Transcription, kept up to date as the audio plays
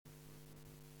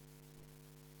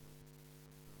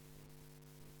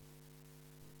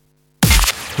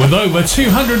With over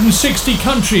 260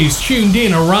 countries tuned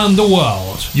in around the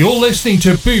world, you're listening to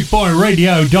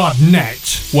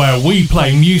bootboyradio.net, where we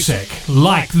play music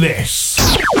like this.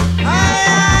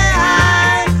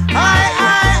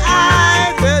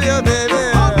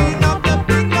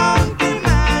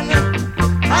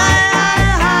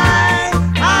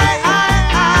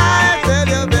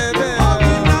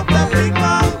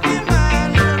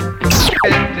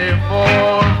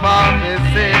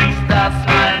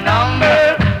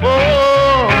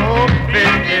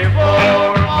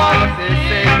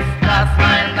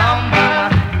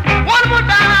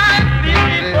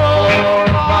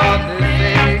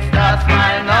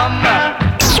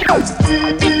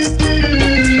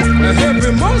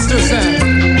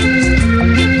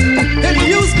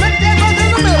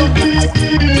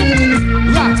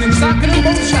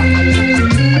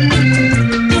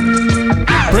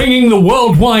 Bringing the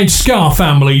worldwide ska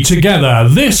family together,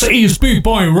 this is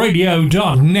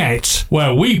bootboyradio.net,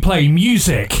 where we play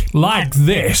music like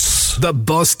this. The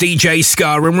Boss DJ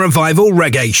Ska and Revival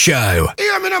Reggae Show.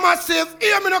 Hear me now, massive,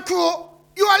 hear me now, crew.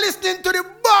 You are listening to the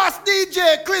Boss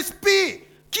DJ Chris P.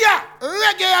 Kia,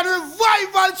 Reggae and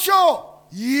Revival Show.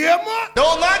 Yeah, man.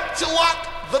 Don't like to what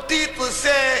the people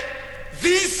say.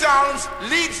 These sounds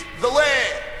leads the way.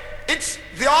 It's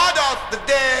the order of the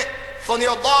day from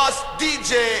your Boss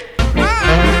DJ.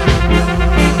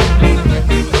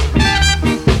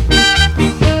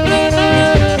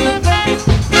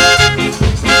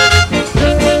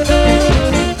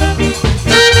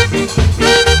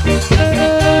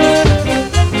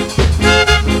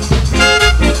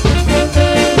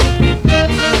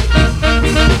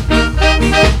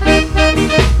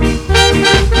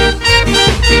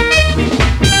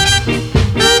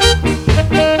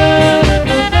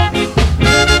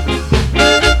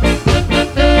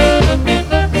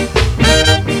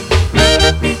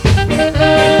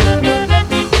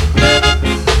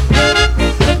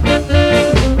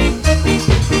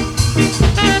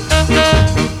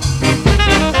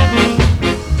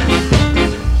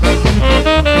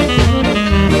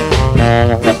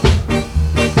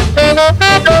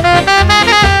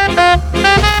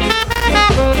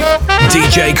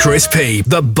 DJ Chris P,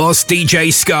 the Boss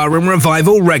DJ Ska and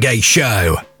Revival Reggae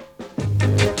Show.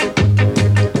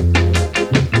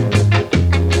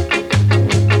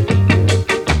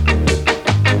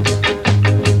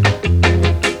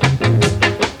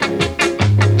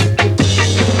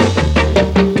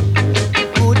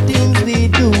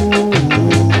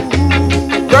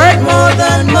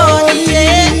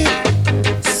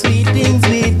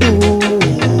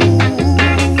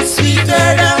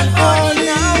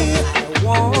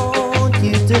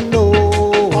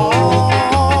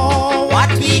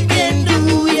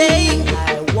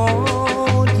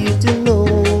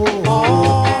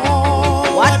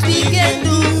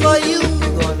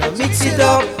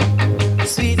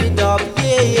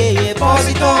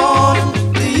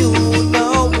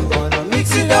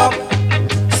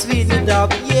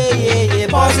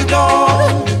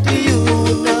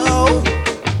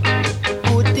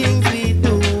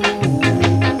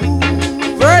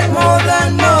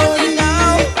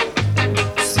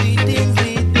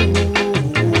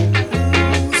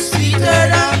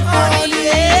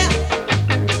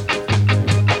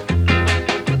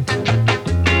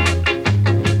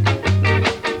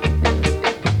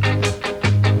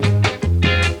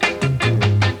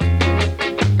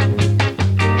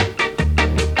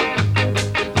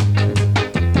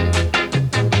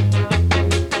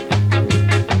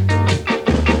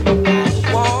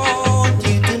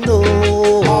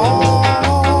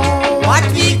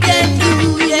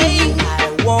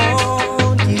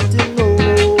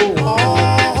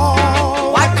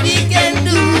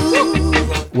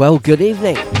 Well, good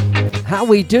evening. How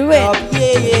we doing?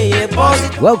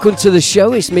 Welcome to the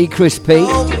show. It's me, Chris P,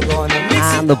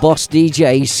 and the Boss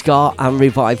DJ Ska and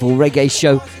Revival Reggae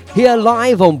Show here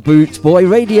live on Boot Boy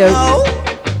Radio.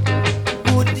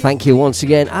 Thank you once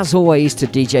again, as always, to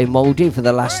DJ Mouldy for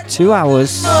the last 2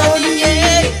 hours.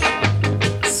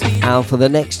 And for the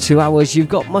next 2 hours, you've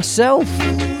got myself.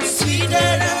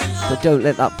 But don't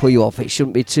let that pull you off. It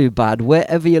shouldn't be too bad.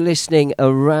 Wherever you're listening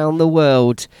around the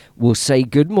world, we'll say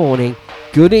good morning,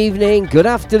 good evening, good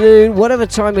afternoon, whatever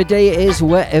time of day it is,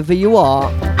 wherever you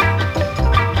are.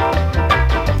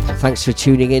 Thanks for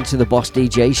tuning in to the Boss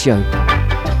DJ Show.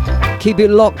 Keep it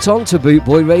locked on to Boot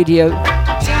Boy Radio.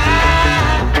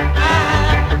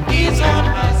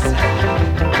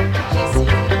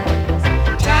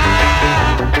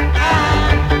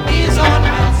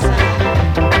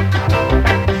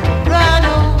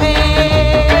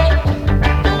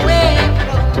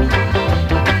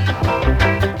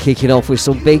 Kicking off with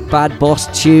some big bad boss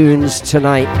tunes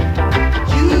tonight.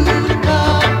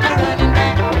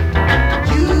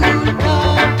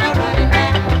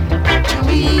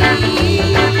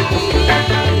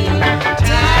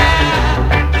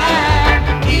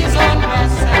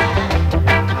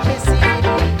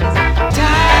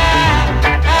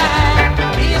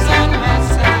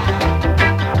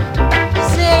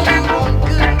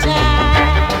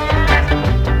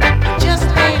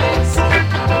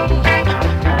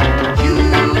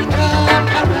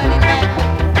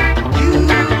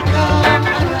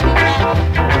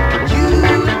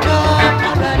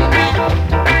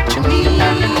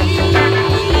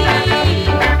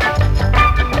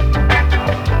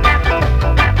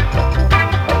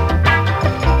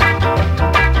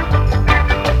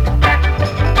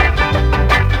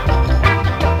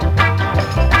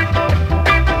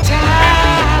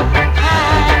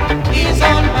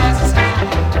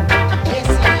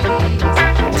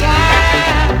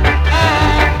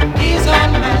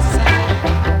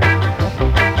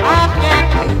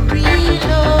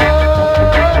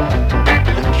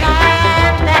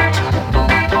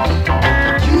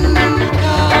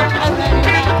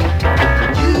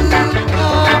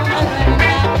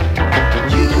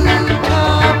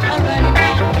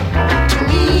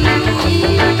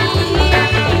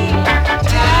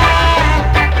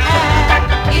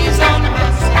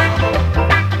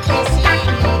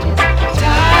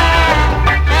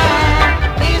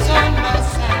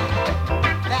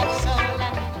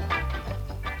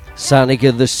 Sounding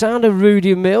good. The sound of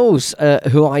Rudy Mills,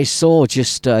 who I saw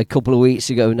just a couple of weeks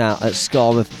ago now at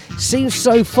Scarmouth. Seems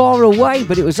so far away,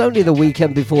 but it was only the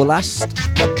weekend before last.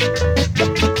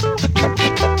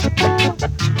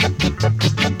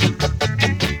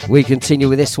 We continue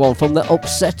with this one from the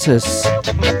Upsetters.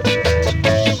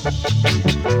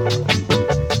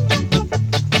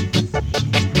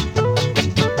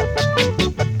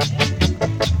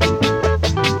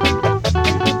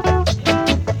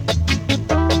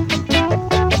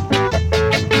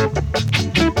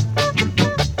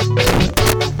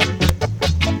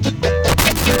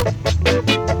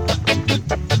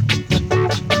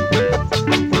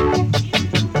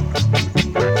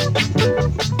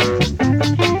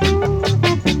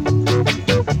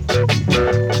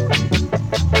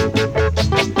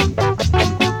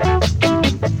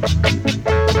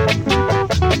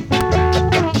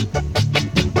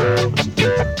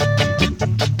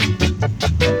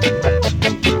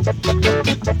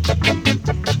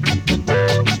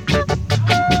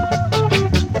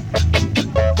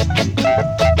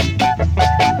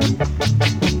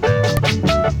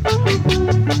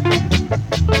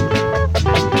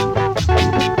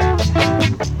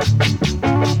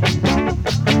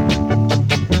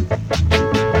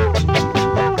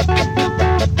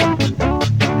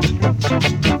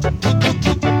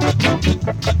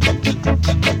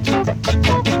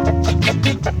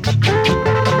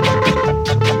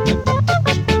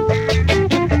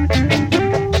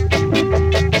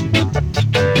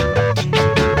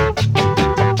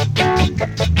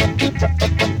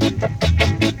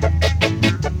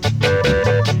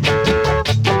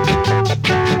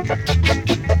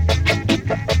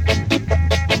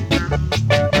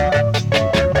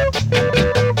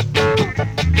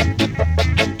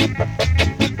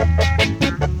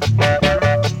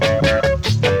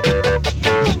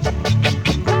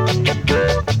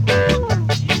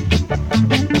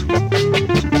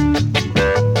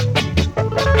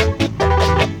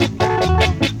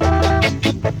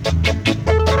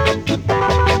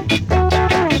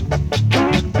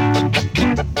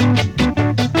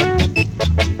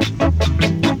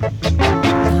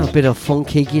 Bit of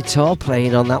funky guitar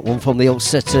playing on that one from the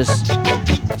Upsetters.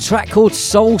 Track called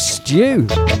Soul Stew.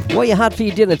 What you had for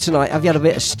your dinner tonight? Have you had a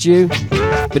bit of stew?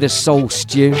 Bit of soul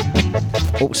stew.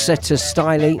 Upsetters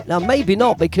styling. Now maybe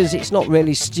not, because it's not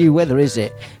really stew weather, is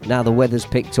it? Now the weather's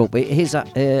picked up. It is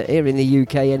here in the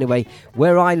UK anyway.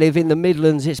 Where I live in the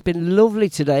Midlands, it's been lovely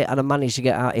today, and I managed to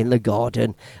get out in the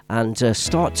garden and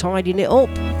start tidying it up.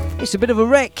 It's a bit of a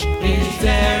wreck. Is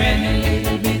there any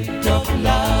little bit of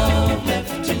love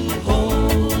left to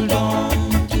hold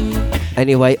on to?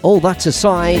 Anyway, all that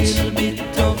aside,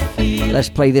 let's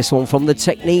play this one from the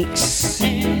Techniques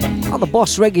on the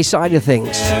Boss Reggae side of things.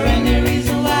 Is there any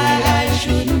reason why I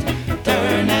shouldn't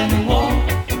turn and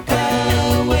walk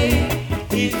away?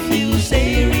 If you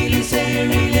say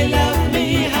really love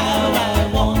me, how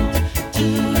I want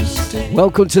to stay.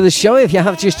 Welcome to the show. If you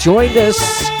have just joined us,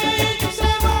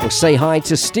 we'll say hi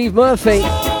to Steve Murphy,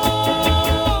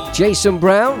 Jason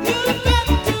Brown,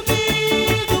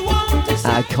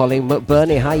 Colin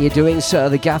McBurney. How you doing, sir?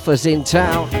 The gaffer's in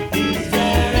town.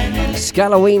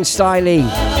 Scalloween Styley,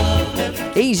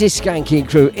 Easy Skanking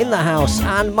Crew in the house,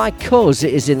 and my cuz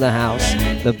is in the house,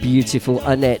 the beautiful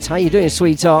Annette. How you doing,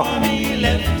 sweetheart?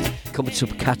 Coming to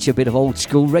catch a bit of old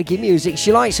school reggae music.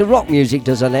 She likes the rock music,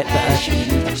 does Annette,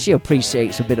 but she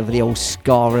appreciates a bit of the old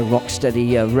ska and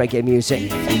rocksteady reggae music.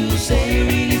 You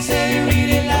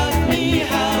really love me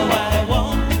how I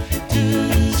want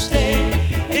to stay.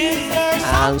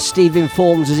 And Steve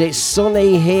informs us it's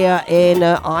sunny here in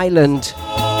Ireland,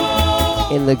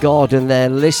 in the garden there,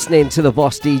 listening to the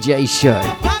Boss DJ show.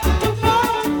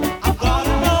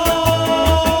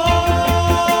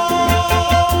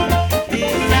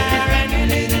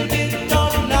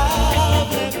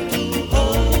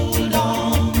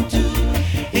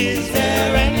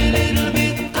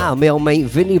 My old mate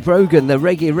Vinnie Brogan, the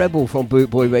reggae rebel from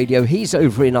Bootboy Radio, he's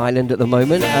over in Ireland at the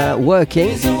moment, working,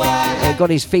 and got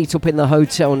his feet up in the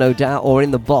hotel, no doubt, or in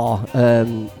the bar,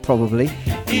 probably.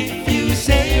 If you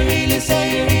say you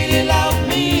really love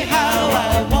me how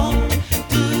I want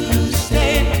to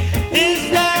stay,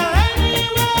 is there any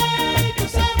way to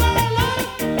say my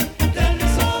love? Then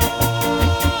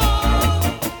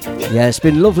so Yeah, it's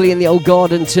been lovely in the old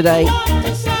garden today.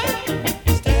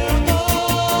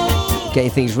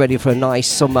 Getting things ready for a nice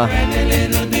summer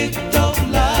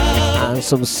and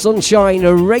some sunshine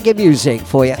and reggae music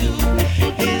for you.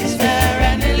 is there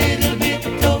any little bit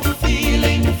of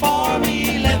feeling for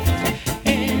me left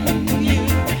in you?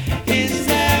 Is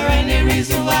there any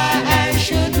reason why I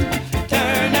should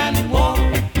turn and walk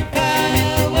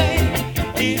away?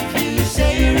 If you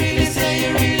say you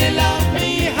really love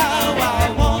me how I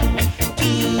want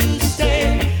to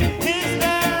stay, is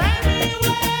there any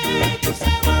way to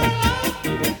say my love?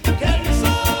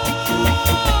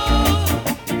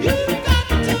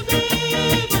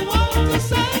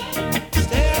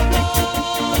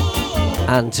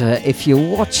 And if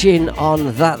you're watching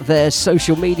on that there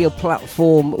social media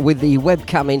platform with the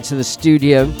webcam into the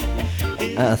studio,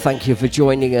 thank you for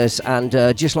joining us. And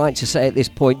just like to say at this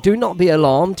point, do not be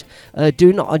alarmed.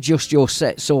 Do not adjust your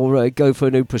sets or go for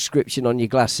a new prescription on your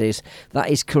glasses. That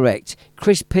is correct.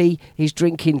 Chris P is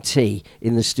drinking tea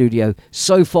in the studio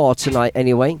so far tonight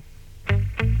anyway.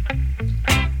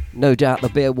 No doubt the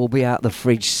beer will be out the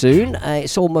fridge soon.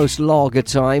 It's almost lager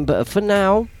time, but for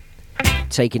now,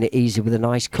 taking it easy with a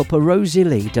nice cup of Rosie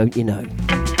Lee, don't you know?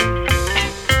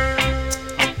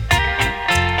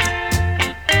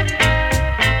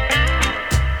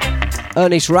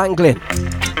 Ernest Ranglin.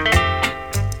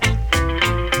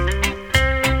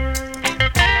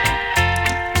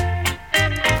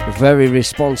 Very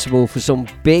responsible for some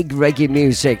big reggae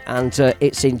music and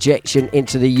its injection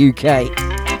into the UK.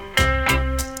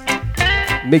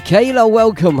 Michaela,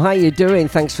 welcome. How you doing?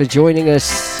 Thanks for joining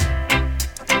us.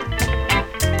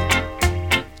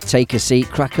 Take a seat,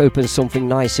 crack open something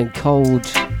nice and cold.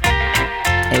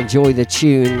 Enjoy the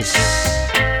tunes.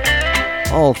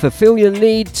 Oh, fulfill your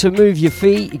need to move your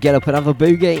feet. You get up and have a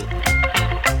boogie.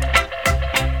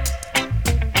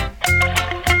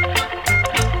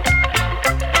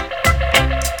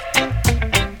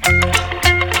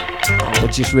 Oh, I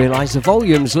just realised the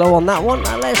volume's low on that one.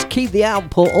 Now let's keep the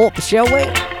output up, shall we?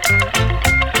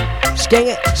 Skeng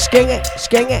it, skeng it,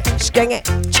 skeng it, skeng it.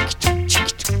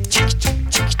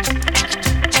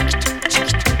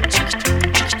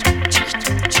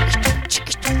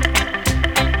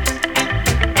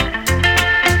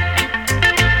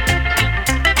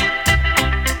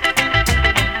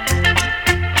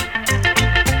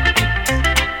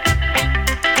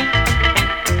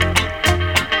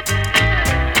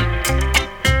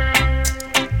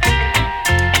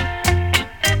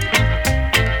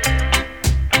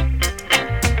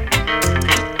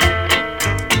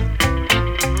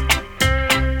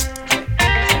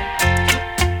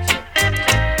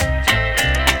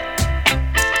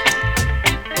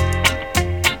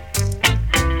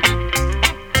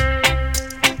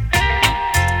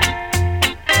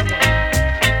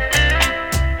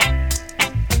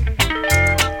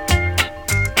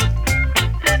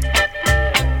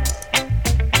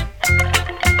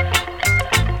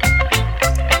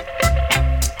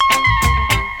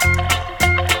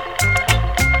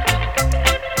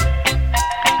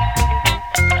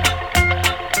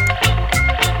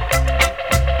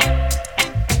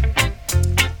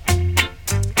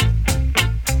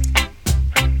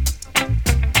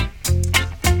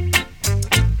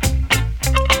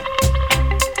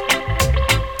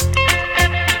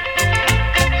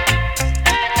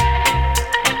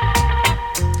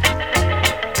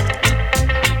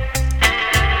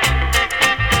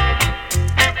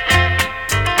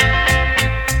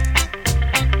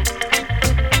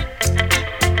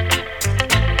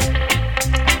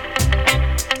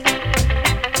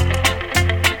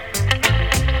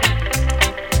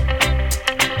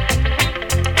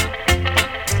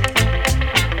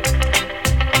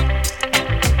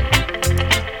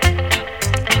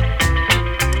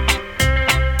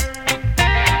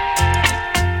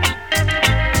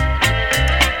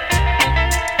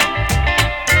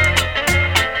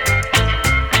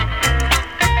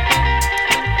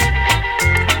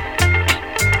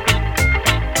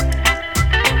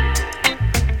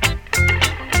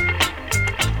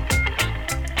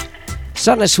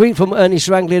 Sounded sweet from Ernest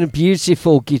Ranglin, a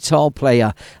beautiful guitar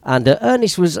player. And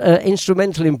Ernest was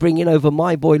instrumental in bringing over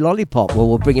My Boy Lollipop. Well,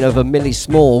 we're bringing over Millie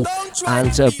Small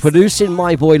and producing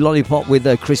My Boy Lollipop with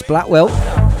Chris Blackwell.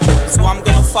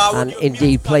 And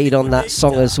indeed played on that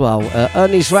song as well.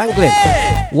 Ernest Ranglin,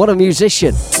 what a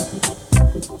musician.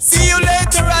 See you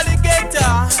later,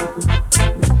 alligator.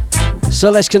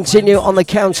 So let's continue on the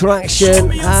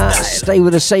counteraction. Stay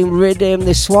with the same rhythm,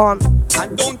 this one.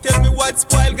 And don't tell me what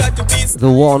spoil got to be. The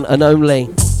one and only,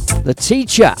 the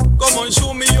teacher, Come on,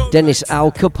 show me your Dennis Al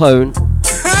Capone,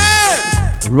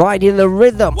 hey! riding the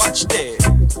rhythm Watch there.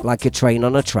 like a train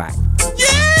on a track.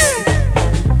 Yeah!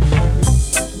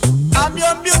 I'm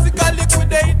your musical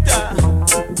liquidator.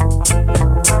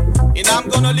 And I'm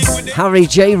gonna liquidate. Harry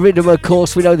J. Rhythm, of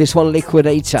course, we know this one,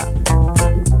 Liquidator.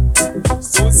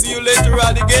 So see you later,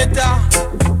 alligator.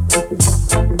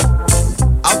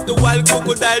 After wild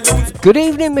crocodile don't. Good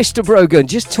evening, Mr. Brogan.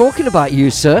 Just talking about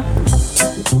you, sir.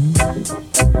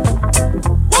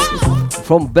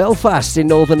 From Belfast in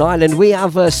Northern Ireland, we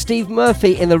have Steve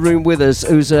Murphy in the room with us,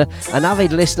 who's an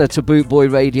avid listener to Boot Boy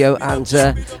Radio and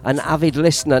an avid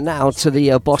listener now to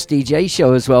the Boss DJ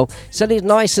show as well. Said it's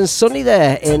nice and sunny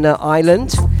there in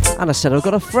Ireland. And I said, I've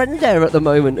got a friend there at the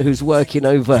moment who's working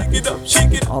over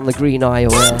on the Green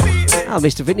Isle.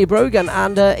 Mr. Vinny Brogan,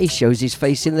 and he shows his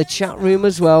face in the chat room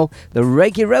as well. The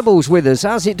Reggae Rebels with us.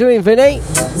 How's it doing, Vinny?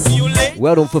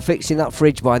 Well done for fixing that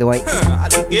fridge, by the way.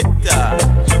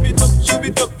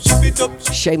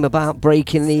 Shame about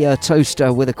breaking the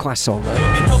toaster with a croissant.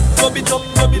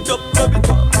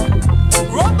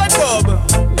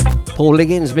 Paul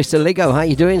Liggins, Mr. Ligo, how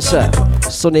you doing, sir?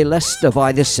 Sunny Leicester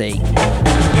by the sea.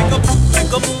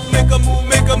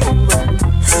 Make a move.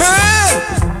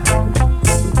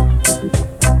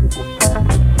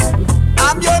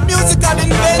 I'm your musical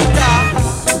inventor.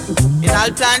 In all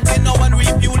time, no one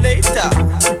reap you later.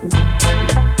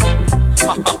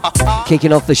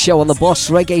 Kicking off the show on the Boss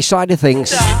Reggae side of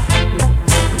things.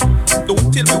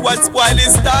 Don't tell me what spoil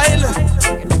his style.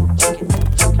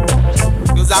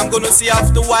 Cause I'm gonna see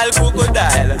after wild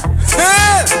crocodile.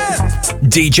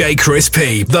 DJ Chris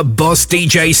P, the Boss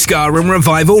DJ Ska and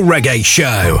Revival Reggae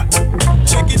Show.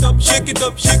 Shake it up, shake it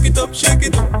up, shake it up, shake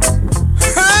it up.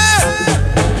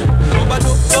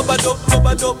 Rub-a-dub,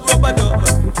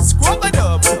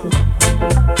 scrub-a-dub.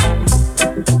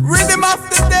 Rhythm of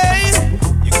the day.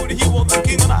 You could hear what the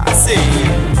king and I say.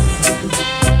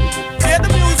 Hear the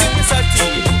music, Mr. T.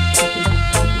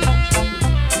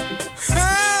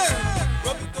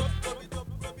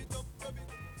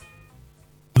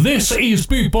 This is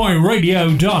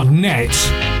bootboyradio.net.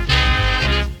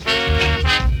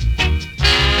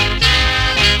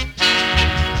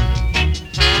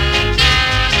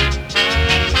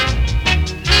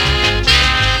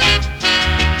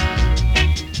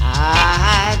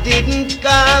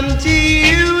 Come to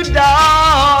you,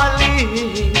 darling,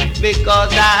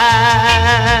 because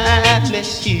I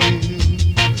miss you.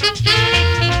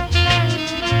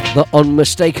 The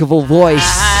unmistakable voice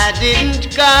I didn't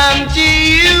come to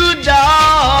you,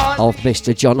 darling, of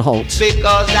Mr. John Holt,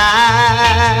 because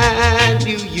I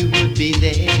knew you would be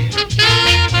there.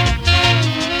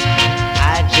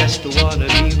 I just wanna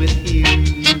be with you.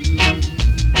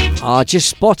 I just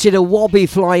spotted a wobby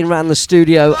flying around the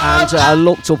studio and I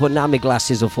looked up and now my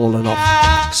glasses have fallen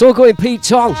off. So going Pete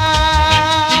Tong.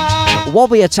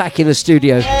 Wobby attacking the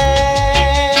studio.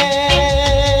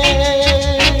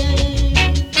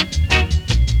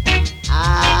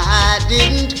 I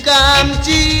didn't come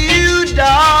to you,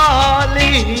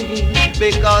 darling,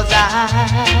 because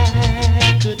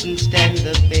I couldn't stand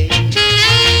the pain.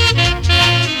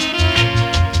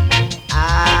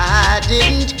 I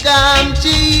didn't come to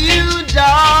you,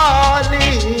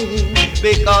 darling,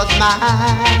 because my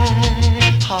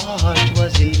heart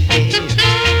was in fear.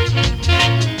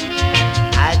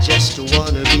 I just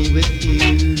wanna be with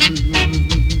you.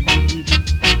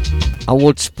 I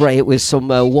would spray it with some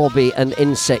wobby and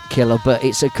insect killer, but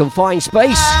it's a confined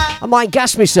space. I might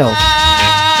gas myself.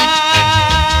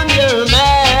 I'm your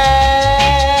man.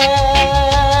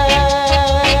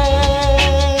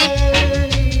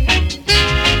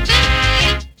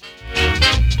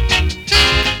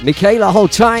 Michaela,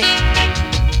 hold tight.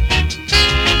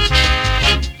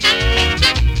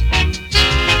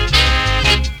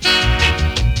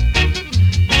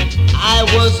 I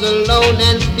was alone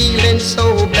and feeling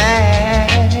so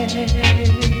bad.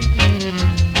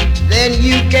 Then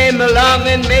you came along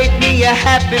and made me a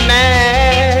happy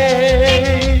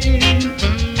man.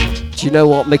 Do you know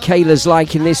what Michaela's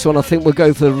liking this one? I think we'll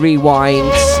go for the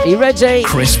rewinds. Are you ready?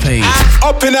 Chris P.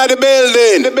 Up in the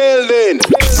building,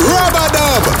 Rubber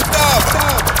dub, dub,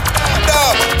 dub,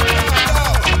 dub.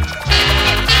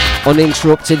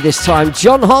 Uninterrupted this time.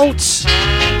 John Holt.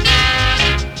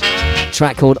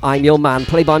 Track called I'm Your Man,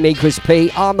 played by me, Chris P,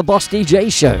 on the Boss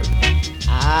DJ Show.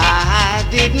 I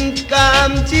didn't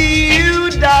come to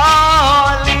you,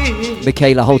 darling,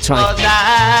 Michaela, hold tight. 'cause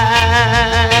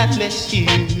I miss you.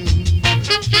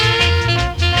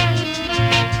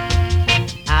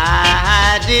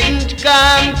 I didn't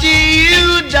come to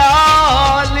you,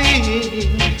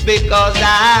 darling, because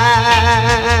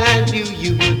I knew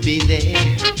you would be there.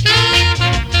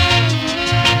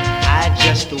 I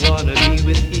just wanna be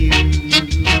with you.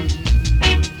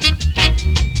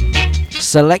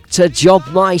 Selector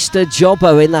Jobmeister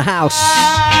Jobbo in the house.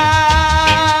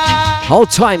 Hold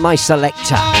tight, my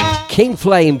selector. King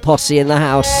Flame Posse in the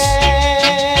house.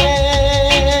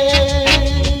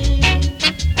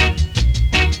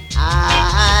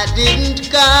 I didn't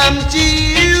come to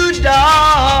you,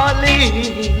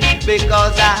 darling,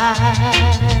 because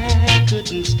I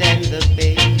couldn't stand the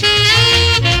pain.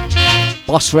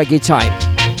 Boss Reggae time.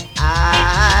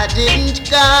 I didn't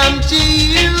come to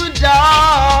you,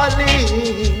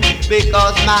 darling,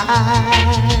 because my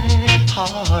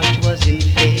heart was in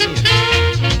fear.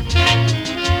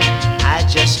 I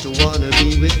just wanna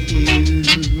be with you,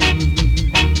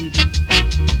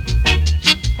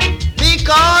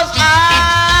 because I'm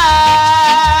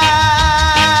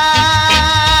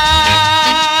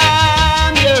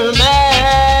your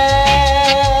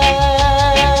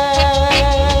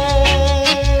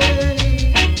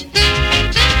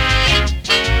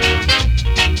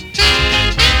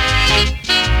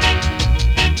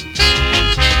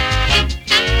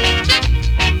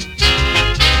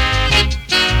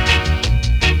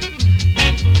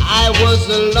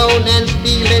alone and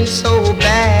feeling so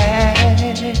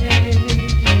bad.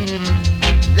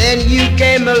 Then you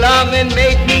came along and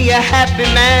made me a happy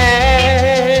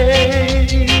man.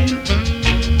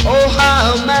 Oh,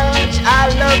 how much I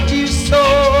love you so.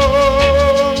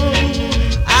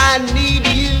 I need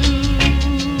you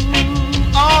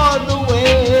all the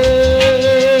way.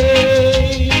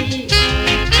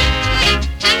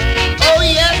 Oh,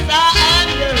 yes, I am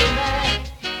your man.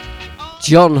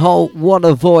 John Holt, what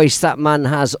a voice that man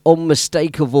has.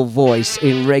 Unmistakable voice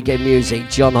in reggae music,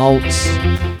 John Holt's.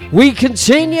 We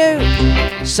continue.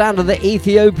 Sound of the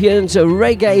Ethiopians,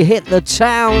 reggae hit the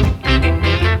town.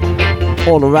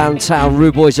 All around town,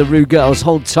 Rude boys and rude girls,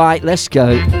 hold tight, let's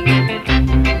go.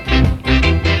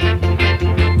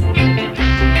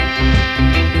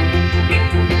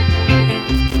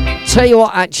 Tell you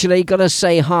what, actually, gotta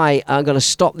say hi. I'm gonna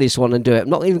stop this one and do it. I'm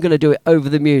not even gonna do it over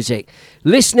the music.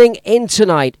 Listening in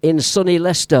tonight in sunny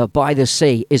Leicester by the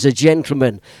sea is a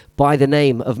gentleman by the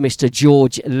name of Mr.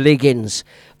 George Liggins,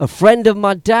 a friend of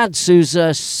my dad's who's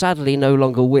sadly no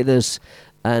longer with us.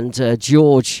 And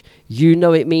George, you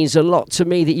know it means a lot to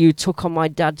me that you took on my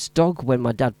dad's dog when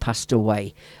my dad passed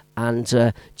away.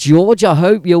 And George, I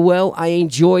hope you're well. I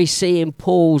enjoy seeing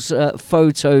Paul's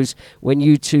photos when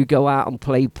you two go out and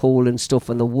play pool and stuff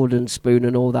and the wooden spoon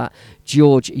and all that.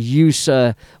 George, you,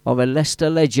 sir, are a Leicester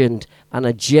legend and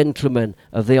a gentleman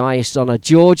of the highest honour.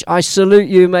 George, I salute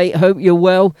you, mate. Hope you're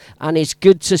well. And it's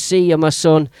good to see you, my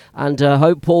son. And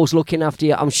hope Paul's looking after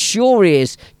you. I'm sure he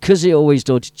is, because he always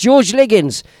does. George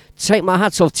Liggins, take my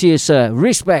hats off to you, sir.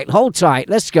 Respect. Hold tight.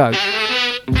 Let's go.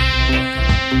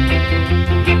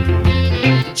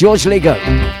 George Ligo,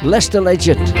 Leicester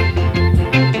legend.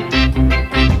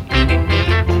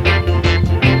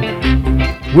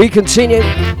 We continue.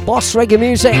 Boss Reggae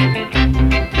music.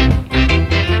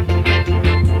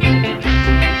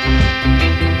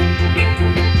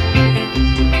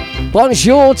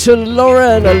 Bonjour to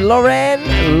Lauren.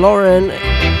 Lauren,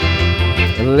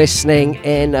 listening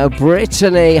in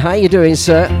Brittany. How you doing,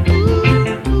 sir?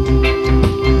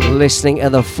 Listening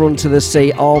at the front of the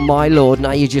sea. Oh my lord,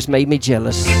 now you just made me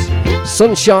jealous.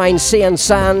 Sunshine, sea and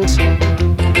sand,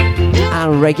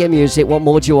 and reggae music. What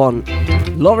more do you want?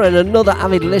 Lauren, another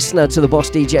avid listener to the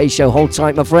Boss DJ show. Hold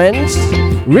tight, my friends.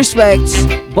 Respect.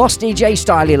 Boss DJ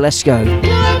styling. Let's go.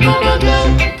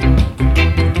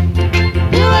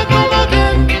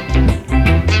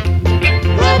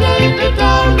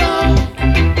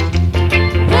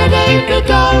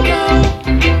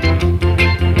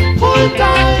 Full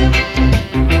time,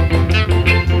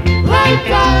 right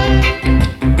time,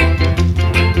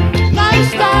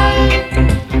 nice time.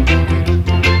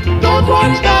 Don't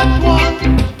watch that one,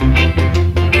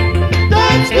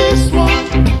 dance this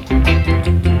one.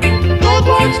 Don't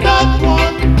watch that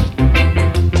one,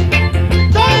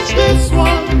 dance this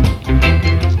one.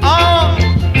 Oh,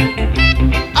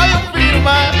 how you feel,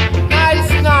 man? Nice.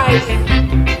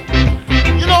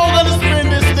 You know we're gonna spin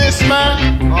this, man.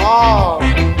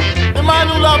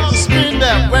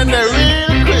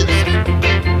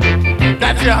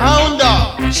 your hound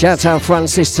dog. Shout out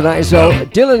Francis tonight as well.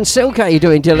 Dylan Silk, how you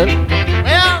doing, Dylan?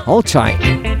 Yeah. Hold tight.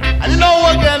 And you know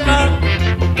again,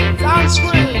 man. Sound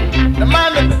screen. The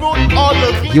man that brought all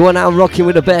the You are now rocking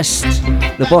with the best.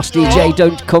 The Boss DJ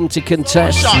don't come to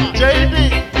contest.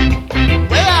 JD.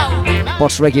 Well.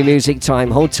 Boss Reggae music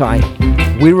time. Hold tight.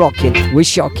 We're rocking. We're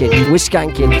shocking. We're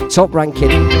skanking. Top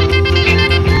ranking.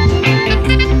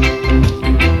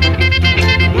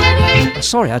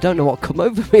 Sorry, I don't know what come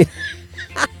over me.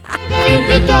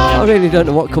 I really don't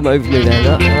know what come over me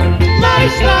there.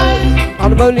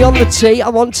 And I'm only on the T.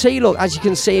 I'm on T. Look, as you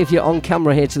can see, if you're on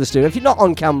camera here to the studio. If you're not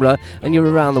on camera and you're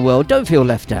around the world, don't feel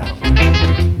left out.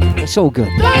 It's all good.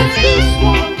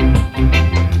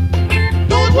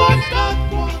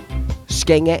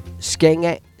 Skeng it, skeng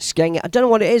it, skeng it. I don't know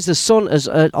what it is. The sun has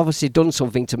obviously done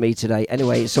something to me today.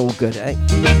 Anyway, it's all good, eh?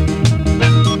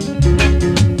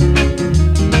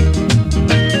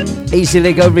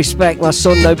 Easily go respect my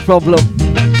son, no problem.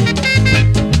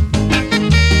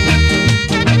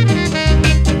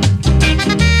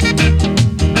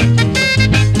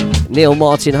 Neil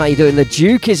Martin, how you doing? The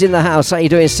Duke is in the house. How you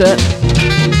doing, sir?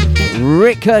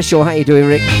 Rick Kershaw, how you doing,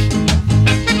 Rick?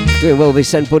 Doing well,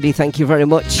 Vicent, buddy. Thank you very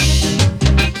much.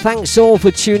 Thanks all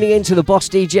for tuning in to the Boss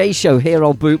DJ show here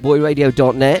on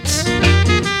bootboyradio.net.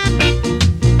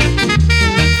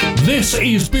 This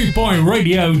is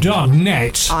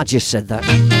bootboyradio.net. I just said that.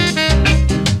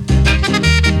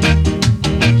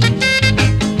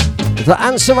 The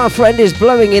answer, my friend, is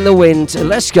blowing in the wind.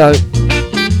 Let's go.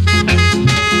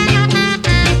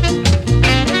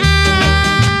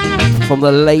 From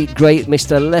the late, great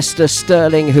Mr. Lester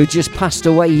Sterling, who just passed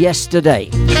away yesterday.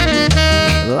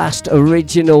 Last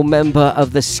original member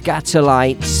of the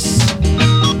Scatterlights,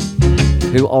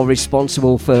 who are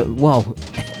responsible for, well,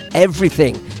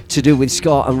 everything to do with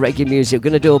ska and reggae music. We're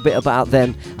going to do a bit about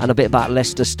them and a bit about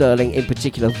Lester Sterling in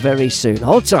particular very soon.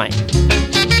 Hold tight.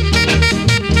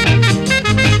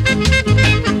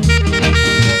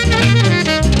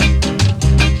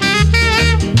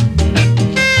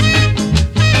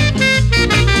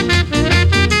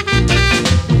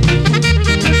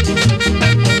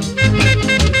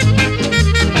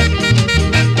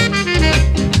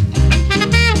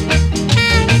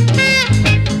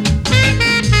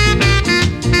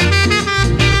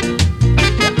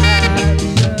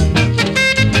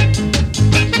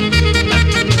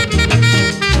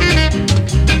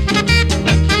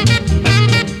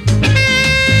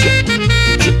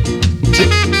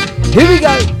 Here we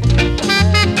go.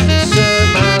 Answer,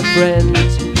 my friend,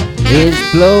 is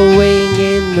blowing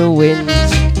in the wind.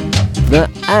 The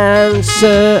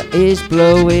answer is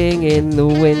blowing in the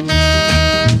wind.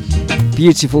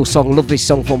 Beautiful song, love this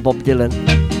song from Bob Dylan.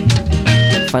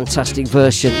 Fantastic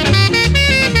version.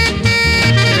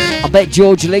 I bet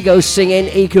George Ligo's singing,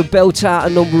 he could belt out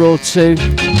a number or two.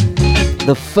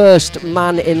 The first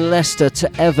man in Leicester to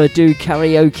ever do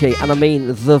karaoke, and I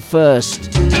mean the first.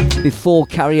 Before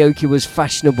karaoke was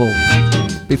fashionable,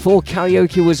 before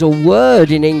karaoke was a word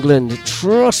in England,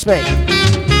 trust me.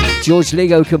 George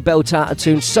Ligo can belt out a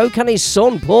tune, so can his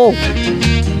son Paul.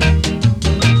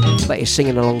 Bet you're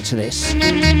singing along to this.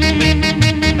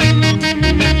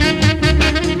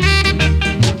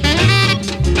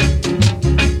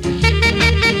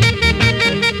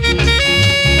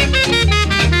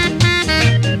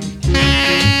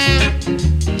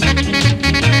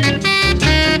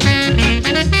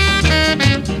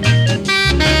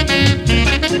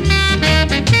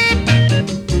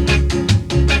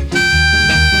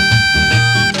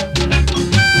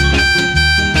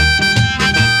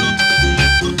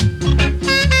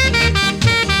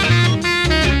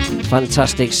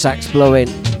 Fantastic sax blowing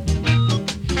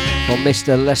from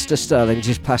Mr. Lester Sterling,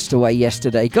 just passed away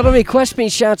yesterday. Got a request being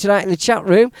shouted out in the chat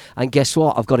room, and guess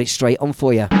what? I've got it straight on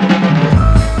for you.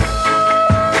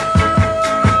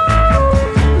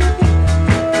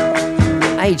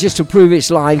 Hey, just to prove it's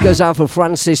live, goes out for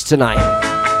Francis tonight.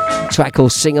 Track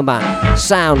called Singer Man.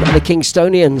 Sound of the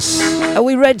Kingstonians. Are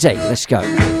we ready? Let's go.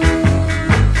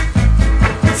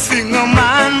 Singer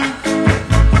Man,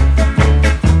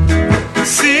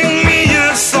 sing me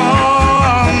your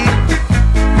song.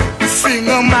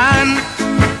 Singer Man,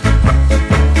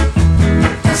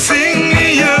 sing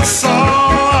me your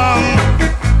song.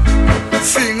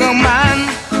 Singer Man,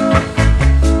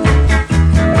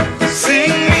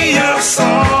 sing me your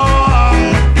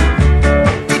song.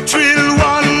 To thrill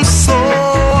one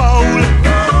soul,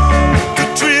 to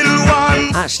thrill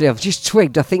one. Actually, I've just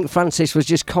twigged. I think Francis was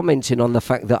just commenting on the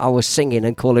fact that I was singing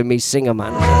and calling me Singer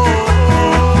Man.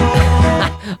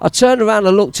 I turned around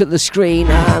and looked at the screen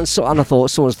and I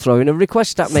thought someone's throwing a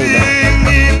request at me.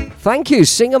 Thank you,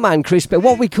 Sing a Man, Chris P.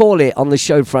 What we call it on the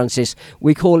show, Francis,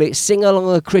 we call it Sing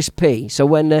Along a Chris P. So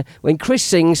when Chris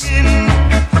sings,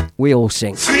 we all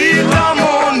sing.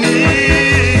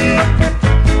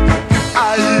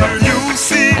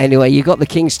 Anyway, you got the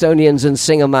Kingstonians and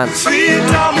Sing a Man.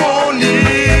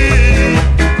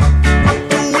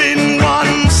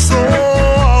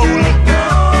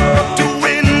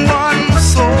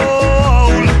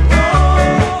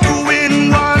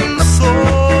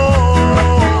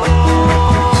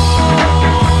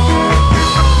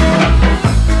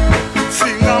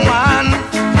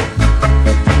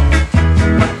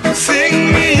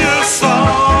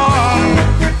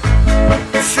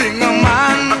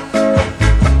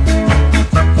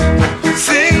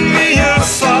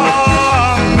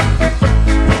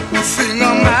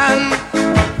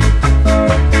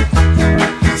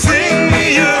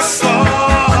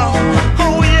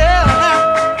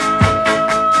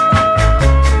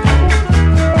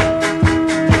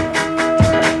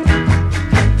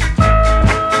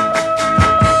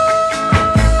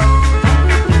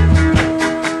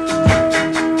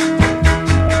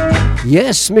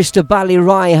 Yes, Mr. Bally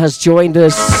Rye has joined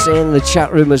us in the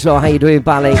chat room as well. How you doing,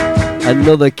 Bally?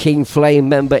 Another King Flame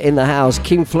member in the house.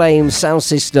 King Flame sound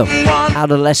system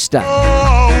out of Leicester.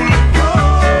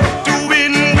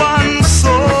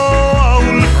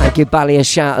 I give Bally a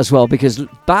shout as well because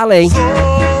Bally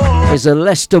is a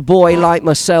Leicester boy like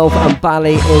myself, and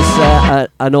Bally is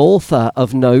an author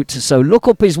of note. So look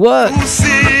up his work.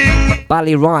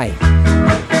 Bally Rye.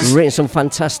 Written some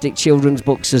fantastic children's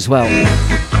books as well.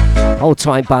 Hold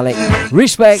tight, Bally.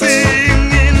 Respect.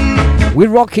 We're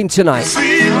rocking tonight.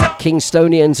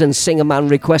 Kingstonians and Sing a Man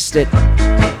requested.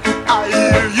 I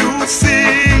hear you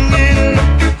singing,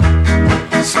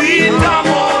 sweet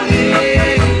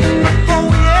harmony. Oh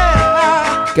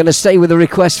yeah. Gonna stay with the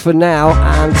request for now,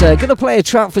 and gonna play a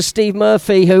track for Steve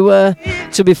Murphy, who,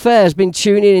 to be fair, has been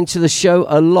tuning into the show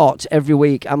a lot every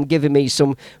week and giving me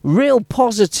some real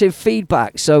positive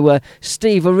feedback. So,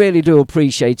 Steve, I really do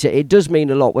appreciate it. It does mean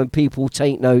a lot when people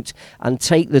take note and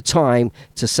take the time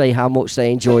to say how much they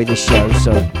enjoy the show.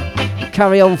 So,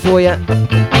 carry on for you.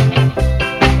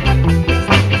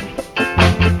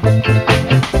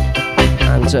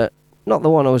 And not the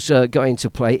one I was going to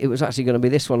play. It was actually going to be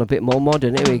this one, a bit more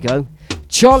modern. Here we go.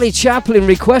 Charlie Chaplin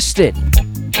requested.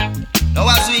 Now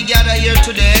as we gather here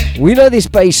today, we know this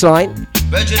bass line.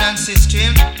 Virgin and Sister,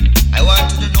 I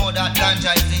want you to know that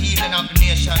ganja is the healing of the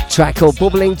nation. Track called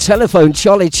Bubbling Telephone,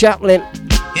 Charlie Chaplin. In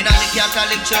the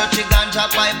Catholic Church, the ganja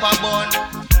pipe a bun.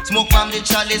 Smoke from the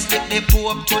chalice, lick the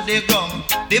Pope to the ground.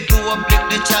 The Pope lick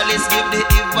the chalice, give the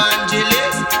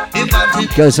evangelist.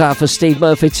 Goes out for Steve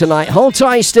Murphy tonight. Hold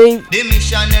tight, Steve. The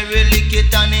missionary lick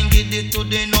it and then give it to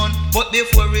the nun. But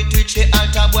before it reach the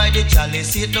altar, boy, the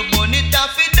chalice hit the bone, it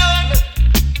have it done.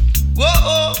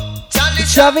 Whoa,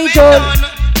 chalice have it done.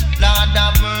 Lord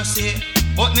have mercy.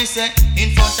 But me say,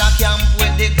 in front of camp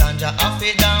with the ganja have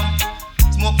it down.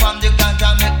 Smoke from the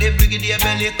ganja make the brigadier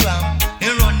belly clam. He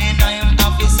run in a him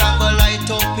office and go light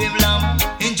up him lamp.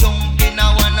 He jump in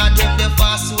a one of them the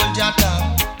fast soldier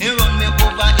town. He run me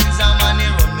over in Zaman, he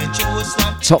run me through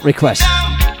swamp. Top request.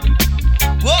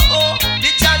 Whoa, the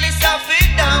chalice have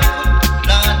it down.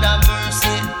 Lord have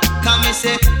mercy. Come me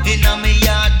say, in a me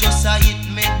yard just a hit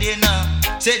me dinner.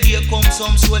 Say there come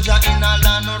some soldier in a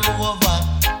Land Rover.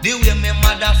 The way me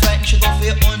mother frightened, she go for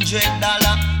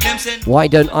 $100. Them say, why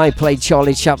don't I play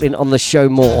Charlie Chaplin on the show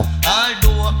more?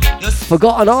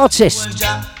 Forgotten artist.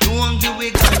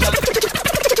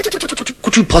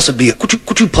 Could you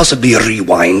possibly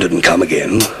rewind and come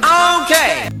again?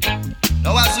 Okay.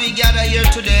 Now as we gather here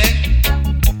today,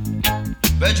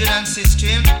 Virgin and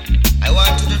Sister, I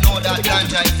want you to know that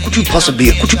ganja is the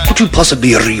Could you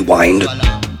possibly rewind?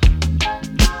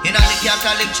 In the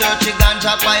Catholic Church, the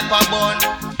ganja pipe a bun.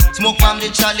 Smoke from the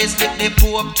chalice, lick the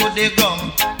Pope to the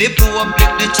ground. The Pope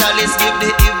lick the chalice, give the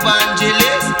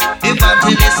evangelist.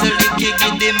 Evangelist lick it,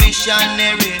 give the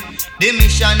missionary. The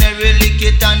missionary lick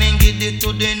it and then give it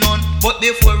to the nun. But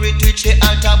before it reach the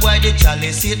altar, boy, the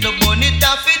chalice hit the bone, it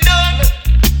have it done.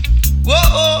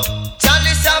 Whoa,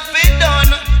 chalice have it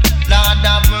done. Lord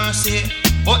have mercy.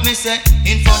 But me say,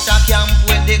 in front of camp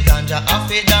with the ganja have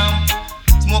it down.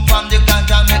 Smoke from the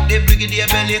ganja make the brigadier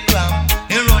belly clam.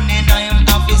 He run in a him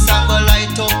office and go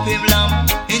light up him lamp.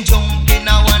 He jump in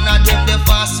a one of them the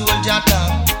fast soldier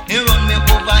town. He run me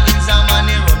over in Zaman,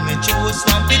 he run me through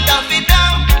swamp. It have it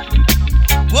down.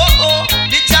 Whoa,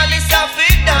 the chalice have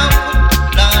it down.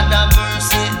 Lord have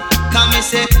mercy. Come me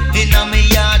say, in a me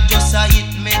yard just a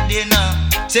hit me dinner.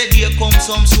 Say there come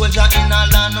some soldier in a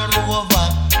Land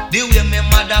Rover. The way me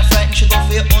mother frightened, she go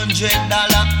for $100.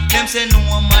 Them say no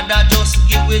mother just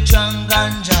give we drunk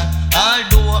ganja.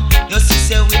 Although you see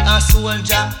say we a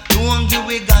soldier, don't give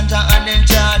we ganja and then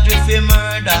charge we for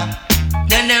murder.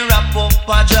 Then they wrap up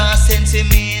a draw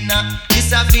sensimina.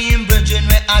 This a beam bridging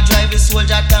where I drive a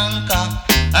soldier tanker.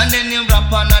 And then they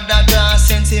wrap another draw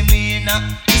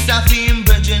sensimina. This a beam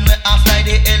bridging where I fly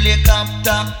the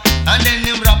helicopter. And then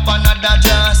they wrap another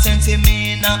draw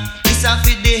sensimina. This a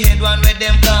fit the head one where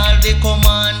them call the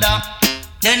commander.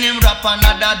 Then him rap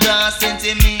another draw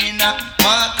sentimina.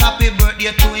 Mark happy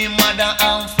birthday to him mother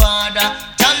and father.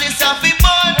 Chalice a fi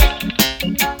born.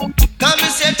 Come me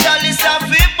say chalice a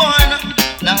fi born.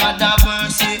 Lord have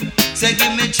mercy. Say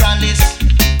give me chalice.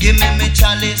 Give me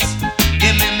chalice.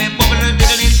 Give me bubble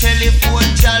diddling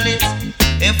telephone chalice.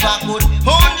 If I could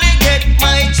only get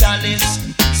my chalice.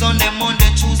 Sunday, Monday,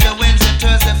 Tuesday, Wednesday,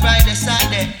 Thursday, Friday,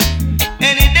 Saturday.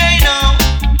 Any day now.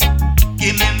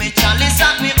 Give me chalice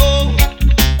at me oh.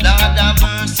 Lord have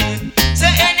mercy. Say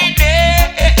any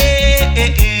day,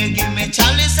 give me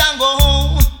chalice and go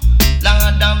home.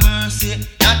 Lord have mercy.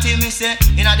 Nothing me say,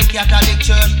 in the Catholic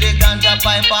church, they ganja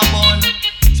pipe a bun.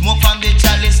 Smoke from the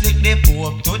chalice, lick the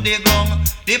pope to the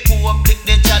ground. The pope lick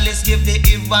the chalice, give the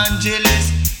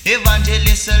evangelist.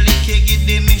 Evangelist lick it, give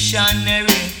the missionary.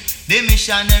 The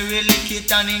missionary lick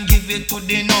it and then give it to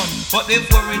the nun. But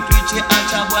before it reach the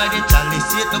altar, boy, the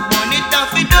chalice hit the bun, it have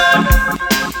to done.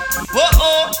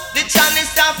 Oh, the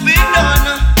chalice have been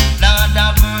done. Lord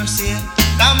have mercy.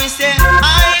 Come me say,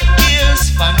 I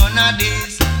tears for none of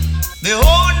this. The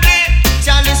only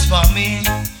chalice for me.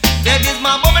 That is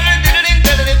my woman,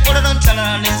 put it on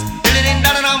chalice.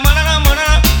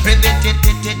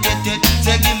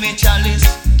 Say, give me chalice.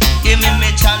 Give me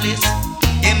chalice.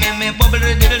 Give me bubble,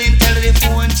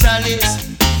 telephone chalice.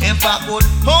 If I could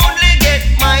only get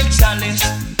my chalice.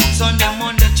 Sunday,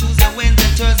 Monday, Tuesday,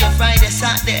 Wednesday, Thursday, Friday,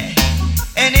 Saturday.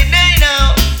 Any day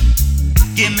now.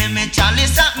 Give me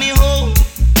chalice at me home.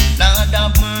 Lord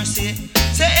have mercy.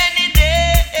 Say any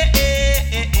day.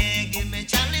 Give me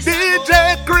chalice.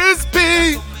 DJ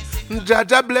Crispy.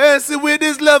 Jaja bless you with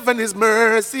his love and his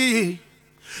mercy.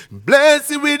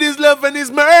 Bless you with his love and his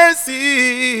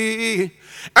mercy.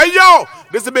 Hey yo,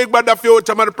 this is a big brother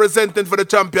future man presenting for the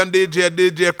champion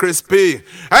DJ Crispy.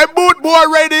 Hey Boot Boy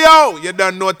Radio, you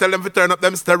don't know, tell them to turn up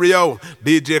them stereo.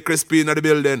 DJ Crispy in the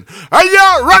building. Hey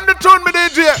yo, run the tune me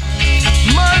DJ.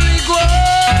 Marijuana,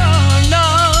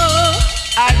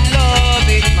 I love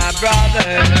it my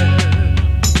brother.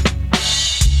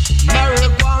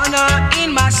 Marijuana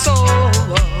in my soul.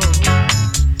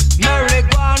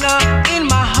 Marijuana in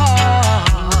my heart.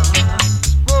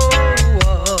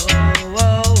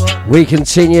 We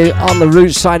continue on the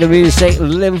root side of music.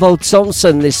 Linval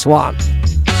Thompson, this one.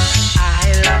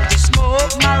 I love to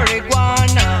smoke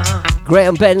marijuana.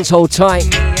 Graham Ben's hold tight.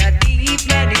 Me a deep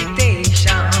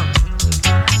meditation.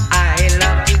 I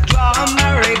love to draw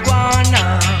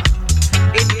marijuana.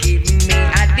 It gives me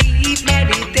a deep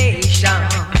meditation.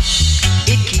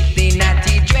 It keeps the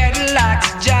natty dreadlocks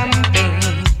jumping.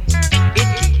 It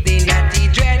keeps the natty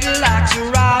dreadlocks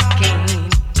rocking.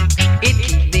 It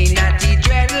keeps the natty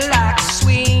dreadlocks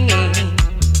swinging.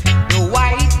 The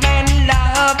white men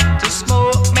love to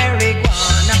smoke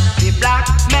marijuana. The black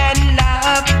men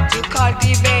love to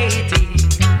cultivate it.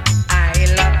 I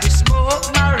love to smoke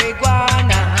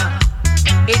marijuana.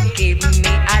 It gives me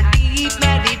a deep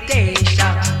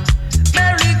meditation.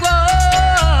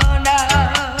 Marijuana,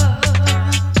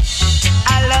 I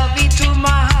love it to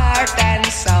my heart and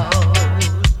soul.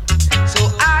 So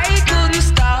I couldn't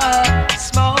stop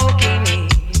smoking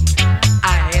it. I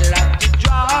love to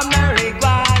draw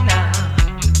marijuana.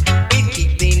 It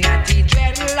keeps the natty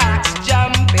dreadlocks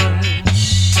jumping.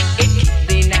 It keeps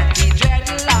the natty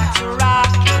dreadlocks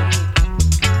rocking.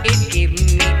 It gives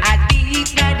me a deep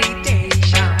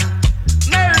meditation.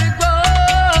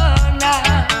 Marijuana,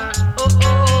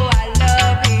 oh, I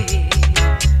love it.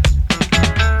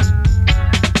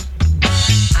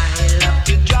 I love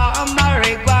to draw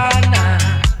marijuana.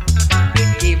 It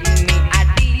gives me a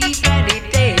deep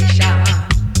meditation.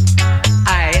 I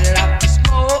love to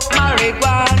smoke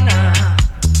marijuana.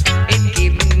 It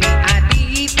gives me a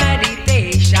deep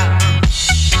meditation.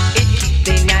 It keeps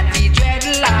the natty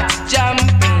dreadlocks jumping.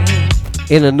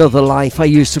 In another life, I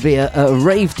used to be a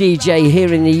rave DJ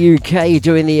here in the UK,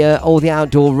 doing all the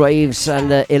outdoor raves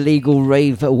and illegal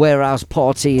rave warehouse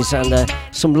parties and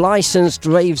some licensed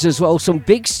raves as well. Some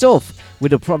big stuff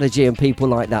with a Prodigy and people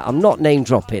like that. I'm not name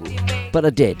dropping, but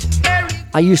I did.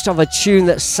 I used to have a tune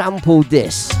that sampled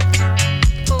this.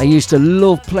 I used to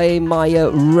love playing my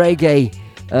reggae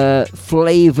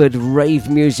flavoured rave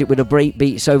music with the break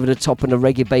beats over the top and the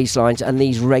reggae bass lines, and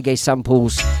these reggae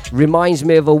samples reminds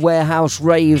me of a warehouse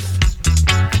rave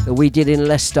that we did in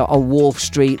Leicester on Wharf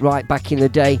Street right back in the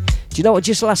day. Do you know what?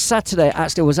 Just last Saturday,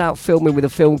 actually, I was out filming with a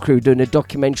film crew doing a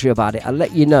documentary about it. I'll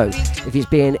let you know if it's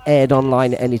being aired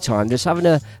online at any time. Just having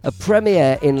a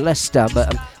premiere in Leicester,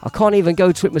 but I can't even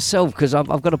go to it myself because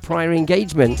I've got a prior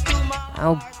engagement.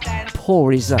 How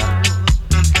poor is that?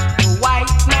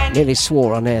 Nearly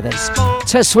swore on air then.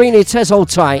 Tess Sweeney, Tess, hold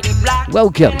tight.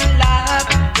 Welcome.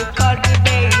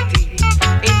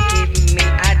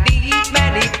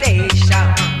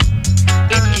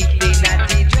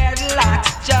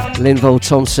 Linval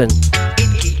Thompson.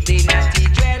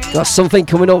 Got something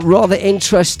coming up rather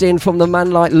interesting from the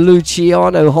man like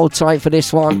Luciano. Hold tight for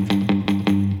this one.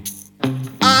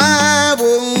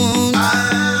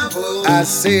 I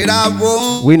said I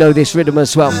won't. We know this rhythm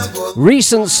as well.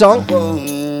 Recent song.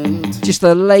 Just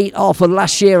the late half of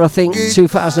last year, I think,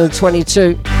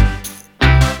 2022.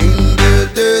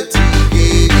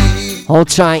 Hold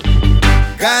tight.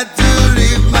 Got to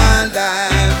live my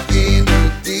life in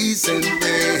a decent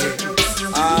way.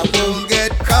 I won't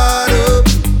get caught up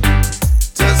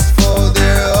just for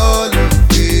their all of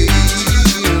me.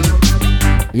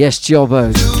 Yes,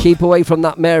 Jobbo. Keep away from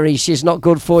that Mary. She's not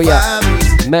good for you.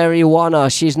 Marijuana,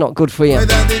 she's not good for you.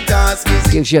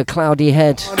 Gives you a cloudy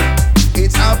head.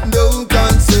 It's of no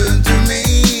concern to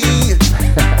me.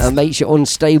 And makes you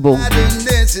unstable.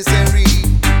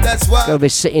 That's why gotta be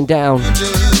sitting down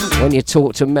when you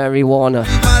talk to marijuana.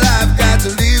 My life got to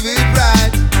live it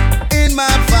right in my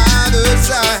Father's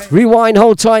sight. Rewind,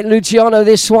 hold tight, Luciano,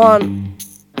 this one.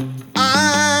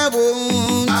 I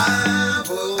won't.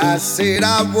 I said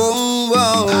I won't.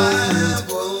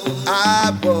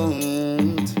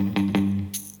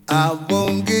 I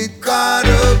won't get caught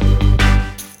up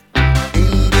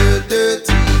in the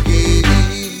dirty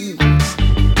games.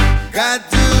 Got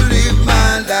to live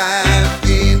my life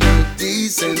in a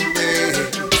decent way.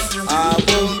 I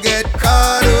won't get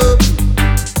caught up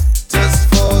just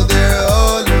for their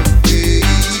all of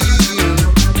fame.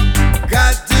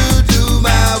 Got to do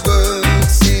my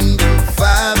works in the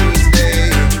Father's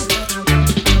name.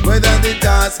 Whether the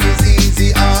task is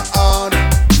easy or hard,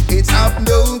 it's of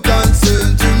no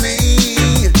concern to me.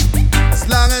 As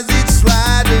long as it's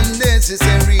right and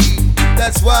necessary,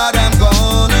 that's what I'm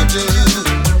gonna do.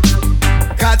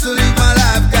 Got to live my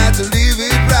life, got to live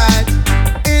it right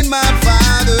in my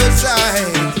Father's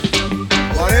sight.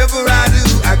 Whatever I do,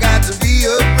 I got to be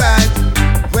upright,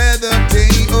 whether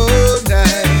day or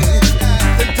night.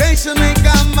 Temptation may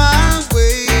come my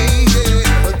way,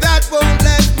 but that won't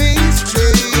let me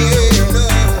stray.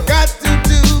 Got to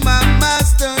do my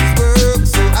Master's work,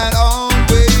 so I'll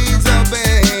always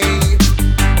obey.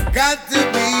 Got to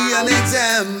be an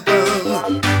example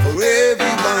for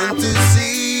everyone to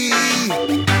see.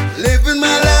 Living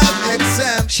my life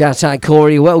example. Shout out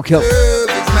Corey, welcome.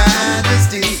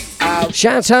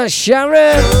 Shout out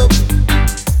Sharon.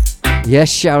 Yes,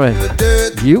 Sharon.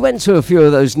 You went to a few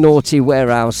of those naughty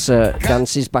warehouse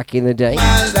dances back in the day.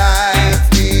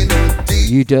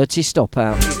 You dirty stop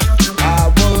out.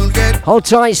 Hold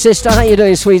tight, sister. How you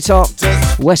doing, sweetheart?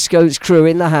 West Coast crew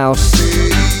in the house.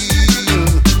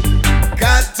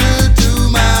 Got to do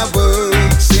my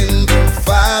works in the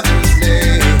Father's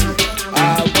name.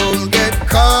 I won't get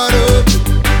caught up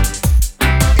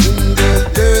in the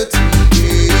dirty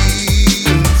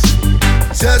games,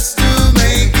 just to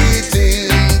make it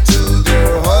into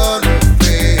their hall of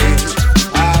fame.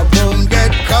 I won't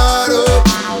get caught up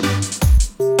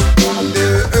in the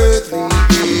earthly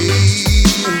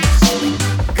games.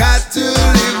 Got to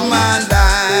live my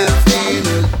life in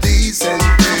a decent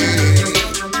way.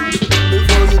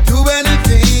 Before you do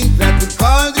anything that could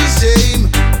cause you shame,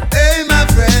 hey my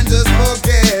friend, just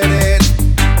forget it.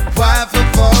 Why for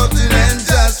fortune and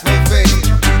just for fame?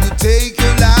 You take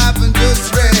your life and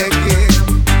just wreck it.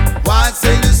 Why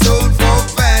sell your soul for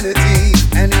vanity?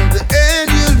 And in the end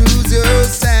you lose your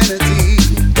sanity.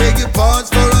 Take your pause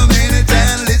for a minute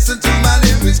and listen to my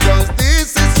lyrics, cause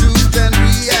this is truth and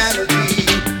reality.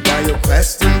 Why you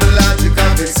question the logic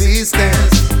of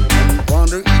existence and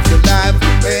wonder if your life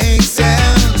will make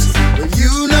sense, when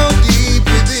you know deep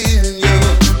within you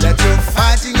that you're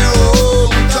fighting your own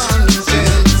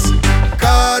conscience.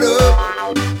 Caught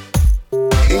up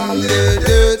in the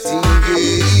dirty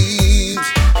games,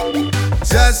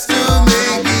 just to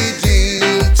make it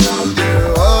into their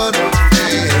hall of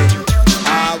fame.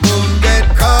 I won't get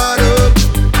caught up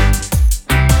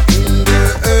in the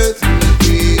earthly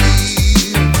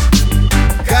games.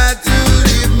 Got to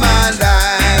live my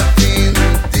life in a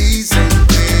decent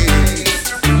way.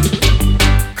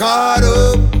 Caught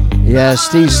up. Yeah,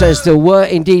 Steve says there were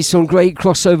indeed some great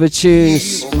crossover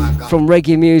tunes from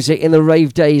reggae music in the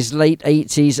rave days, late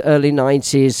 80s, early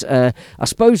 90s. I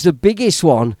suppose the biggest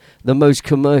one, the most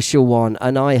commercial one,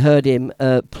 and I heard him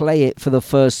play it for the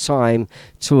first time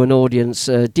to an audience.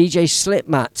 DJ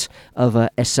Slipmat of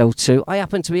SL2. I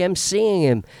happened to be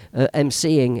emceeing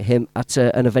him at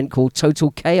an event called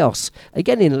Total Chaos,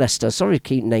 again in Leicester. Sorry to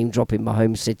keep name dropping my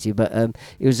home city, but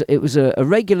it was a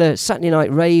regular Saturday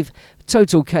night rave.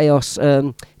 Total Chaos,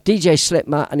 DJ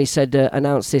Slipmat, and he said,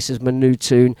 announce this as my new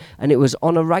tune, and it was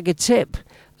On a Ragga Tip,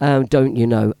 Don't You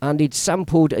Know, and he'd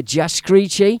sampled a Jazz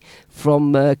Screechy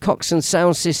from Coxsone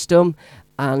Sound System,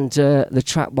 and the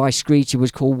track by Screechy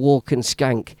was called Walk and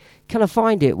Skank. Can I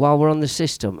find it while we're on the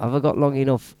system? Have I got long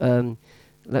enough?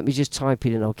 Let me just type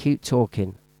it in, I'll keep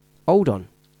talking. Hold on.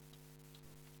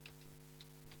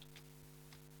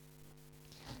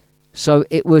 So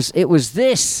it was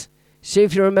this. See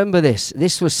if you remember this.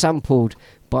 This was sampled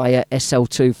by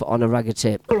SL2 for On a Ragga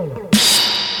Tip.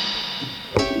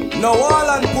 Now all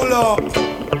and pull up.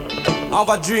 Have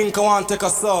a drink, I want to take a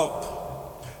sup.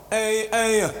 Hey,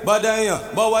 hey, badaya,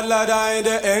 bawala dai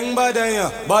de eng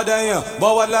badaya,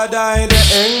 bawala dai de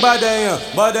eng badaya,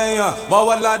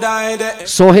 bawala dai de.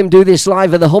 Saw him do this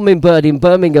live at the Hummingbird in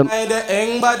Birmingham.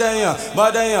 Badaya,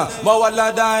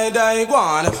 bawala dai dai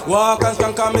guan. Walk and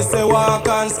skank, me say walk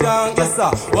and skank, yes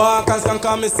sir. Walk and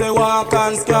skank, me say walk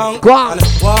and skank. Guan.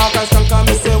 Walk and skank,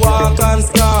 me say walk and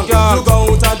skank. You go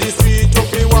out of the street, you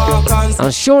be walk and skank.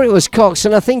 I'm sure it was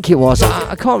Coxsone, I think it was.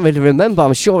 I can't really remember.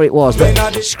 I'm sure it was. But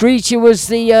Screechy was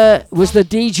the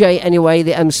DJ anyway,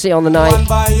 the MC on the night,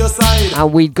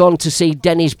 and we'd gone to see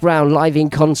Dennis Brown live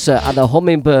in concert at the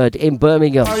Hummingbird in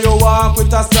Birmingham.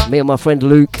 Me and my friend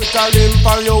Luke.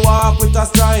 You walk with a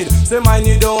stride. Say mine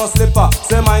you don't slipper.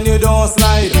 Say mine you don't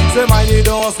slide. Say mine you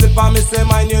don't slipper. Me say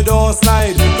mine you don't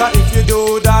slide. That if you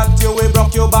do that, you will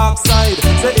broke your backside.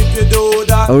 Say if you do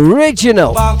that.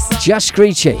 Original Jazz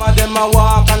Screechy. Them a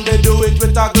walk and they do it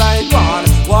with a glide.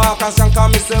 Walk and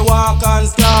skank, me say walk and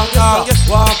skank.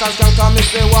 Walk and skank, me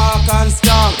say walk and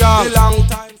skank. Long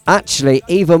time. Actually,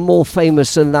 even more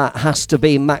famous than that has to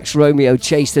be Max Romeo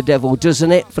Chase the Devil,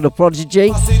 doesn't it? For the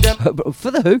Prodigy.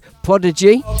 For the who?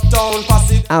 Prodigy.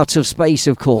 Out of Space,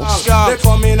 of course.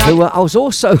 Who I was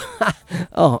also...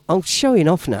 oh, I'm showing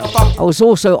off now. I was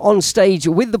also on stage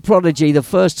with the Prodigy the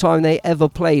first time they ever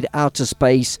played Outer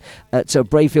Space at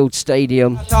Brayfield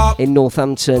Stadium in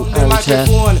Northampton,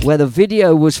 and where the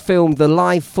video was filmed, the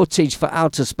live footage for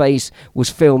Outer Space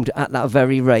was filmed at that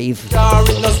very rave.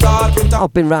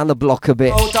 I've been round the block a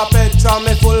bit.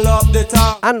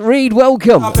 And Reed,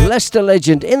 welcome. Leicester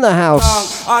legend in the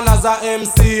house.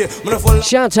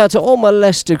 Shout out to all my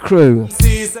Leicester crew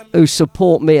who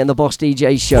support me and the Boss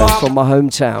DJ show from my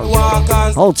hometown.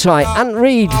 Hold tight. And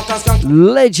Reed,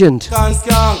 legend. You go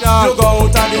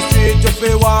out on the street, you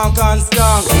feel walk and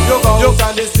skunk. You go out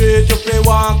on the street, you feel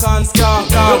walk and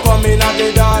skunk. You come in at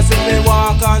the dance, you feel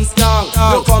walk and skunk.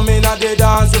 You come in at the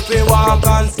dance, you feel walk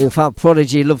and skunk. In fact,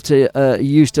 Prodigy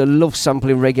used to love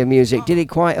sampling reggae music. Did it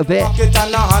quite a bit. Pocket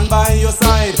and a hand by your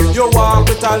side. You walk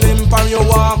with a limp and you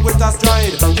walk with a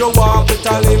stride. You walk with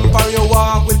a limp and you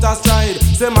walk with a stride.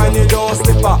 Say mine you don't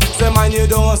slipper. Say mine you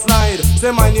don't slide.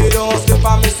 Say mine you don't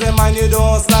slipper. Me say mine you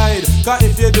don't slide. Cause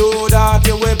if you do that,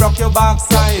 you will broke your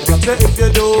backside. Say if you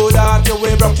do that, you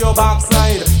will broke your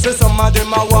backside. Say some of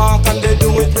them a walk and they do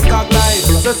it with a glide.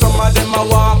 Say some of them a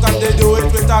walk and they do it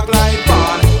with a glide.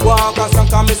 Man, walk and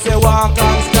skank, me say walk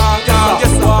and skank.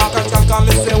 Yes, walk and skank,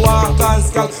 me say walk and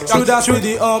skank. Shoulda see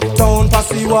the uptown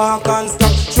posse walk and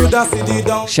skank. Shoulda see the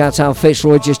down. Shout out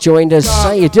Fitzroy, just joined us.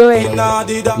 How you doing?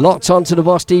 Locked on to the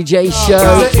Boss DJ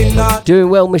show. Doing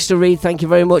well, Mr. Reed. Thank you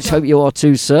very much. Hope you are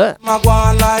too, sir.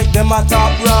 Like them a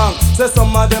top rank. Say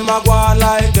some of them a go on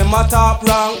like them a top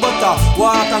rank. But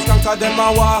walk and skank, them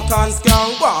a walk and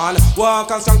skank.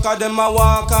 Walk and skank, them a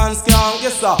walk and skank.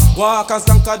 Yes sir. Walk and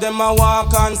skank, them a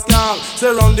walk and skank.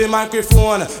 Say round the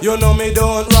microphone, you know me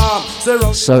don't rap.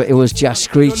 So it was Jazz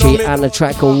Screechy and a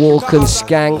track called Walk and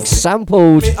Skank,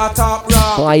 sampled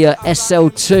by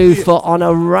SL2 for On a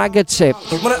Ragga Tip.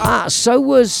 So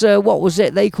was what was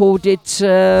it? They called it.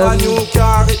 That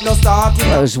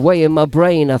was Way in My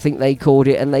Brain, I think they called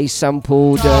it, and they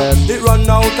sampled.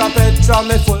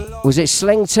 Was it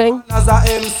Sling Ting?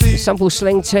 Sample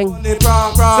Sling Ting?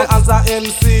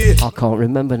 I can't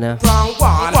remember now.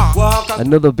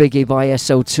 Another biggie by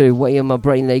SL2, Way in My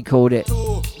Brain, they called it.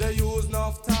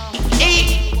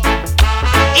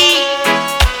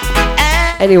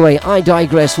 Anyway, I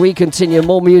digress. We continue.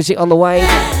 More music on the way.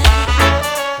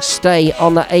 Stay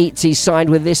on the 80s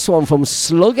side with this one from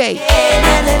Sluggy.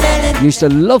 Used to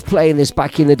love playing this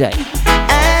back in the day.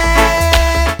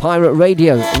 Pirate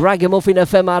Radio, Ragamuffin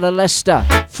FM out of Leicester.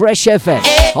 Fresh FM,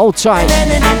 hold tight.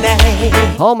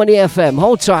 Harmony FM,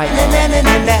 hold tight.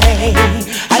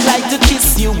 I'd like to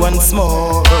kiss you once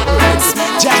more,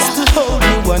 just to hold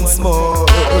you once more.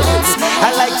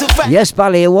 I'd like to find Yes,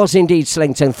 Bally, it was indeed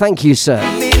Slington. Thank you, sir.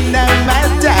 me now, my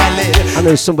darling. I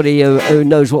know somebody who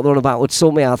knows what they're all about would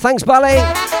sort me out. Thanks, Bally.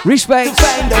 Respect. To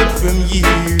find out from you,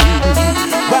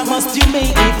 why must you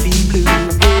make me feel blue?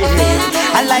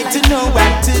 I'd like to know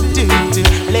what to do to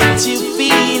let you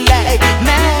feel like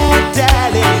my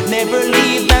darling. Never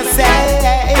leave my side.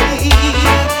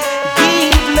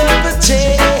 Give love a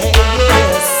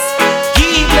chance.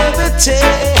 Give love a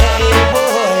chance, boy.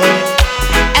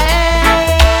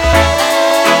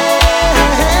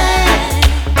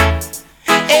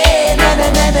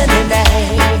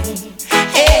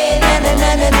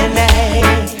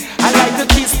 I'd like to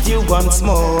kiss you once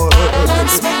more,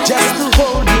 just to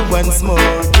hold you once more,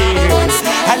 yes.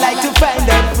 I'd like to find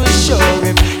out for sure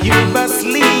if you must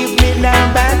leave me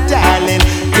now, my darling.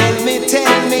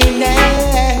 Tell me now.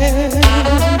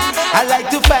 I'd like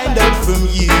to find out from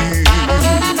you,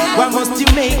 why must you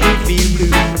make me feel blue?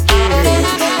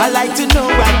 Yeah. I'd like to know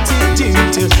what to do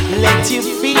to let you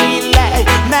feel like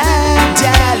my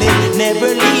darling. Never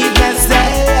leave my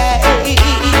side.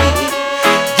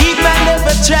 Give my love a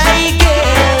try,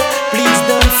 girl. Please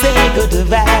don't say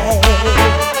goodbye.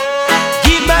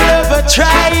 Give my love a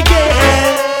try, girl.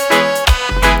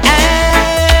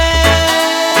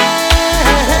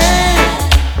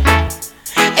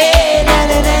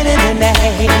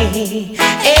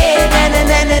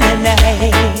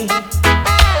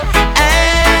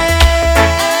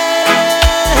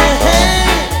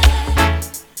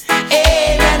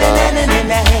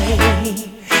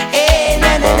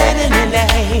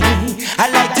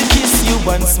 I'd like to kiss you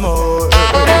once more,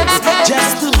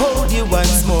 just to hold you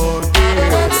once more,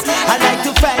 yes. I'd like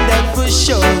to find out for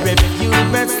sure if you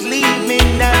must leave me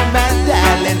now, my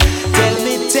darling. Tell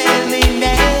me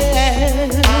now.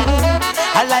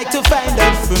 I'd like to find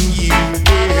out from you,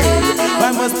 yeah.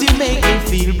 Why must you make me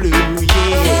feel blue,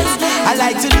 yes. I'd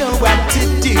like to know what to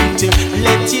do to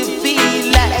let you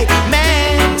feel like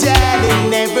my darling.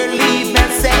 Never leave my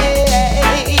side.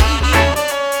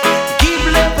 Give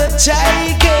love a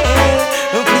try,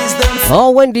 girl. Please don't.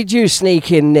 Oh, when did you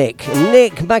sneak in, Nick?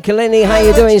 Nick McElhenney, how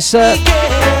you doing, sir?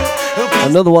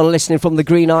 Another one listening from the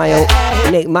Green Isle.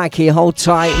 Nick Mackey, hold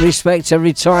tight, respect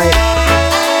every time.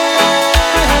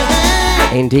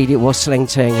 Indeed, it was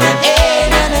Slingting, yeah?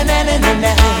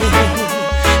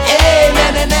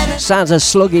 Sounds a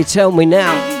sluggy, tell me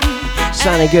now.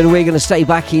 Sounding good, we're going to stay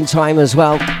back in time as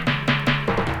well.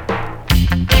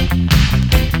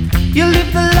 You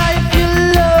live the life you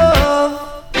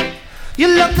love. You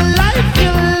love the life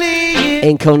you live.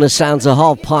 In come the sounds of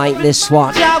Half Pint, this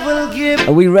one. I will give.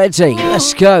 Are we ready?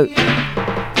 Let's go.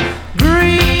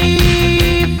 Greetings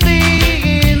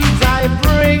I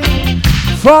bring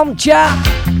From Jah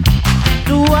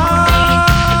to all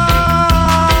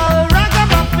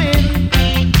ragamuffin.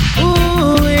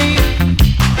 Ooh-wee.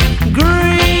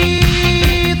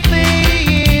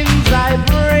 Greetings I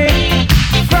bring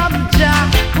from Jah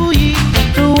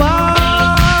to all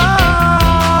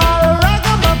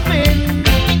ragamuffin.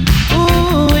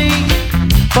 Ooh-wee.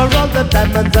 For all the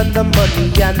diamonds and the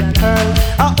money and pearls,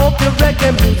 I hope your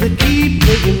reggae music keep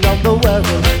playing round the world.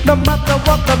 No matter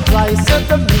what the price,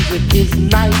 the music is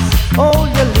nice. Oh,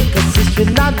 your liquor sister,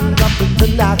 not dropping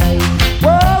tonight.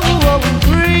 Whoa, whoa,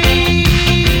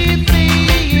 greetings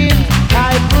I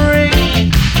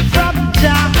bring from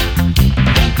Jah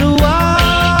to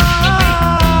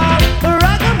all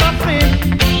ragamuffin.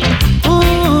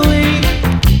 Ooh-wee.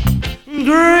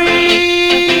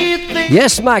 Greetings.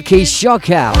 Yes, Mackie, shock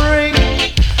out.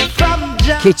 From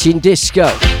Jah Kitchen Disco.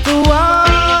 to all.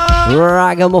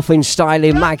 Ragamuffin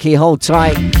styling, Mackie, hold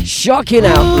tight. Shocking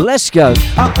out, let's go.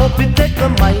 I hope you take the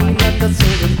mind and the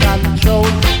soul in control.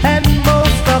 And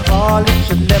most of all, it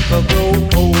should never grow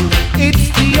old. It's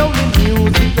the only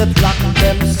music that locks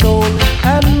them soul.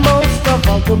 And most of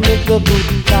all, to make the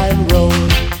good time roll.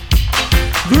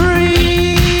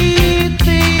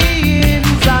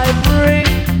 Greetings I bring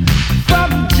from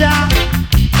Jah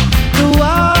to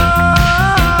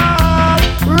all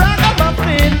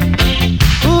ragamuffin.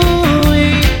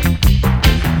 Ooh-wee.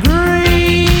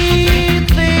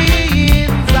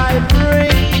 Greetings I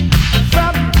bring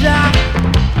from Jah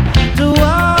to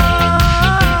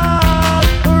all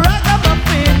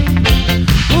ragamuffin.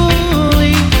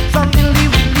 Ooh-wee. Some dilly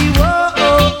willy whoa,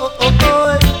 oh, oh, oh,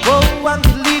 oh, whoa, one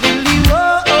dilly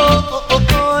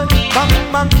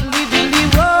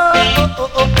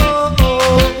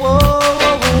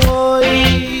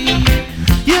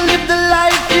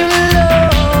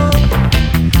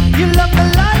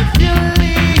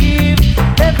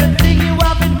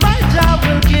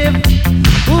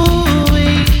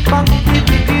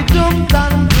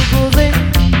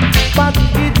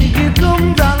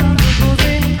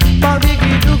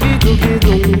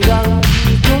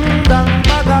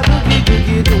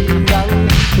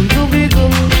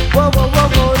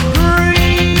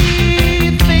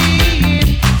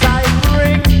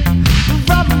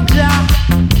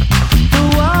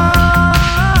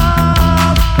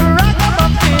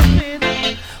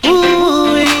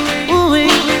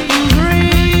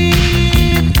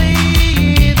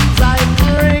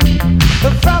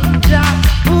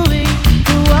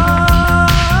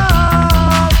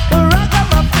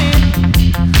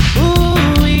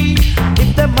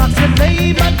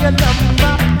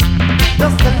number.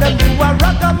 Just tell them you a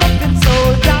ragamuffin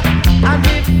soldier, and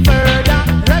if further,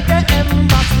 reggae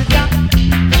ambassador.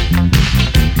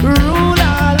 Rule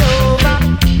all over.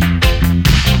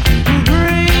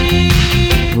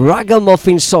 Breathe.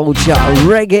 Ragamuffin soldier,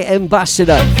 reggae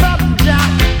ambassador.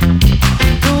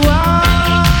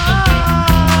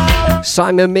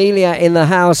 Simon Melia in the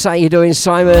house. How you doing,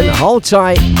 Simon? Hold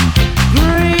tight.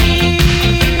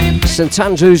 St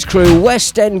Andrews crew,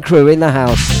 West End crew in the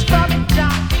house.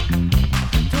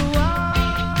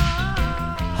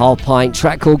 Half Pint,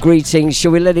 track called Greetings.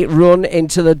 Shall we let it run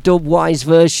into the dub-wise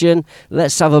version?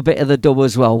 Let's have a bit of the dub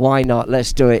as well. Why not?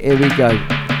 Let's do it. Here we go.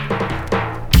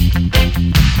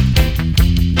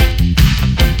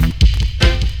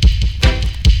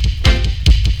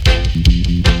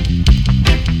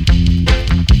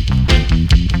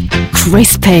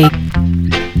 Crispy.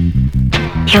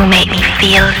 You make me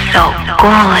feel so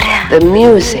good. The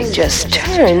music just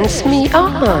turns me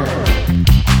on.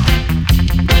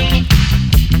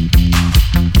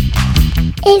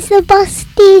 It's the Boss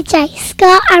DJ,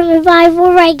 Ska and Revival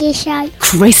Reggae Show.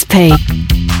 Crispy.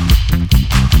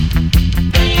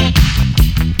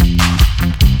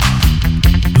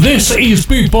 This is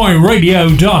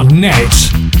bootboyradio.net.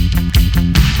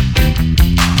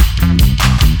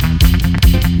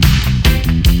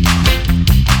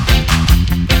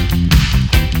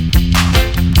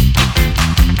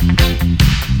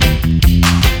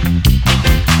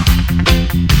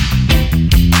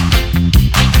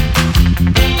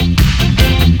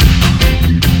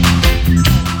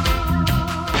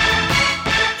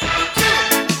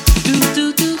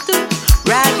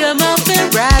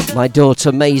 My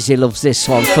daughter Maisie loves this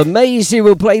one. For Maisie,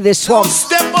 we'll play this one.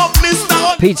 Step up,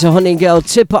 Mr. Peter Huntingale,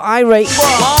 Tipper Irate.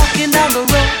 Walking down the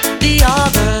road the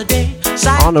other day.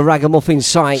 On a ragamuffin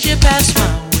site. She passed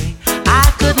my way.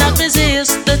 I could not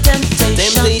resist the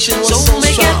temptation. So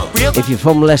make it real. If you're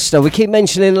from Leicester, we keep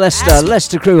mentioning Leicester.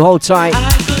 Leicester crew, hold tight.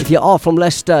 If you are from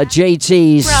Leicester,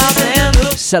 JT's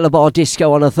Cellar Bar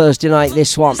Disco on a Thursday night,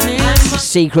 this one.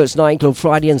 Secrets Nightclub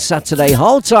Friday and Saturday,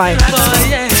 hold tight.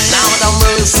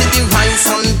 See the rice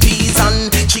and peas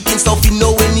and chicken stuff, you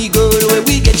know any girl where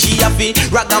we get she happy.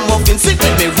 Ragamuffin, sit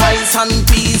with me, rice and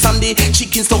peas and the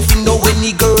chicken stuff, you know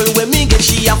any girl where me get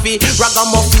she happy.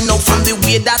 Ragamuffin, now from the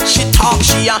way that she talk,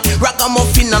 she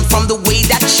ragamuffin, and from the way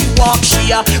that she walk,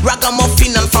 she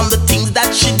ragamuffin, and from the things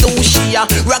that she do, she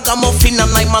ragamuffin,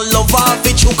 and like my lover,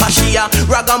 Vichuka, she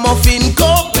ragamuffin,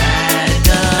 go.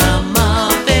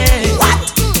 Ragamuffin, what?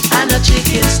 And a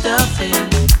chicken stuffing.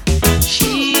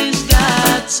 She's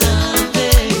got something, a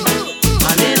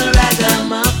little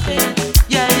ragamuffin.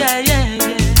 Yeah, yeah, yeah,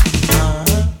 yeah.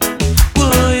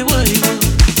 Woy, woy, woy.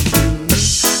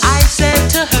 I said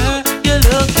to her, you're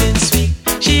looking sweet.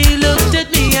 She looked at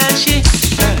me and she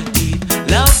heard me.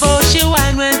 Love how she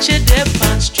whine when she dip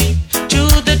on street. To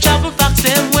the trouble fox,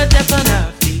 them with dip on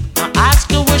her feet. I ask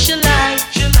her what she like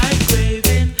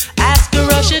craving. Ask her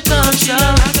how she comes,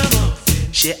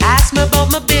 she asked me about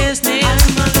my business.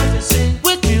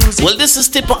 Well, this is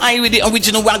Tipper I with the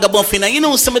original ragamuffin. And you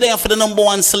know, somebody there for the number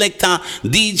one selector,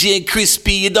 DJ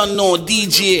Crispy. You don't know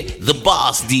DJ, the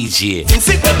boss DJ.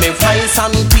 Sit with me, rice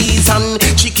and peas and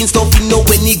chicken stuff, you know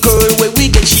any girl where we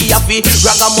get she happy.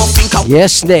 Ragamuffin.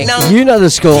 Yes, Nick, you know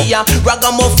the score.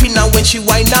 Ragamuffin, and when she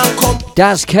whine and come.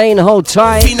 Daz Kane, hold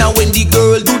tight. When the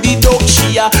girl do the dog,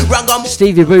 she ragamuffin.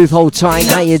 Stevie Booth, hold tight.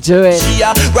 How you doing?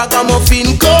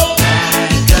 Ragamuffin, go.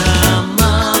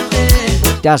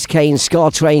 Daz Kane, Scar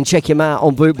Train, check him out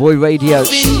on Bootboy Radio.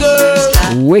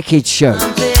 Wicked show.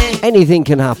 Anything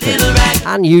can happen,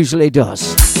 and usually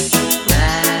does.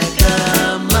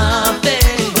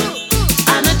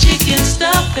 And a chicken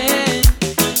stuffing.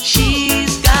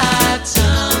 She's got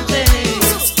something,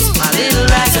 a little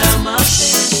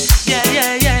ragamuffin. Yeah,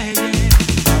 yeah, yeah, yeah.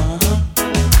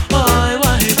 Boy,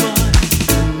 boy, boy.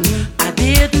 I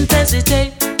didn't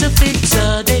hesitate to fix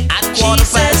a date. She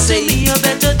said to me, you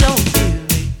better don't be.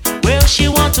 She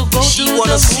want to go she to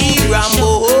wanna the see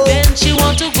Rambo. Then she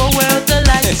want to go where the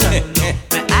lights are low.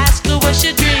 I ask her what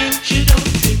she drink. She don't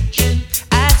drink gin.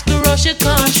 Ask her how she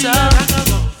comes up.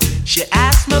 She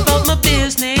asked me about my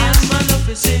business.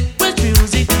 What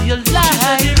music do you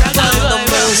like?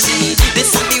 Mercy.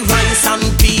 This are the rice and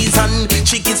peas and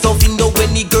chicken stuff, you know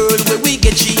any girl where we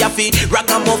get she happy.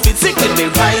 Ragamuffin, sick with me,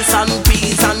 rice and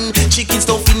peas and chicken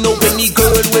stuff, you know any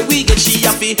girl where we get she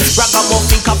happy.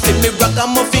 Ragamuffin, coffee me,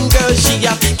 ragamuffin girl, she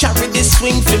carry this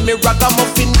swing for me,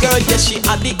 ragamuffin girl, yeah, she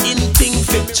had the in thing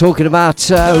for me. Talking about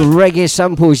reggae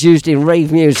samples used in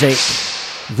rave music,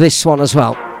 this one as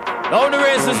well. Now the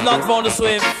race is not for the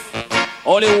swift,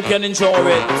 only who can enjoy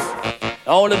it.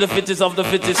 Only the fittest of the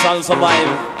fittest shall survive.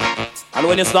 And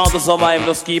when you start to survive,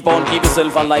 just keep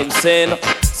yourself alive. Saying,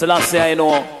 so let's say I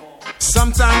know.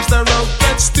 Sometimes the road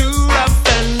gets too rough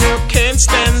and you can't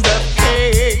stand the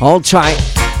pain. Hold tight.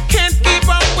 Can't keep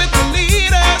up with the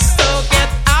leaders, so get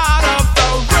out of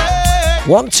the way.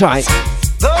 One tight.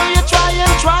 Though you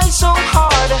try so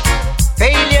hard,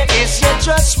 failure is your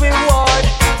just reward.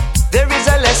 There is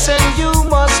a lesson you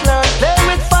must learn. Play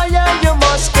with fire, you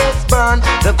must get burned.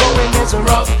 The going is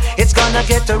rough, it's gonna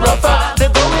get rougher. The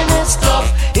going is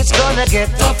tough, it's gonna get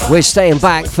tougher. We're staying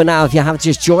back for now. If you have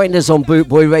just joined us on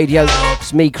Bootboy Radio,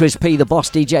 it's me, Chris P, the Boss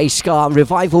DJ Ska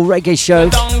Revival Reggae Show.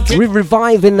 We're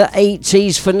reviving the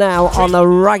 80s for now on the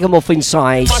ragamuffin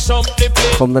side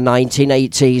from the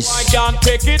 1980s.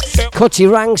 Cutty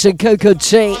Ranks and Coco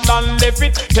T.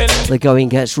 The going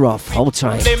gets rough. Hold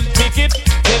tight.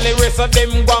 Tell the rest of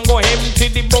them go empty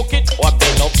the bucket or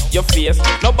bend up your face.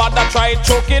 Nobody try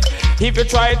choke it. If you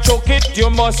try choke it, you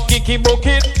must kick it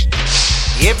bucket.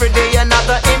 Every day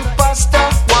another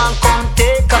imposter one come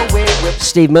take away with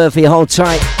Steve Murphy, hold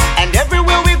tight. And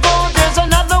everywhere we go there's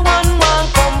another one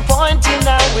come pointing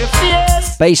out with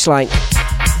fears. Baseline.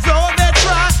 Though they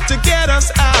try to get us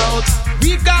out,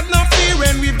 we've got no fear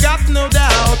and we've got no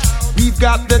doubt. We've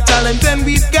got the talent and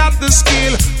we've got the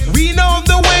skill. We know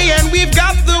the way and we've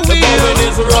got the will.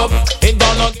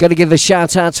 Gotta give a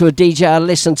shout out to a DJ I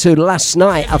listened to last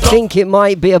night. I think it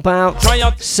might be about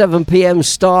 7 p.m.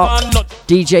 start.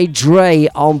 DJ Dre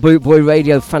on Bootboy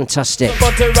Radio. Fantastic.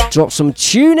 Drop some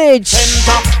tunage.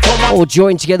 All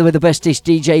joined together with the bestest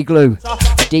DJ Glue.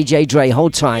 DJ Dre,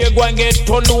 hold tight.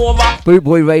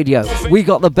 Bootboy Radio. We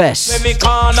got the best.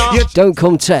 Don't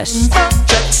come test.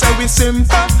 So we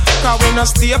simple, cause we no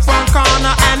stay from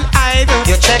corner and idle.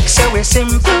 Your check so we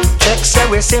simple, check so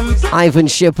we simple. Ivan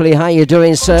Shipley, how you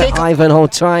doing, sir? Ivan,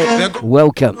 hold tight.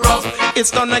 Welcome.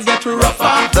 It's gonna get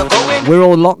rougher. We're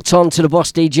all locked on to the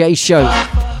Boss DJ show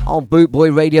on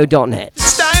bootboyradio.net.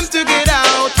 It's time to get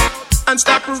out and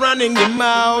stop running your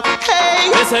mouth.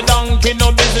 Hey, it's a donkey,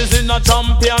 no business in a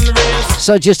champion race.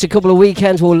 So just a couple of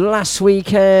weekends, well last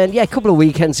weekend, a couple of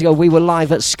weekends ago, we were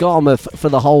live at Skarmouth for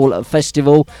the whole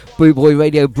festival. Bootboy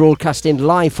Radio broadcasting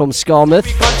live from Skarmouth.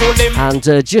 And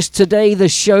just today the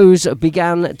shows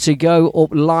began to go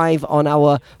up live on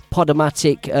our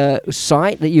Podomatic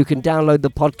site that you can download the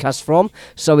podcast from.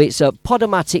 So it's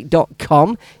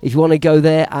podomatic.com if you want to go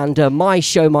there. And my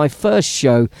first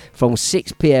show from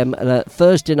 6 p.m.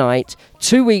 Thursday night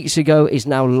 2 weeks ago is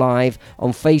now live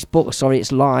on Facebook. Sorry,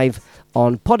 it's live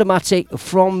on Podomatic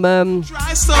from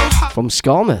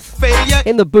Skarmouth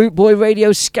in the Bootboy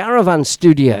Radio Scaravan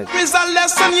studio. There's a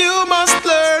lesson you must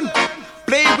learn.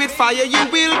 Play with fire, you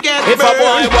will get if burned. A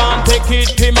boy want take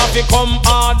it, him have to come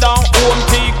harder. Home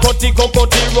tea, cutty,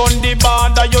 cocotti, run the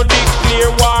border. You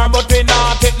declare war, but we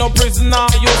not take no prisoner.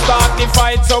 You start the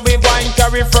fight, so we going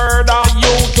carry further. You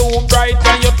too bright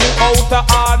and you too out of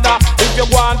order. If you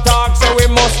want talk, so we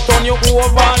must turn you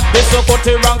over. This so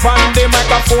cutty rank on the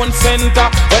microphone center.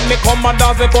 When me come and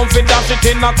dance, me come fi dash it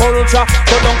in a culture.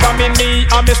 So don't come in me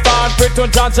and me start pray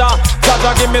to Jaja.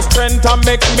 Jaja give me strength and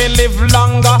make me live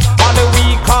longer. And the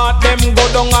weak heart them go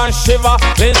down and shiver.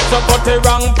 Let's so cutty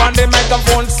rank on the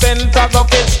microphone center. Go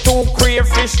catch 2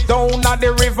 crayfish down at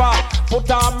the river. Put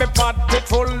on me pot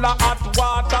full of hot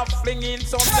water. Flinging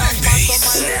some Now,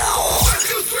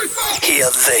 hear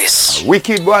this.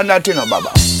 Wicked one, that you know,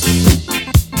 Baba.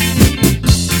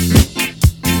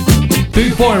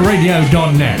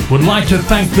 BootboyRadio.net would like to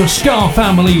thank the Ska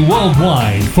family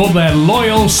worldwide for their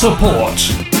loyal support.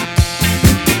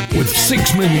 With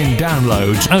 6 million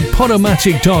downloads at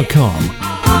Podomatic.com.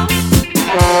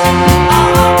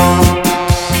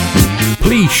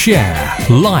 Please share,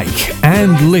 like,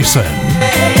 and listen.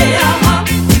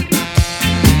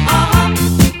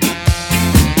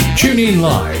 Tune in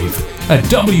live at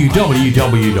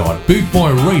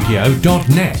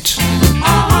www.bootboyradio.net.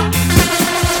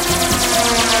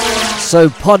 So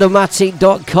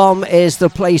Podomatic.com is the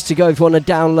place to go if you want to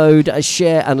download,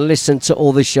 share and listen to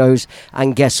all the shows.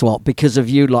 And guess what? Because of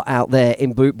you lot out there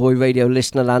in Bootboy Radio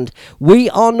listener land, we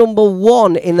are number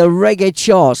 1 in the reggae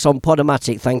charts on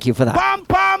Podomatic. Thank you for that. Bam,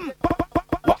 bam.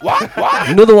 What?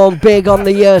 Another one big on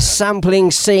the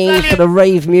sampling scene for the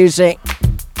rave music.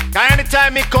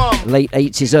 Anytime me come. Late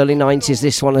 80s, early 90s,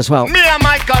 this one as well. Me and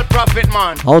Michael Prophet,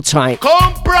 man. Hold tight.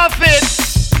 Come, Prophet.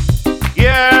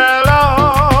 Yeah,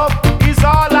 love is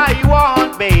all I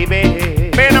want,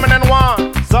 baby. Mena, mena,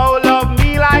 one. So love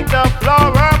me like the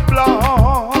flower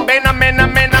bloom. Mena, mena,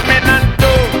 mena, mena,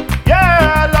 two.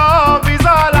 Yeah, love is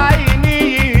all I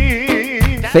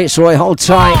need. Fitzroy, hold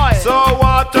tight. So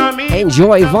water me.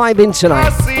 Enjoy vibing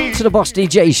tonight to the Boss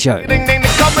DJ show. Ding, ding, the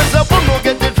comments up, we'll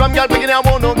get it from, girl picking I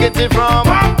wanna get it from.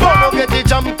 Wanna get it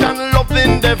champion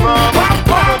loving there from.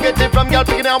 Wanna get it from, girl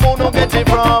picking I wanna get it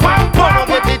from. Wanna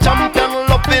get it champion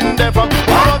loving there from.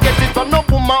 Wanna get it from no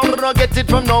woman, wanna get it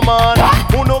from no man.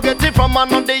 Wanna get it from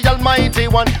man on the almighty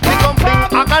one. We come fling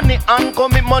agony and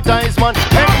commit mortise man.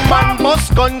 Any man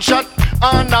bust gunshot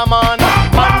and a man.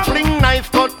 Man fling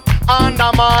knife cut and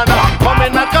a man.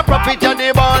 Coming like a prophet and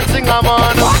the band sing a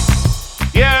man.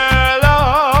 Yeah,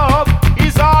 love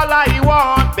is all I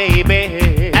want,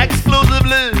 baby.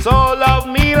 Exclusively. So love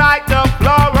me like the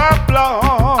flower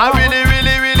bloom. I really,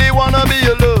 really, really wanna be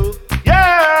your love.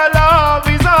 Yeah, love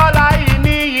is all I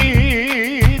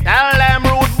need. Tell them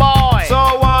rude boy.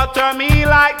 So water me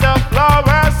like the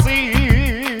flower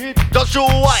seed. Just show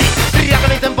why. The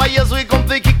agony empires we come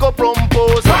to kick up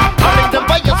propose. Agony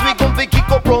empires we come to kick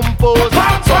up propose.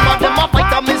 Some of them are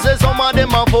fighter, me say some of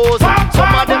them are foes.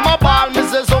 Some of them are ball, me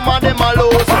say some of them are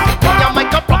lows. When you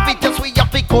make a profit, yes we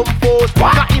have to compose.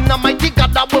 Cause in a mighty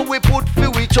God that way we put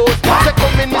few we chose. Say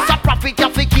come in, it's a profit, you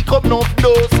have to kick up no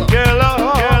dose. Yeah,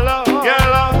 love, yeah, love, yeah,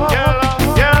 love, yeah, love,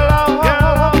 yeah, love, yeah,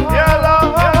 love, yeah,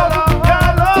 love,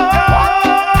 yeah, love,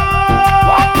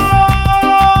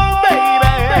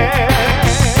 baby.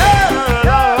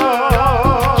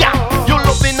 Yeah, you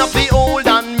loving a fi old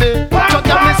and me. So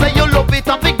tell me say you love it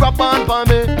a fi grab on for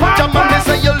me. Jaman me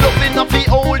say you loving a fi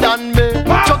old and me.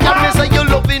 So tell me say you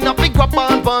loving a fi grab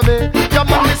on for me.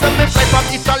 Jaman me say me fly from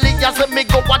Italy, you say me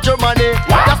go to Germany.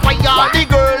 That's why all the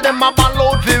girl them a ball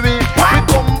out for we. We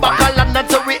come back a London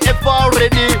so we ever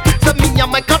ready. Say me a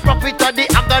make a profit of the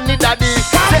agony daddy.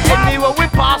 Say anywhere we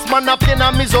pass man a pain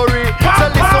and misery. Say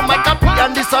listen my copy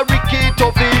and this a Ricky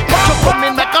Tuffy. So come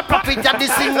in make a profit of the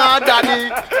singer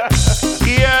daddy.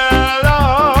 Yeah,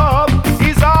 love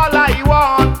is all I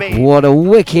want, baby. What a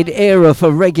wicked era for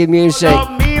reggae music,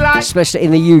 especially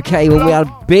in the UK when we had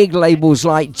big labels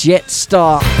like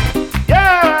Jetstar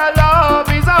Yeah, love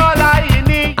is all I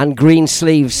need. and Green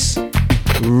Sleeves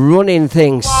running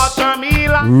things, Water me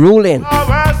like ruling,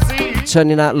 flower seed.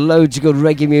 turning out loads of good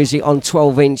reggae music on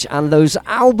 12-inch and those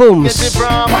albums.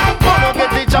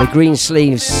 The Green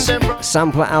Sleeves,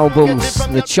 sampler albums,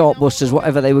 the Chartbusters,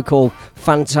 whatever they were called.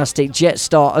 Fantastic.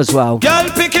 Jetstar as well. Girl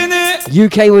picking it.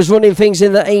 UK was running things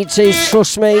in the 80s,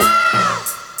 trust me.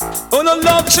 Oh no,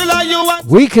 love chilla you want.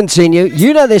 We continue.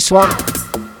 You know this one.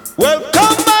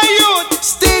 Welcome my youth.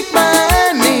 Stick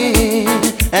by me,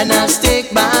 and I'll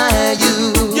stick by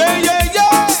you. Yeah, yeah,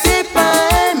 yeah. Stick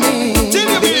by me,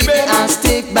 baby, I'll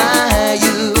stick by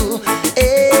you.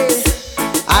 Hey,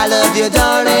 I love you,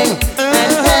 darling,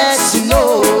 and that's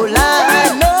no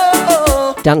lie,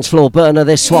 no. Dance floor burner,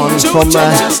 this one from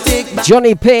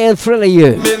Johnny P and Thriller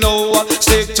You. Me know,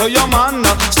 stick to your man,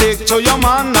 stick to your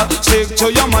man, stick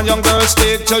to your man, young girl,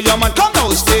 stick to your man. Come now,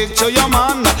 stick to your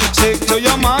man, stick to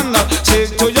your man,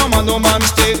 stick to your man, no man,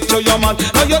 stick to your man.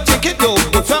 Now you take it though,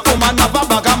 if a woman have a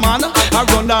bag of man, I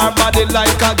run her body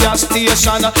like a gas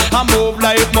station, I move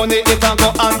like money, it can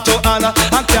go hand to hand,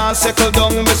 and can't settle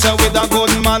down, me say with a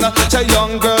good man. Say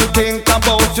young girl, think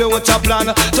about future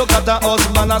plan, so got a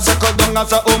husband, and settle down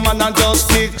as a woman, and just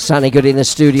stick. Sounding good in the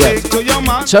studio. To your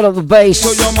man. Turn up the bass.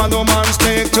 To your man, no man,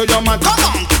 stick to your man. Come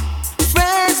on.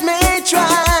 Friends may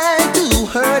try to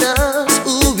hurt us,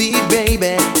 ooh,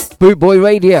 baby. Boot Boy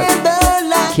Radio.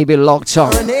 Keep it locked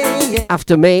on.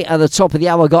 After me, at the top of the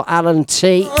hour, got Alan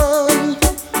T.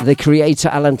 The creator,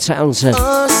 Alan Townsend.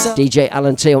 DJ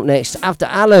Alan T up next. After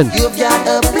Alan,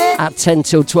 at 10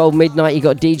 till 12 midnight, you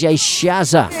got DJ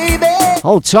Shazza.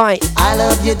 Hold tight. I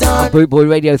love you, darling. Boot Boy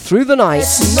Radio through the night.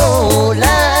 No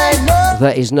lie, no.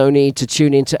 There is no need to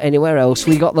tune into anywhere else.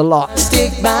 We got the lot.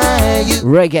 Stick by you.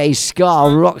 Reggae, ska,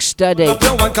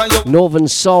 rocksteady, northern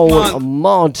soul, a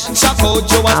mod,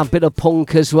 a bit of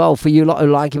punk as well for you lot who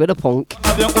like a bit of punk.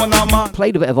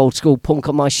 Played a bit of old school punk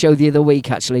on my show the other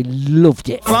week, actually. Loved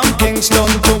it. From Kingston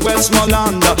to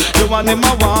Westmoreland, you want him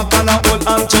a walk and a hold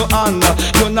hand to hand.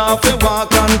 You now fi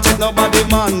walk and take nobody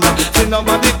man. See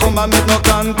nobody come and make no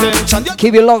contention.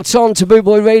 Keep it locked on to Boot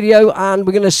Boy Radio, and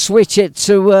we're going to switch it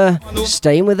to,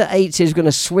 staying with the 80s, we're going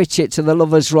to switch it to the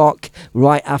Lovers Rock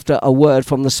right after a word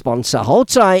from the sponsor. Hold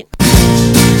tight.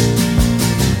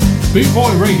 Boot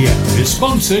Boy Radio is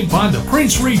sponsored by the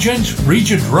Prince Regent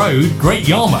Road, Great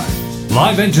Yarmouth.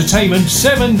 Live entertainment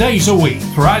 7 days a week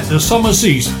throughout the summer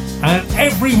season and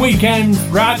every weekend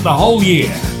throughout the whole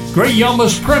year. Great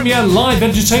Yarmouth's premier live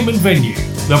entertainment venue,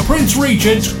 the Prince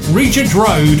Regent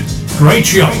Road,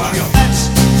 Great Yarmouth.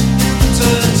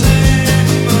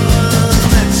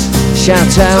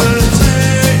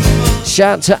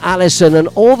 Shout to Alison and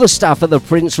all the staff at the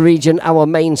Prince Regent, our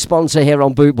main sponsor here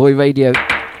on Boot Boy Radio.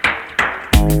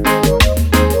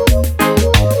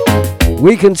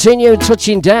 We continue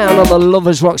touching down on the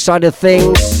Lovers Rock side of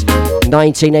things.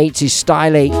 1980s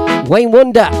styling. Wayne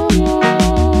Wonder.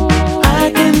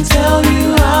 I can tell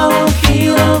you how I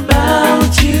feel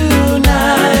about you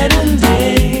night and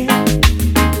day.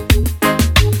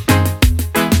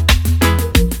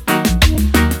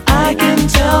 I can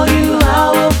tell you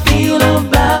how I feel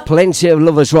about. Plenty of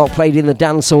Lovers Rock played in the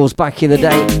dance halls back in the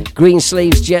day. Green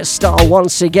Sleeves, Jet Star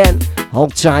once again.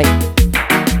 Hold tight.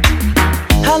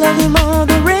 I love you more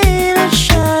than rain or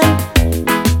shine,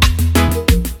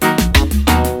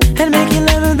 and making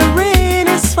love in the rain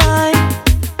is fine.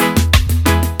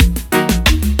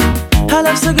 I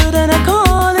love so good and I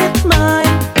call it mine.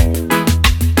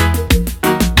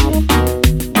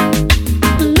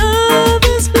 Love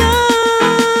is blind.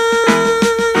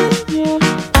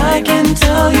 I can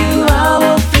tell you how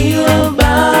I feel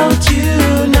about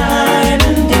you night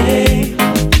and day.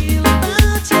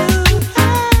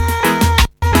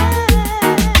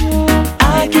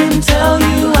 I can tell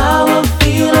you how I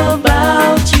feel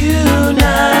about you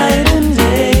night and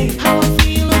day. How I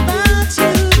feel about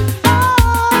you.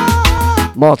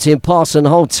 Martin Parson,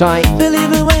 hold tight.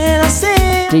 Believe it when I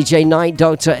say DJ Night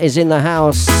Doctor is in the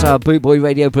house. Boot Boy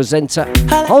Radio presenter.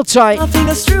 Hold tight. my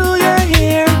fingers through your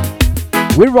hair.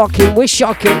 We're rocking, we're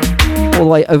shocking. All the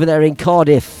way over there in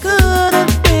Cardiff. Good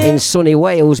and big. In sunny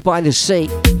Wales by the sea.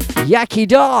 Yaki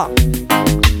Da.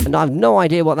 And I have no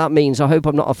idea what that means. I hope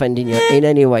I'm not offending you in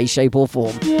any way, shape or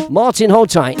form. Martin, hold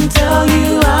tight. Tell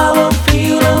you how I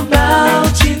feel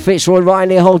about you. Fitzroy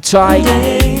Riley, hold tight.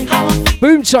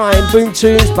 Boom time, boom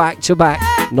tunes, back to back,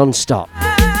 non-stop.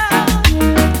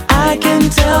 I can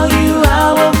tell you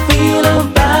how I feel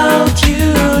about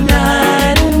you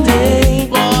night and day.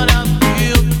 What I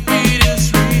feel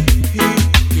is real.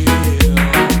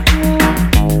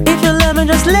 If you love me,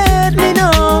 just let me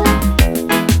know.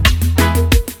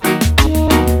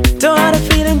 Don't have a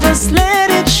feeling, just let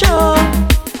it show.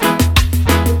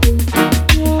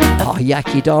 Oh,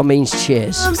 Yaki Da means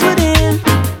cheers. Comes within.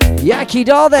 Yaki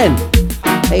Da then.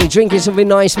 Hey, drinking something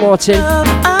nice, Martin?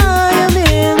 I am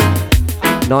in.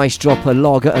 Nice drop of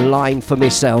lager and lime for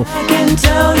myself. I can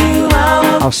tell you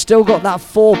how I've still got that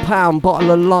 £4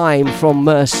 bottle of lime from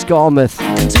Scarmouth,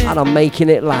 and I'm making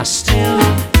it last.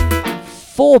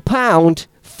 £4,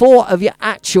 4 of your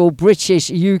actual British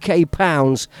UK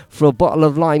pounds for a bottle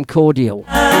of lime cordial.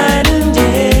 night and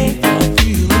day.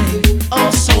 Oh,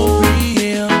 so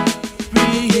real,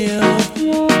 real.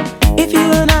 If you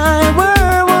and I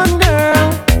were one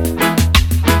girl,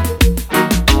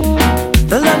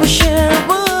 the love we share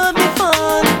would be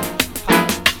fun.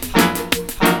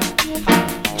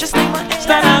 Just take my hand.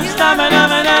 Stand up, stand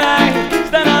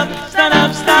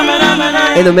up, stand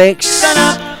up. In the mix,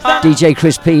 DJ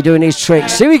Chris P doing his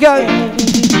tricks. Here we go.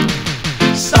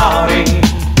 Sorry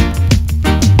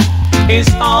is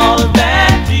all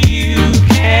that you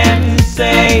can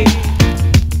say.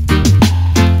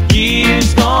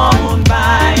 Years gone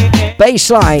by,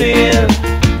 Bassline.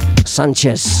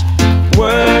 Sanchez.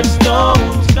 words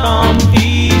don't come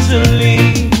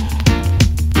easily.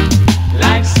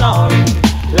 Like sorry,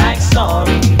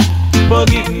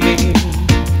 forgive me.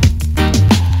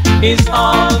 Is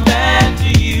all that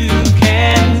you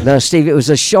can No, Steve, it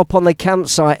was a shop on the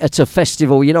campsite at a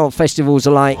festival. You know what festivals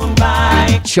are like.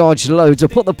 buy. Charge loads or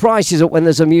put the prices up when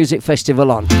there's a music festival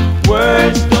on.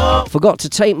 Words don't Forgot to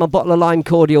take my bottle of lime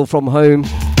cordial from home.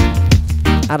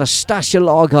 Had a stash of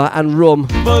lager and rum.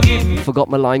 forgive me. Forgot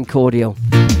my lime cordial.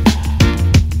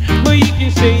 But you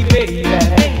can say, baby,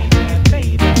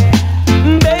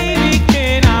 baby,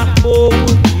 can I hold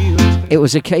you? It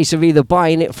was a case of either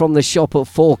buying it from the shop at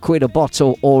 £4 a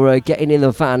bottle or getting in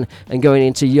the van and going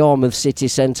into Yarmouth city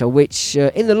centre, which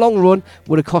in the long run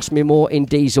would have cost me more in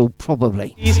diesel,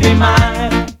 probably.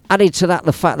 Added to that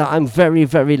the fact that I'm very,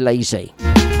 very lazy.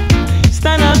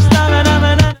 Stand up, stand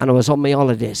up, And I was on my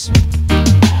holidays.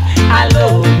 I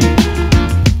love you.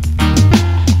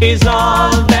 Is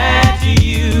all that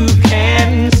you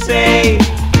can say.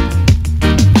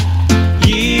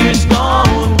 Years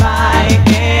gone by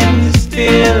and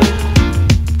still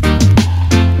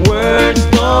words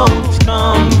don't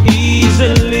come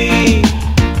easily.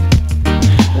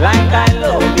 Like I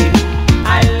love you,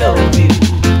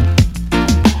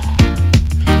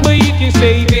 but you can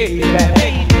say, baby,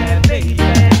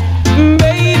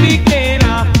 baby, can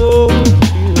I hold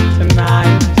you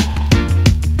tonight?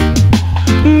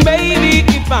 Baby,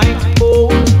 if I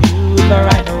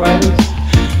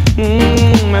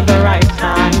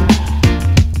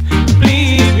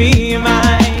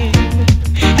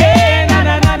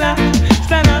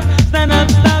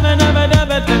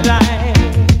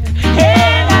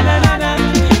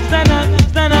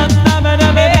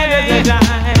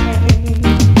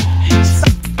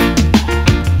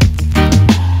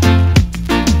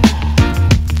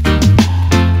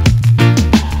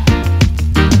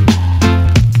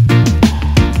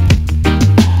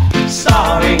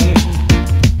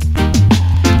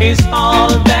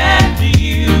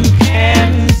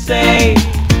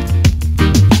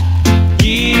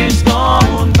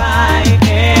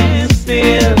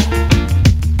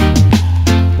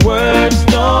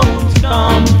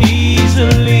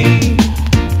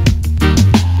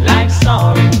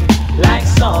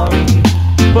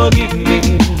forgive me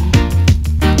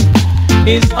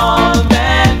is all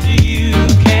that you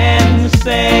can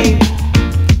say.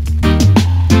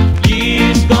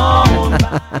 Years gone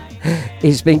by.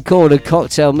 It's been called a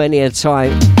cocktail many a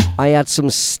time. I had some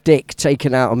stick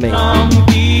taken out of me.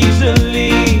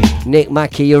 Nick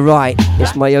Mackey, you're right.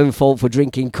 It's my own fault for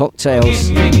drinking cocktails.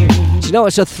 Do you know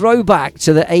it's a throwback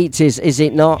to the 80s, is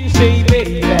it not?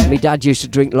 My dad used to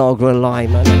drink lager and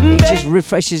lime, and it just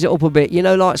refreshes it up a bit. You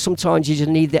know, like sometimes you just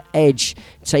need the edge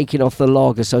taken off the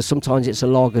lager, so sometimes it's a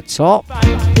lager top.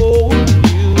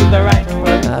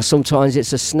 Sometimes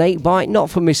it's a snake bite. Not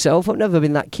for myself. I've never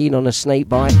been that keen on a snake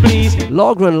bite.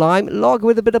 Lager and lime. Lager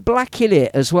with a bit of black in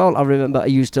it as well. I remember I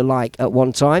used to like at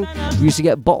one time. We used to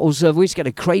get bottles of... We used to get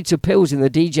a crate of pills in the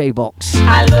DJ box.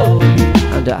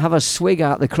 And have a swig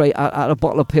out the crate, out a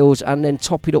bottle of pills, and then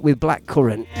top it up with black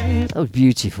currant. That was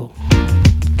beautiful.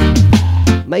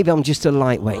 Maybe I'm just a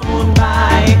lightweight.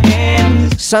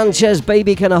 Sanchez,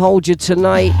 Baby Can I Hold You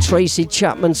Tonight? Tracy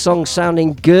Chapman song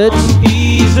sounding good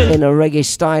in a reggae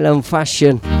style and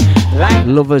fashion.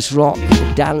 Lovers Rock,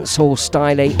 dance hall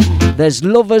styling. There's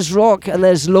Lovers Rock, and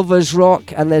there's Lovers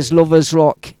Rock, and there's Lovers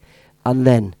Rock. And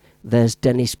then there's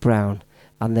Dennis Brown,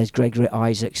 and there's Gregory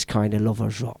Isaacs kind of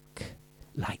Lovers Rock.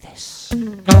 Like this.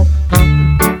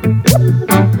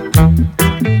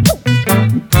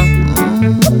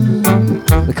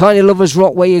 The kind of lovers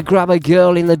rock where you grab a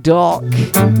girl in the dark,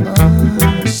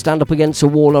 stand up against a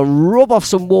wall and rub off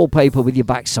some wallpaper with your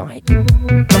backside.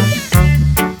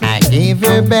 I gave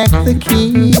her back the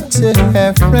key to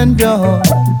her front door,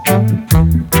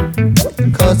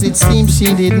 'cause it seems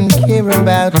she didn't care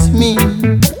about me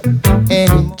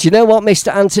anymore. Do you know what,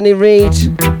 Mr. Anthony Reid?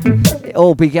 It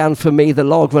all began for me, the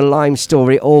Lager and Lime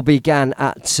story, all began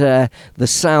at the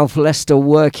South Leicester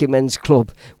Working Men's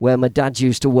Club, where my dad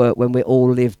used to work when we all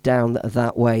lived down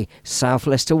that way. South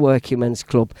Leicester Working Men's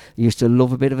Club. I used to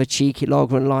love a bit of a cheeky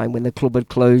Lager and Lime when the club had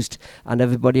closed and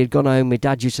everybody had gone home. My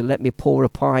dad used to let me pour a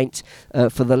pint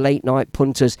for the late night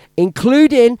punters,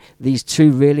 including these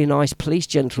two really nice police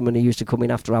gentlemen who used to come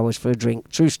in after hours for a drink.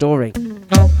 True story.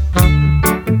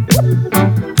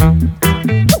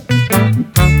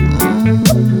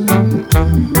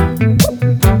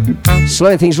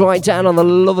 Slowing things right down on the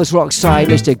Lovers Rock side,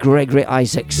 Mr. Gregory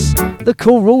Isaacs, the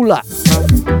cool ruler.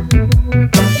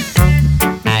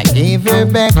 I gave her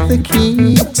back the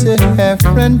key to her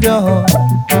front door,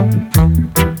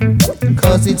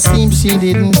 'cause it seems she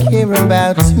didn't care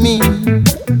about me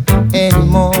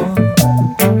anymore.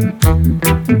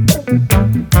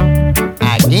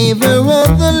 I gave her all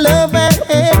the love I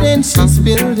had and she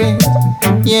spilled it,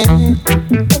 yeah.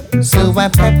 So I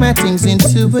packed my things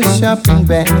into a shopping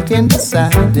bag and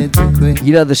decided to quit.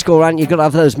 You know the score, aren't you? Got to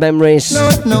have those memories.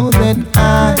 Don't know that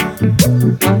I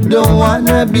don't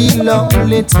wanna be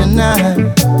lonely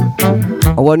tonight.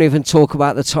 I won't even talk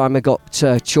about the time I got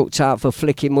chucked out for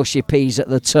flicking mushy peas at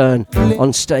the turn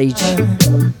on stage.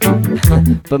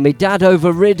 But my dad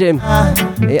overrode him, and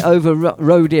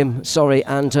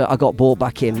I got brought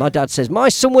back in. My dad says, my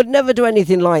son would never do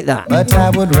anything like that. But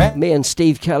I would me and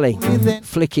Steve Kelly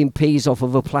flicking peas off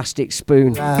of a plastic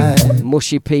spoon,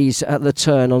 mushy peas at the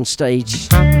turn on stage.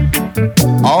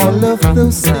 All of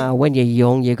those when you're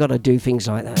young, you got to do things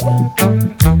like that.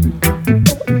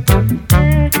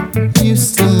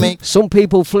 Used to make some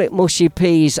people flip mushy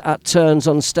peas at turns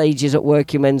on stages at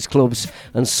working men's clubs,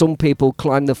 and some people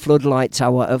climb the floodlight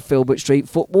tower at Filbert Street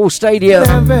Football Stadium.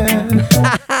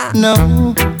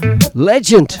 No.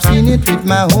 Legend. Seen it with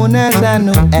my own eyes. I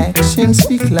know actions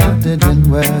speak louder than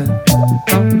words.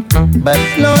 But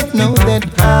Lord know that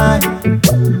I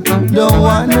don't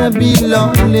wanna be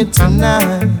lonely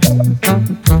tonight.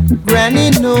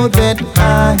 Granny know that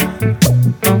I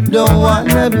don't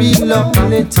wanna be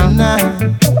lonely tonight.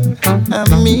 I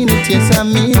mean it, yes I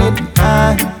mean it.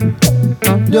 I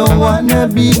don't wanna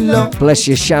be lonely. Bless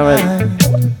you, Sharon.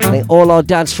 I think all our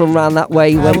dads from round that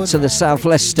way went to the South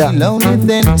Leicester.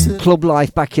 Club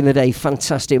life back in the day,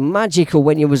 fantastic, magical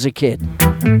when you was a kid.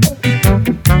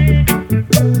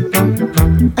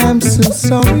 I'm so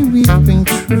sorry we've been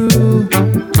true.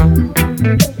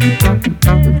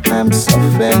 I'm so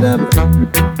fed up,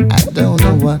 I don't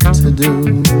know what to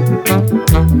do.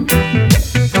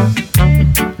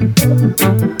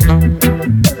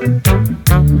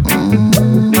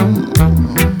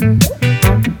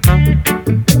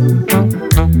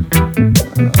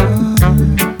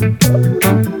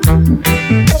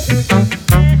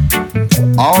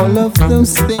 All of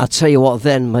those things. I'll tell you what,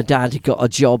 then my dad got a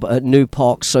job at New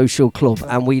Park Social Club,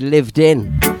 and we lived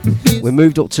in. We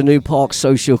moved up to New Park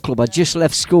Social Club. I just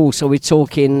left school, so we're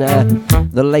talking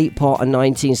the late part of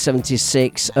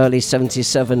 1976, early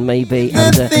 77 maybe.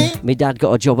 And my dad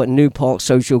got a job at New Park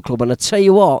Social Club, and I tell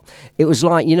you what, it was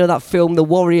like, you know that film The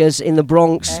Warriors in the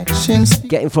Bronx?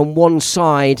 Getting from one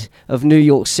side of New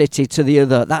York City to the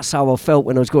other. That's how I felt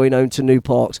when I was going home to New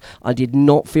Parks. I did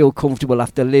not feel comfortable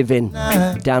after living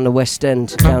down the West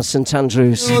End, down St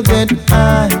Andrews.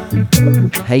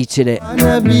 Hated it.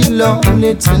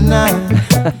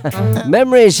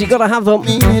 Memories, you gotta have them.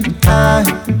 I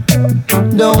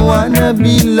don't wanna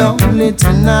be lonely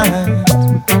tonight,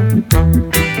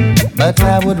 but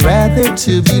I would rather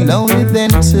to be lonely than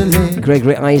to live.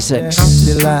 Gregory Isaacs.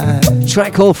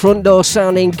 Track called Front Door,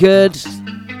 sounding good.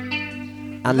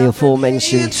 And the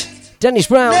aforementioned Dennis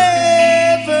Brown.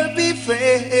 Never be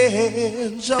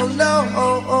friends, oh no,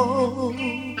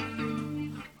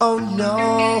 oh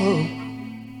no.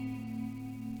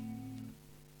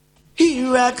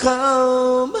 Here I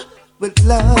come with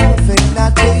love and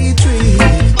not hatred.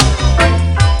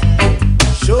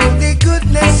 Surely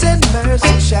goodness and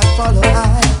mercy shall follow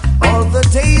I all the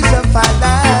days of my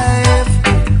life.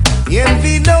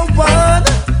 Envy no one,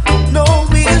 no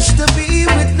wish to be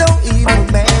with no evil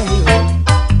man.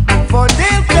 For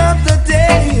there'll come the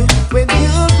day when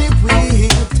you'll be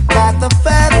whipped by the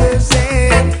father's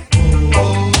hand.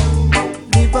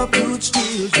 Leave up huge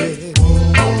children.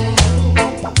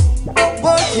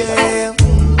 Oh yeah,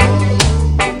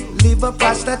 leave up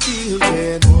past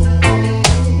children.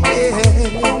 Yeah.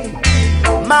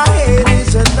 My head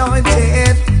is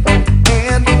anointed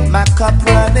and my cup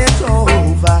runneth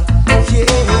over. Yeah.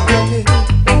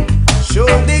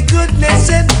 Surely goodness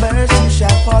and mercy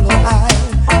shall follow I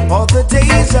all the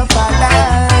days of my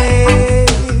life.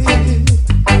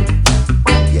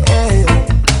 Yeah.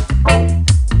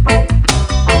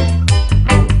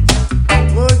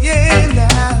 Oh yeah,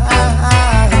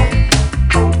 now.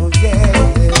 Oh yeah.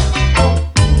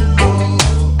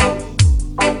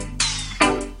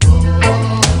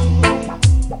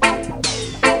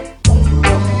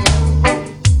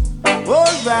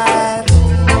 All right.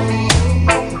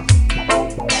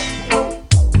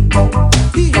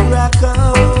 Here I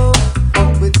come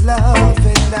with love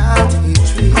and not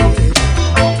hatred.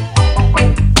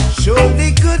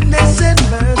 Surely goodness and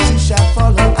mercy shall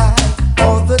follow I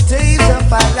all the days of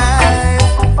my life.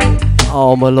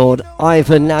 Oh my lord,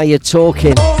 Ivan, now you're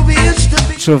talking.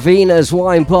 Trevina's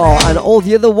Wine Bar and all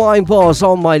the other wine bars,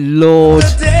 oh my lord.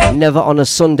 Never on a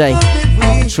Sunday.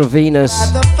 Trevina's,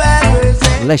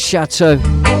 Le Chateau,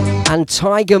 and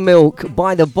Tiger Milk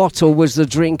by the bottle was the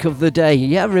drink of the day.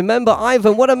 Yeah, remember,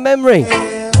 Ivan, what a memory.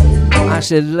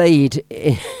 Actually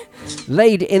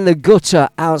laid in the gutter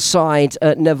outside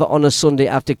at Never on a Sunday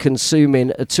after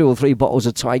consuming 2 or 3 bottles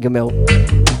of Tiger Milk.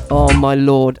 Oh my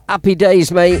lord, happy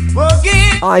days, mate.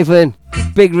 Ivan,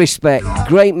 big respect,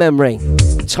 great memory.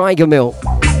 Tiger Milk.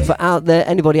 For out there,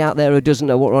 anybody out there who doesn't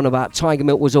know what we're on about, Tiger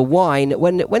Milk was a wine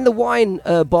when the wine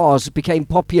bars became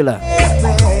popular.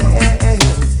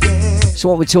 So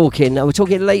what we're talking? We're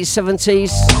talking late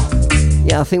 70s.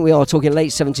 Yeah, I think we are talking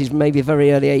late 70s, maybe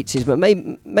very early 80s, but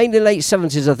mainly late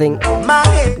 70s, I think.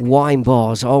 Wine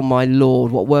bars, oh my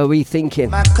lord, what were we thinking?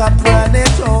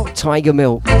 Tiger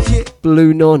Milk,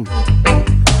 Blue Nun.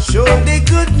 Surely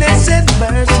goodness and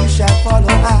mercy shall follow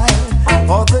I.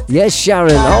 Yes,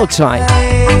 Sharon, hold tight.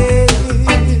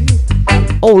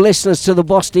 All listeners to the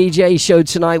Boss DJ show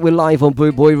tonight, we're live on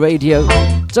Boot Boy Radio.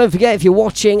 Don't forget, if you're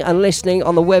watching and listening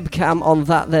on the webcam on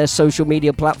that their social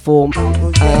media platform,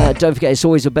 don't forget it's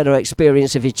always a better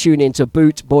experience if you tune into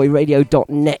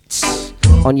bootboyradio.net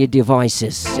on your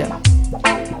devices. Yeah.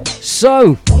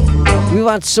 So, we've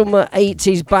had some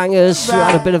 80s bangers, we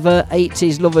had a bit of a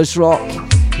 80s lovers rock.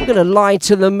 We're going to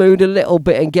lighten the mood a little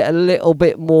bit and get a little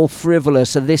bit more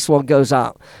frivolous, and this one goes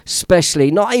out specially,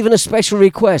 not even a special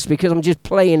request, because I'm just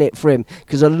playing it for him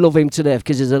because I love him to death,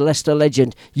 because he's a Leicester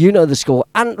legend. You know the score.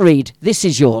 Ant Reed, this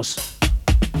is yours.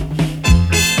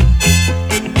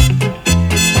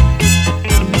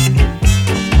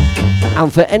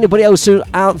 And for anybody else who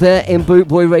out there in Boot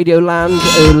Boy Radio land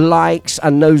who likes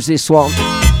and knows this one,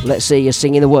 let's see you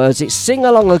singing the words. It's Sing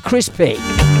Along with Crispy.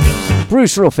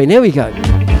 Bruce Ruffin, here we go.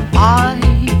 I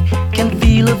can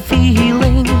feel a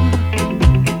feeling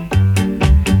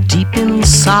deep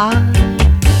inside.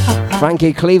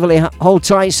 Frankie Cleverley, hold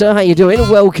tight, sir. How you doing?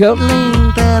 Welcome.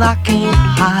 That I can't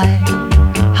hide.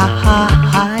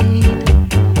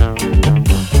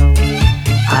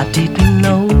 I didn't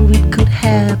know it could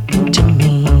happen to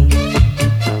me.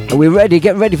 Are we ready?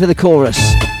 Get ready for the chorus.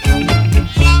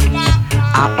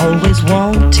 I always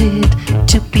wanted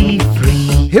to be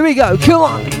free. Here we go, come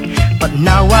on. But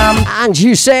now and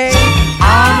you say,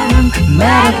 I'm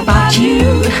mad about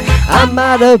you. I'm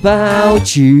mad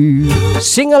about you.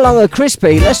 Sing along a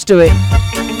Crispy, let's do it.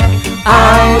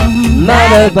 I'm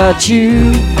mad about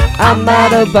you. I'm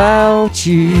mad about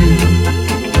you.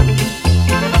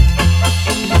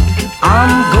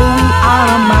 I'm going out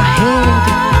of my head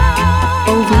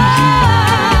over you.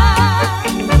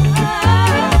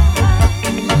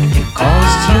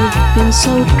 'Cause you've been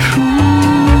so true.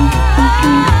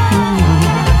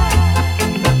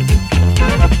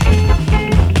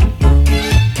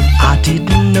 I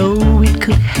didn't know it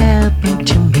could happen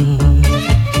to me.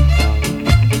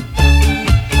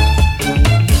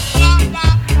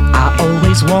 I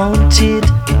always wanted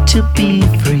to be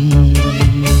free.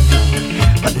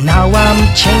 But now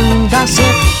I'm changed, I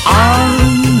said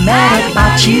I'm mad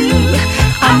about you.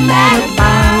 I'm mad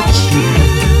about you.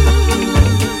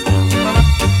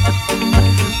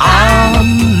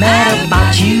 I'm mad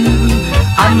about you.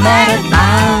 I'm mad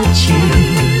about you.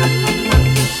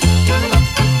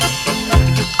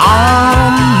 I'm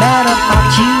mad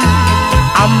about you.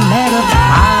 I'm mad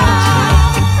about you.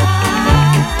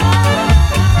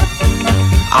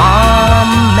 I'm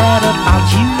mad about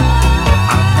you.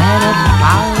 I'm mad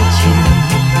about you.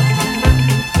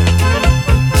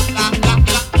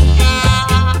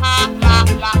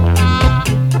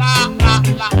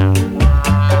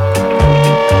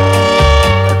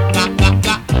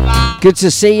 Good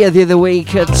to see you the other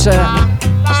week at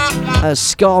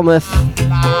Skarmouth.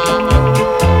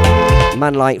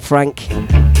 Man like Frank.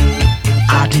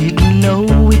 I didn't know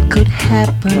it could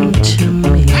happen to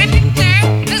me.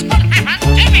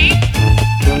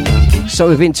 So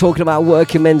we've been talking about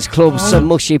working men's clubs and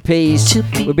mushy peas.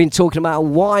 We've been talking about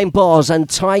wine bars and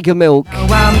tiger milk.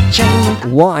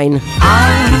 Wine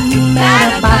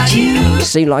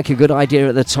seemed like a good idea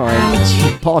at the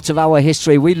time. Part of our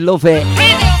history. We love it.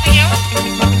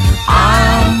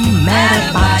 I'm mad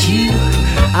about you.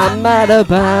 I'm mad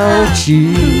about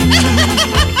you.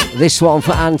 This one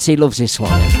for Auntie, loves this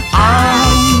one.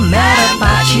 I'm mad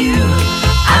about you.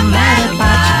 I'm mad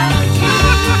about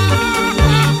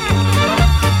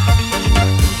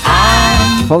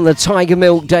you. From the Tiger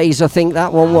Milk days, I think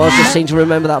that one was. I seem to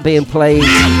remember that being played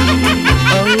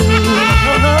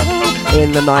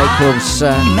in the nightclubs.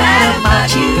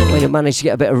 When you managed to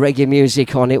get a bit of reggae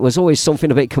music on, it was always something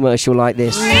a bit commercial like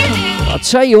this. I'll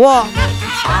tell you what,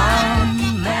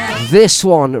 this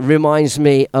one reminds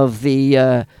me of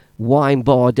the wine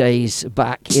bar days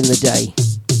back in the day.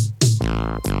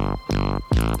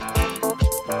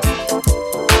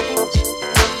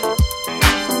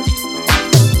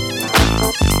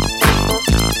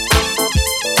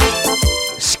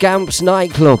 Scamp's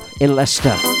nightclub in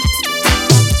Leicester.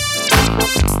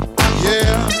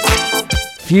 Yeah.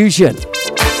 Fusion.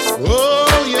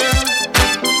 Oh yeah.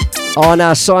 Oh,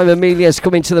 now Simon Melia's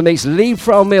coming to the mix. Leave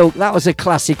from Milk, that was a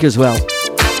classic as well.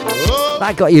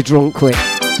 That got you drunk quick.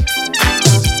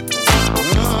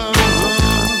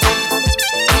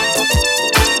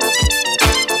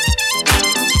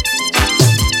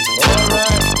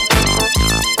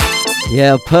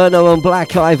 Yeah, Pernod and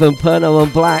Black, Ivan, Pernod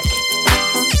and Black.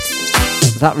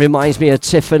 That reminds me of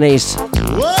Tiffany's. Whoa,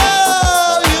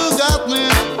 you got me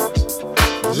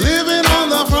living on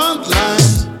the front line.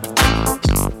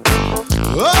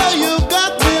 Oh, you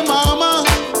got me, mama,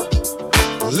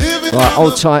 living Right, on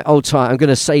hold tight. I'm going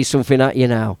to say something at you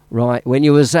now. Right, when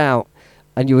you was out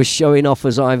and you were showing off,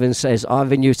 as Ivan says,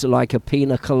 Ivan used to like a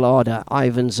pina colada.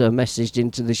 Ivan's messaged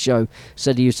into the show,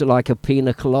 said he used to like a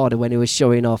pina colada when he was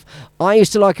showing off. I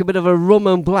used to like a bit of a rum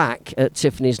and black at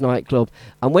Tiffany's nightclub.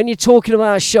 And when you're talking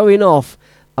about showing off,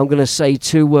 I'm going to say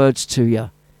two words to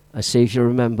you. I see if you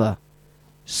remember.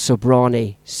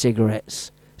 Sobrani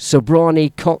cigarettes.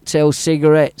 Sobrani cocktail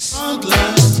cigarettes.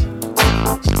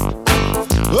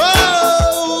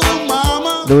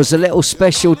 There was a little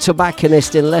special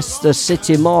tobacconist in Leicester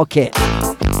City Market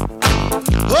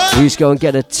who used to go and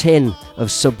get a tin of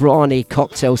Sobrani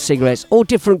cocktail cigarettes. All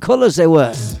different colours they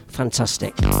were.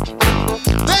 Fantastic. They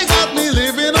got me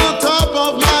living on top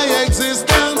of my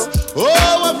existence.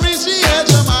 Oh,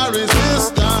 appreciate my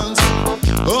resistance.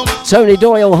 Oh, my Tony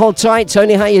Doyle, hold tight.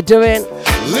 Tony, how you doing?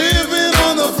 living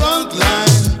on the front line.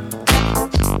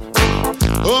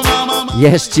 Oh, mama.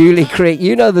 Yes, Julie Creek.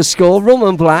 You know the score. Rum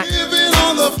and Black.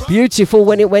 Beautiful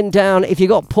when it went down. If you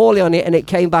got poorly on it and it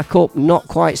came back up, not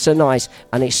quite so nice.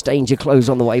 And it stained your clothes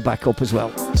on the way back up as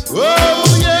well.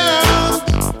 Oh, yeah.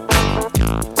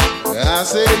 I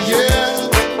say, yeah.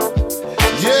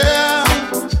 Yeah.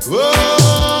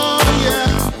 Oh,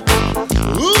 yeah.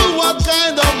 Ooh, what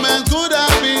kind of man could I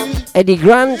be? Eddie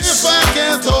Grant. If I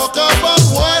can talk about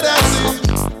what I see,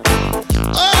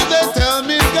 oh, they tell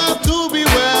me got to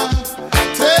beware.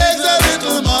 Take a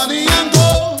little money and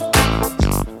go.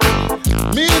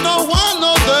 Me no want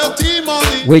no dirty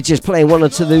money. We're just playing one or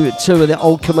two of the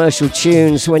old commercial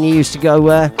tunes when you used to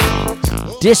go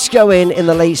discoing in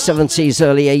the late 70s,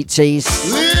 early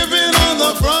 80s. Living on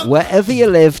the front. Wherever you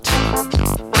lived.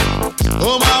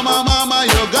 Oh, mama, mama,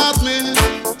 you got me.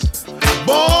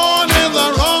 Born in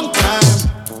the wrong time.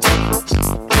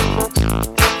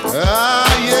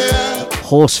 Ah, yeah.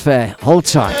 Horse fair, hold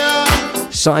tight.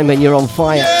 Simon, you're on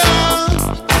fire.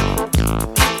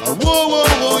 Whoa, whoa,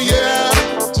 whoa, yeah.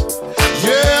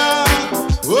 Yeah.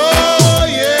 Whoa,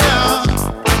 yeah.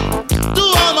 To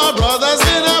all my brothers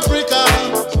in Africa.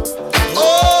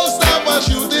 Oh, stop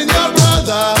shooting your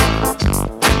brother.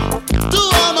 To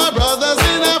all my brothers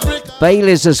in Africa.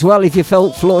 Baileys as well if you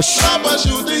felt flush. Stop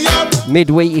shooting your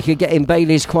Midweek you could get in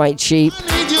Baileys quite cheap.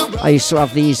 I used to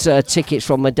have these tickets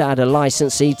from my dad, a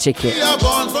licensee ticket.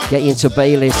 Get into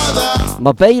Baileys.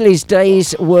 My Baileys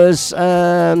days was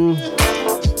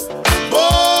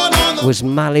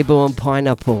Malibu and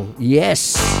Pineapple.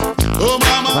 Yes.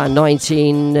 About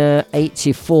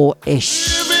 1984-ish.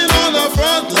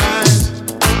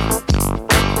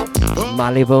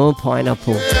 Malibu and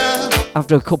Pineapple.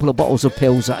 After a couple of bottles of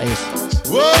pills, that is.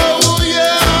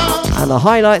 And the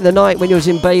highlight of the night when you was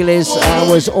in Baileys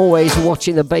was always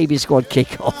watching the Baby Squad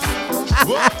kick off.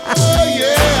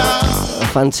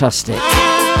 Fantastic.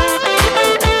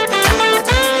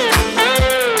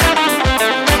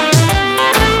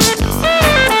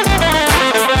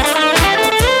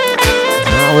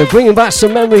 Now we're bringing back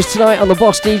some memories tonight on the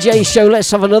Boss DJ show.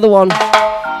 Let's have another one.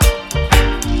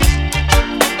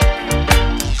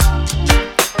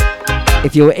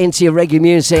 If you were into your reggae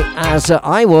music, as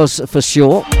I was for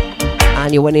sure,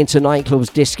 and you went into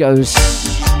nightclubs, discos,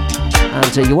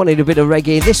 and you wanted a bit of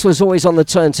reggae, this was always on the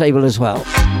turntable as well.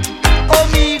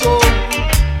 Amigo,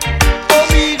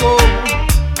 amigo,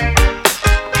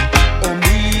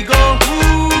 amigo,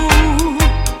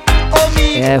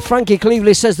 amigo. Yeah, Frankie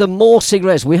Cleveley says the More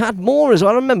cigarettes. We had More as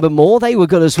well. I remember More. They were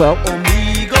good as well.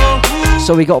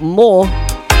 So we got More,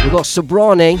 we got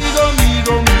Sobrani,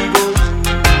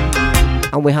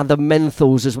 and we had the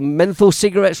menthols as well. Menthol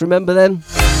cigarettes, remember them?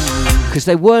 Because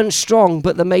they weren't strong,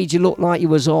 but they made you look like you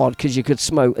was odd because you could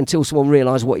smoke until someone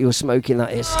realised what you were smoking,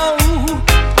 that is.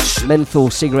 Menthol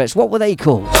cigarettes. What were they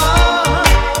called?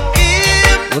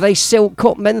 Were they silk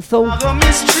cut menthol?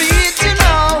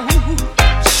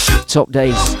 Top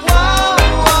days.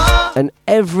 And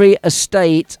every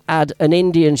estate had an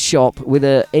Indian shop with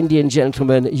an Indian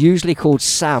gentleman, usually called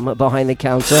Sam, behind the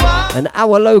counter. And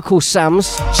our local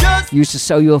Sam's used to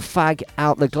sell you a fag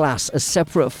out the glass, a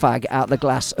separate fag out the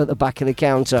glass at the back of the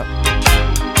counter.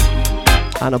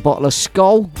 And a bottle of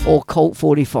Skoll or Colt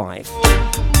 45.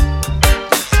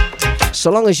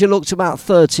 So long as you looked about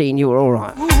 13, you were all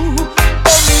right.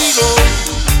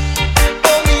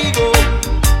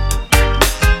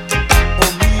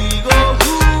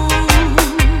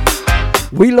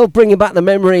 We love bringing back the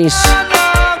memories.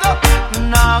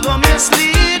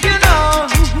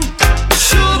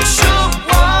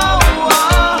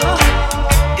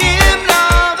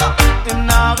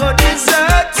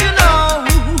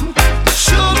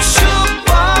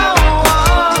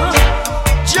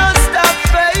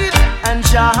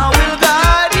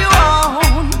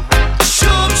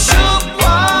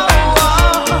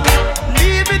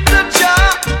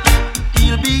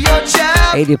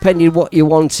 It depended what you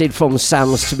wanted from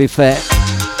Sam's, to be fair.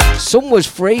 Some was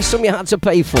free, some you had to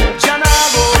pay for. Do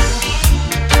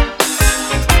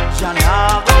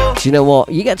you know what?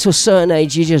 You get to a certain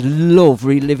age, you just love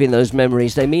reliving those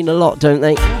memories. They mean a lot, don't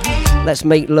they? Let's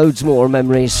make loads more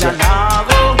memories.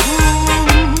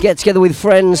 Get together with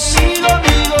friends.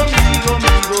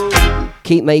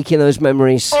 Keep making those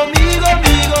memories.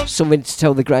 Something to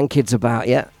tell the grandkids about,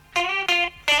 yeah?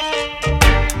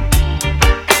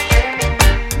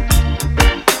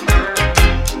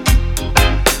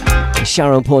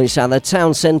 Sharon points out that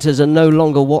town centres are no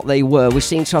longer what they were. We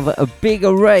seem to have a big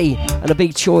array and a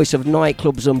big choice of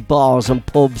nightclubs and bars and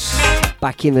pubs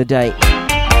back in the day.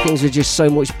 Things were just so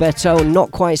much better and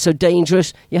not quite so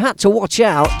dangerous. You had to watch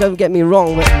out, don't get me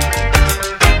wrong, but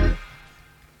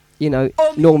you know,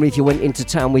 normally if you went into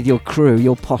town with your crew,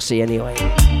 your posse anyway,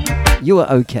 you were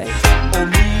okay.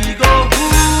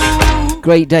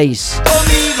 Great days,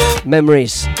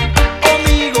 memories.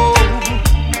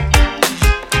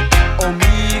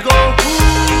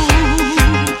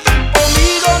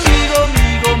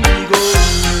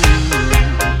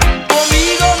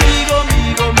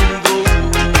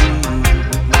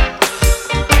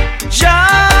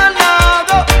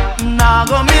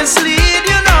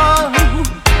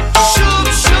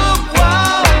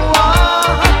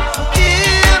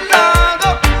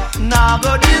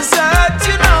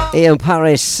 Ian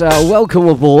Paris, welcome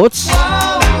aboard.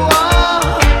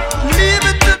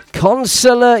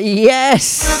 Consular,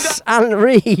 yes. Anne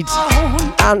Reid.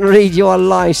 Anne Reid, you are a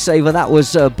lifesaver. That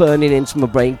was burning into my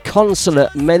brain.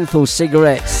 Consulate menthol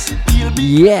cigarettes.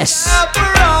 Yes.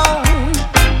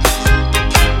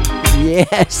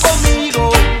 Yes.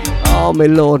 Oh, my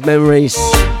Lord, memories.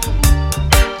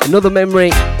 Another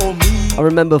memory. I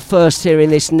remember first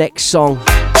hearing this next song.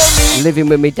 Living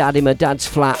with my dad in my dad's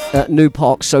flat at New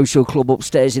Park Social Club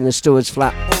upstairs in the steward's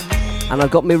flat. And I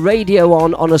got my radio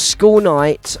on a school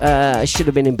night. I should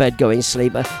have been in bed going to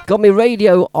sleep. Got my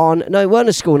radio on. No, it weren't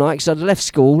a school night because I'd left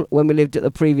school when we lived at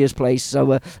the previous place.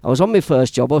 So I was on my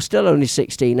first job. I was still only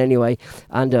 16 anyway.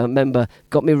 And I remember,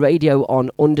 got my radio on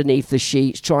underneath the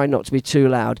sheets, trying not to be too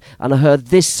loud. And I heard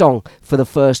this song for the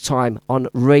first time on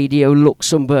Radio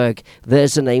Luxembourg.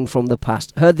 There's a name from the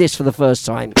past. Heard this for the first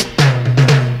time.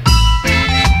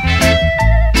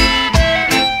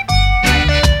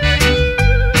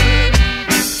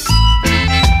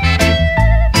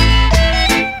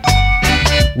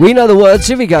 We know the words,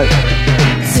 here we go.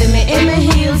 See me in my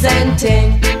heels and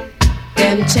ting.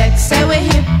 Them checks say we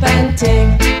hip and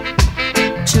ting.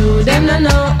 True them no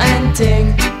know and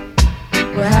ting.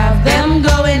 We have them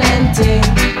going and ting.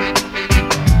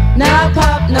 Now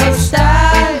pop, no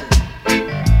style.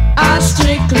 All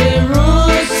strictly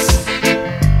roots.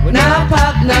 Now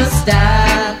pop, no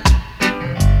style.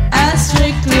 All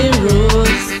strictly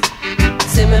roots.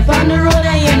 See me on the road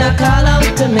and you not call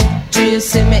out to me. Do you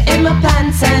see me in my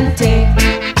pants and ting?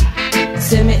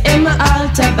 See me in my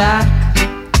altar back.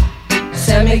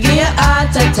 See me give you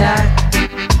heart attack.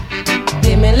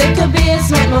 Give me little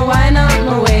bass, make me wine out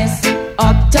my waist.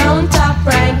 Uptown top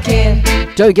ranking.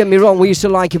 Don't get me wrong, we used to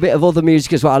like a bit of other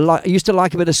music as well. I used to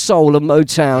like a bit of soul and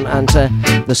Motown, and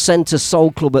the Centre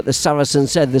Soul Club at the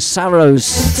Saracen's Head, the Saros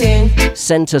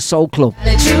Centre Soul Club.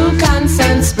 The true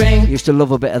constant spring. Used to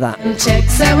love a bit of that. And check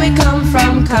say we come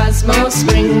from Cosmo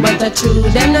Spring, but the true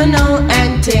them no know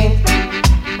anything.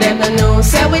 Them no know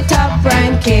say we top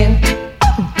ranking.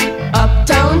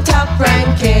 Uptown top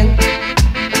ranking.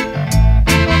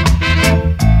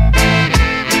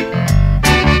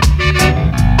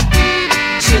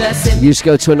 Used to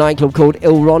go to a nightclub called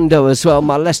Il Rondo as well.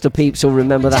 My Leicester peeps will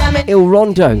remember that. Il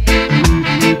Rondo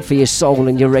for your soul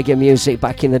and your reggae music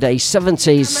back in the day.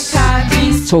 70s,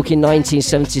 talking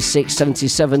 1976,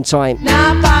 77 time.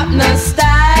 Now pop no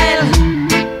style,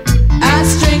 I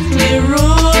strictly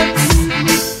roots.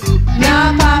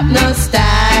 Now pop no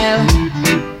style,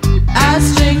 I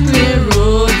strictly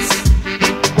roots.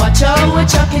 Watch how we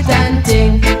chuck it and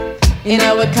ting, in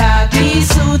our khaki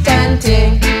suit and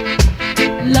ting.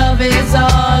 Love is all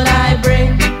I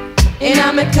bring, in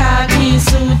a me khaki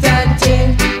suit and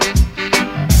ting.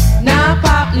 Now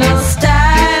pop no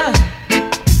style,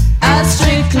 I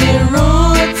strictly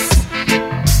roots.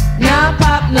 Now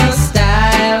pop no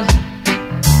style,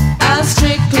 I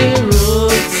strictly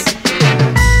roots.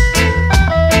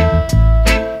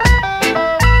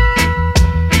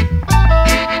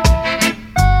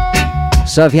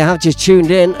 So if you have just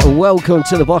tuned in, welcome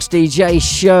to the Boss DJ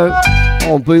show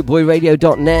on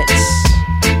bootboyradio.net.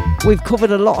 We've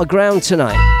covered a lot of ground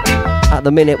tonight. At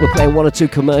the minute we're playing one or two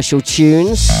commercial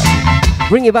tunes,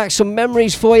 bringing back some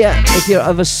memories for you if you're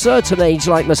of a certain age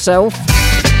like myself.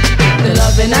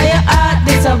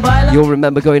 You'll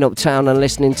remember going uptown and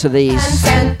listening to these,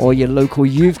 or your local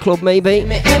youth club maybe.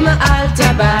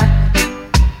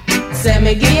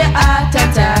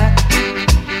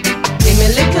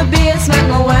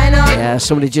 Yeah,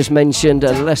 somebody just mentioned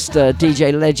Leicester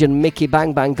DJ legend Mickey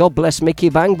Bang Bang. God bless Mickey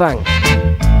Bang Bang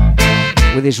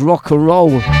with his rock and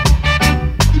roll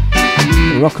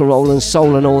and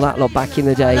soul and all that lot back in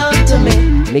the day.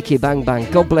 Mickey Bang Bang,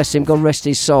 God bless him, God rest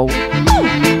his soul.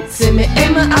 See me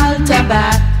in my altar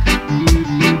back.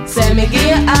 Say me give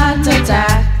you heart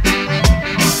attack.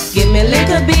 Give me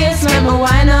little bass, make me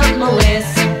wine up my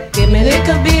waist. Give me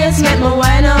little bass, make me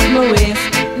wine up my waist.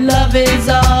 Love is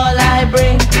all I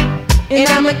bring, in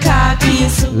a me khaki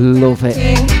suit. Love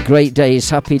it. Great days,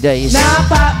 happy days. Now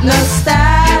pop no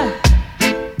style,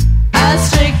 I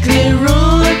strictly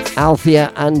roots.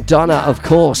 Althea and Donna, of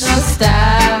course. No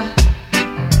style,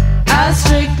 I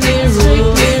strictly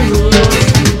roots.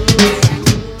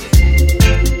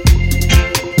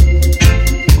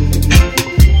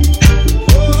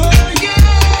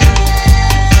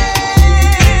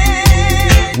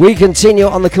 We continue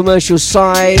on the commercial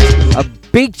side. A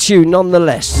big tune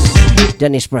nonetheless.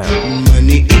 Dennis Brown.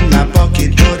 Money in my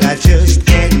pocket, but I just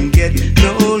can't get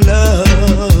no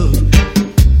love.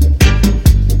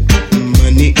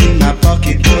 Money in my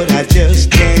pocket, but I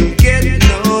just can't get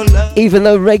no love. even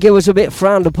though reggae was a bit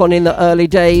frowned upon in the early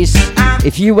days,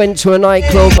 if you went to a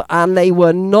nightclub and they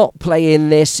were not playing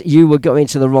this, you were going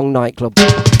to the wrong nightclub.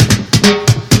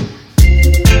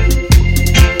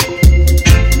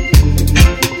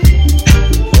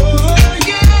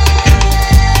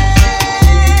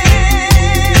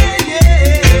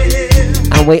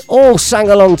 And we all sang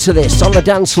along to this on the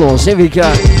dance floors. Here we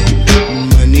go.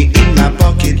 Money in my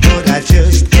pocket, but I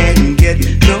just can't get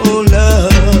no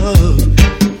love.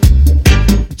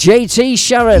 JT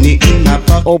Sharon,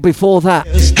 or before that,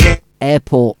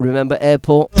 Airport. Remember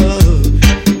Airport?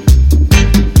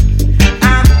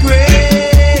 I'm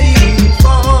praying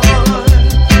for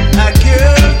a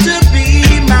girl to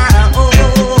be my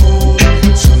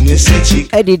own. Sonia said she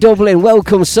Eddie Dublin,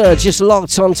 welcome sir, just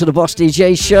logged on to the Boss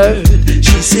DJ show.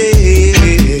 said,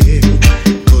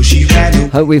 'cause she ran away.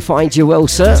 Hope we find you well,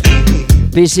 sir.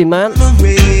 Busy man.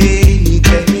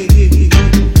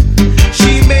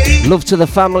 Love to the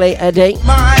family, Eddie.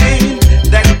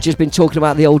 Just been talking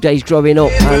about the old days growing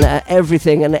up and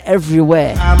everything and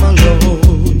everywhere.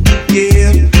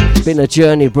 It's been a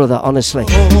journey, brother, honestly.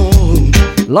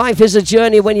 Life is a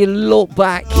journey. When you look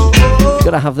back, you've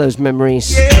got to have those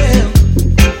memories.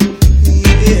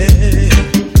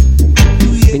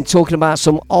 Been talking about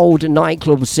some old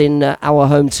nightclubs in our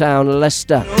hometown,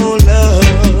 Leicester.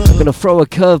 I'm going to throw a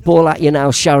curveball at you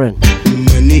now, Sharon.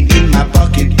 Money in my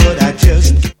pocket, but I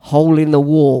just Hole in the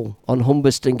Wall on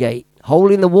Humberston Gate. Hole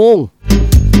in the Wall.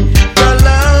 the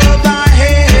love I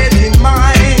had in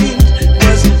mind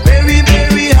was very,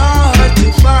 very hard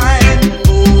to find.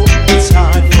 Oh, it's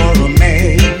hard for a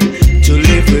man to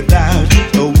live without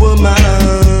a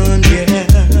woman, yeah.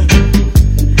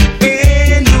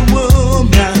 And a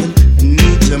woman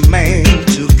needs a man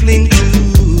to cling to.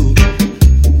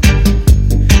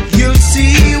 You'll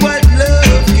see what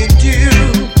love can do.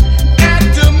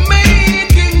 After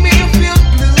making me feel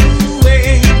blue,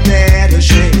 ain't that a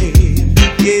shame?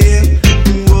 Yeah,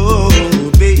 whoa,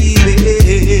 baby.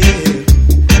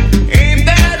 Ain't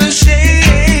that a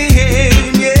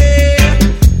shame? Yeah,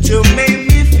 to make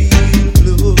me feel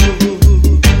blue.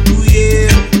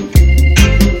 Yeah.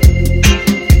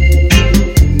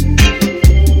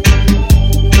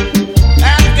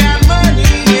 I've got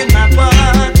money in my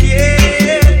pocket.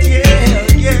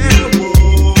 Yeah,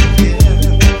 whoa,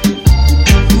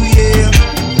 yeah.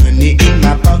 Money in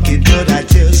my pocket, but I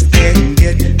just can't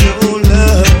get no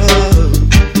love.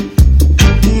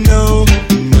 No,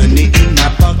 money in my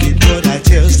pocket, but I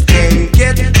just can't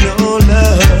get no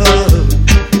love.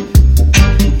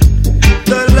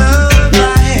 The love I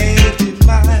had in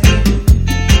mind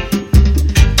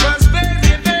was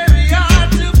very, very hard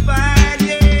to find.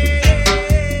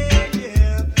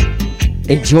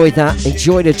 Enjoyed that.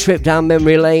 Enjoyed a trip down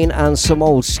memory lane and some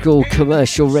old school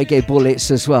commercial reggae bullets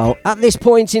as well. At this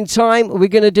point in time, we're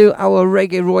going to do our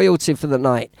reggae royalty for the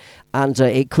night. And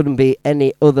it couldn't be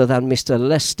any other than Mr.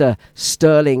 Lester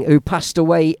Sterling, who passed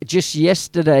away just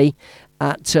yesterday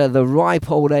at the ripe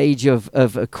old age of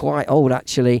quite old,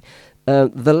 actually.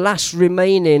 The last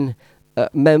remaining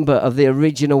member of the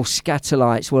original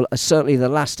Scatterlights, well, certainly the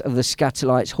last of the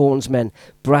Scatterlights hornsmen,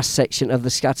 brass section of the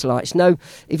Scatterlights. Now,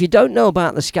 if you don't know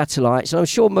about the Scatterlights, and I'm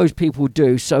sure most people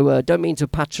do, so don't mean to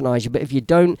patronise you, but if you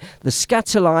don't, the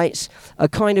Scatterlights are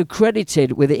kind of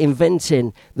credited with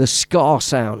inventing the ska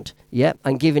sound. Yep,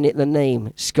 and giving it the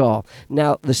name ska.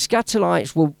 Now, the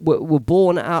Scatterlights were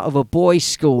born out of a boys'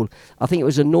 school. I think it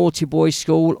was a naughty boys'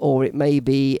 school, or it may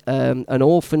be an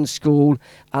orphan school.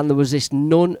 And there was this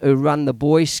nun who ran the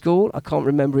boys' school. I can't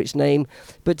remember its name.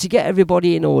 But to get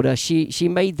everybody in order, she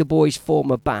made the boys form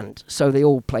a band. So they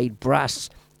all played brass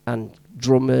and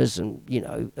drummers and, you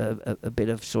know, a bit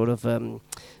of sort of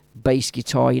bass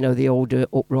guitar, you know, the old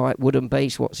upright wooden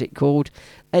bass, what's it called?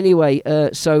 Anyway,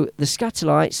 so the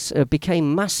Scatterlights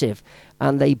became massive,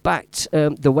 and they backed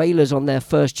the Wailers on their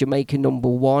first Jamaican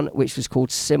 #1, which was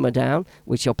called Simmer Down,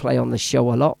 which I'll play on the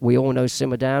show a lot. We all know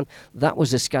Simmer Down. That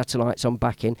was the Scatterlights on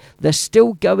backing. They're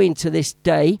still going to this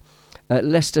day.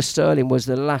 Lester Sterling was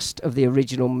the last of the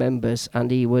original members,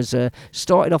 and he was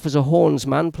started off as a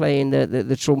hornsman playing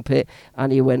the trumpet,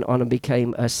 and he went on and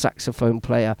became a saxophone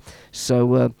player.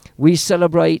 So we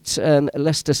celebrate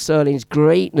Lester Sterling's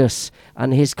greatness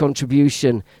and his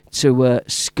contribution to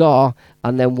ska,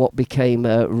 and then what became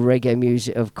reggae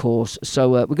music, of course.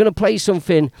 So we're going to play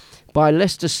something by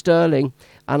Lester Sterling,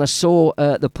 and I saw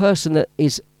the person that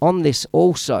is on this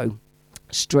also,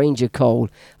 Stranger Cole.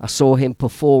 I saw him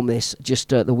perform this just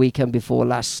the weekend before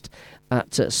last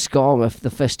at Scarmouth, the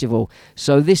festival.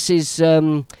 So this is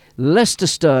Lester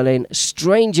Sterling,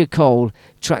 Stranger Cole,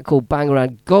 track called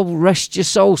Bangarang. God rest your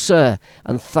soul, sir,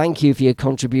 and thank you for your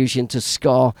contribution to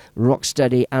ska,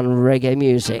 rocksteady and reggae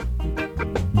music.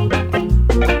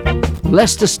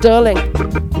 Lester Sterling,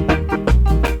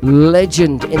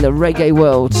 legend in the reggae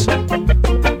world.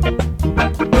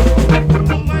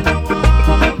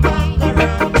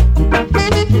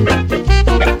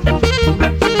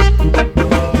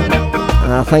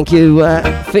 Thank you.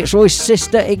 Fitzroy's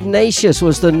sister Ignatius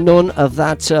was the nun of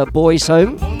that boys'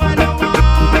 home.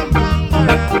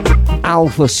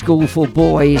 Alpha School for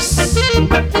Boys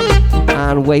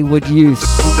and Wayward Youths,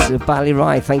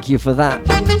 Ballyrye. Thank you for that.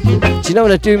 Do you know,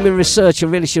 when I do my research, I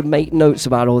really should make notes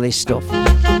about all this stuff.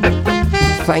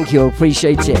 Thank you, I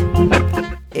appreciate it.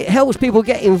 It helps people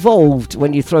get involved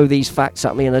when you throw these facts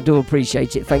at me, and I do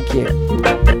appreciate it. Thank you.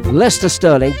 Lester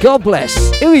Sterling, God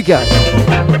bless. Here we go.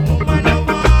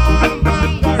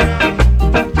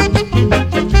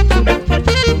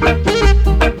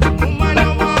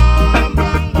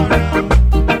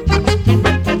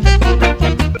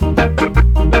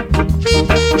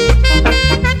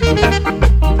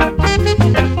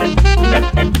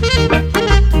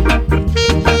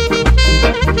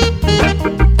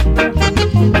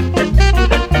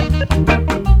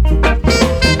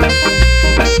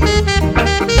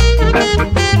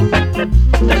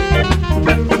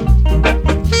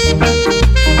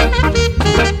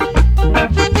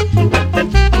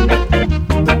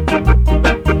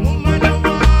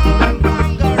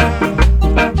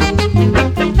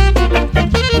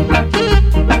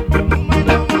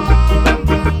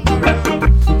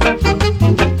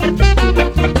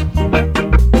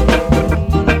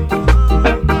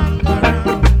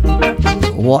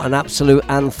 What an absolute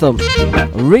anthem.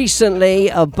 Recently,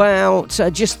 about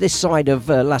just this side of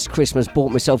last Christmas,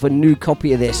 bought myself a new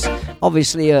copy of this.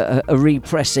 Obviously a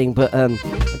repressing, but I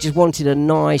just wanted a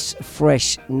nice,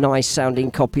 fresh, nice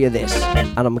sounding copy of this,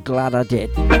 and I'm glad I did.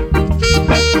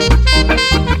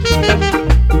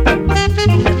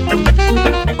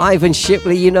 Ivan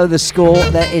Shipley, you know the score.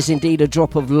 There is indeed a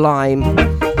drop of lime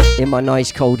in my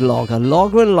nice cold lager.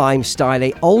 Lager and lime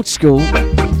style, old school.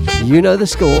 You know the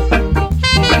score.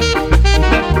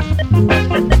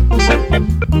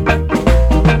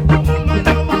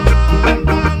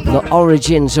 The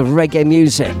origins of reggae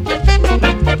music.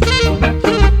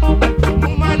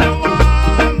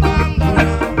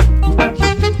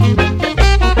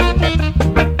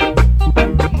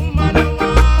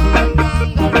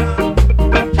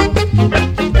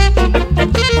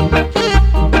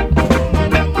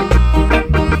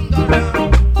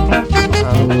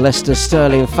 Lester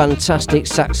Sterling, fantastic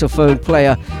saxophone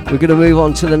player. We're going to move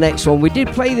on to the next one. We did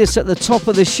play this at the top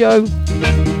of the show.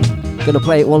 Going to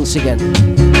play it once again.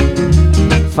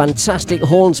 Fantastic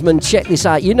hornsman, check this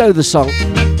out. You know the song.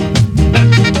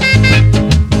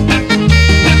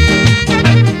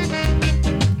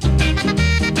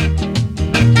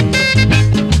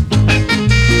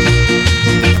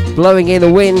 Blowing in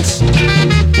the wind.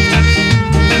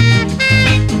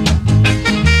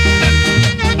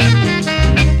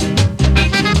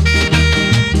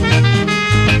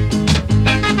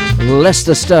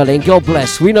 Lester Sterling, God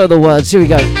bless. We know the words. Here we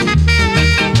go.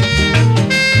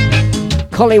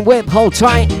 Colin Whip, hold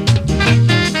tight.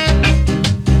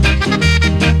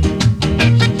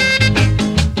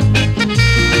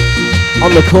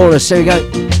 On the chorus, here we go.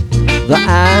 The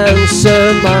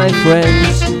answer, my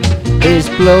friends, is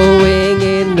blowing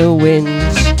in the wind.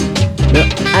 The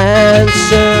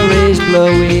answer is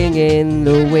blowing in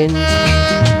the wind.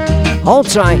 Hold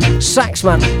tight,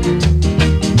 Saxman.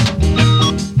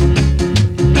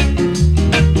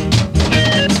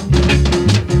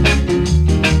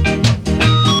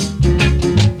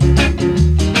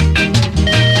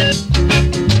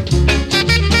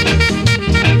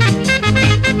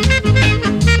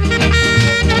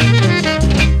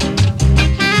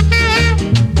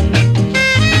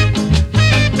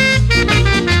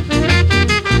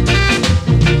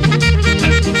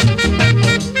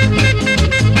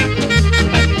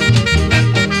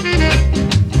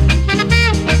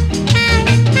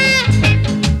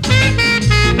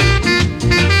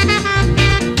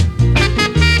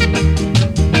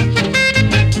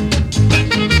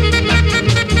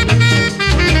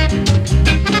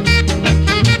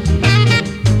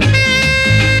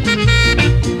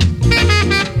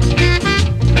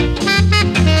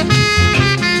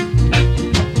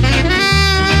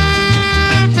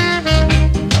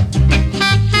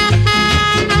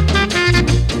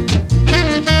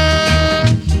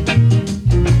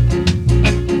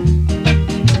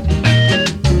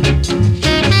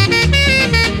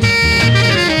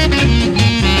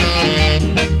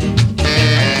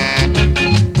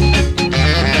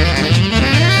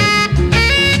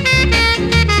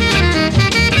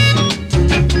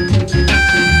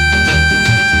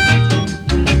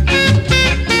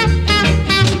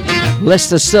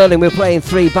 Lester Sterling, we're playing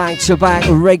 3 back-to-back.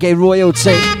 Reggae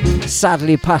royalty.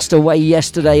 Sadly passed away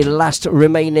yesterday, last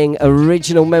remaining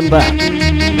original member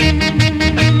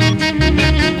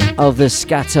of the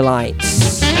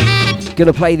Scatterlights.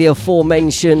 Gonna play the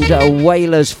aforementioned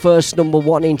Wailers' first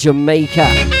 #1 in Jamaica.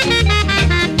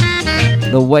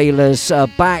 The Wailers are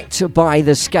backed by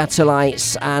the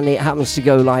Scatterlights, and it happens to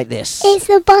go like this. It's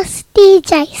the Boss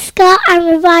DJ Ska and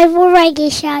Revival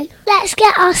Reggae Show. Let's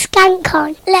get our skank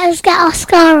on. Let's get our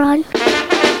ska on.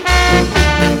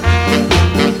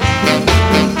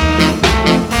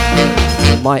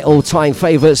 My all-time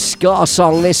favourite ska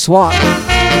song, this one.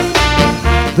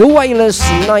 The Wailers,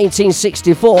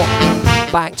 1964,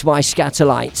 backed by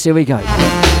Scatterlights. Here we go.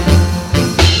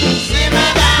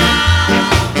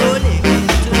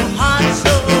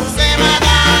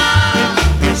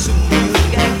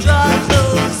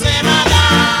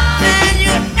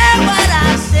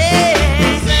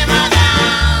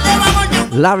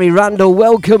 Larry Randall,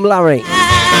 welcome Larry.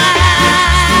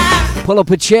 Pull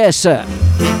up a chair, sir.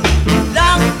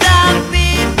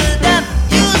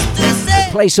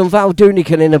 Play some Val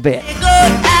Doonican in a bit.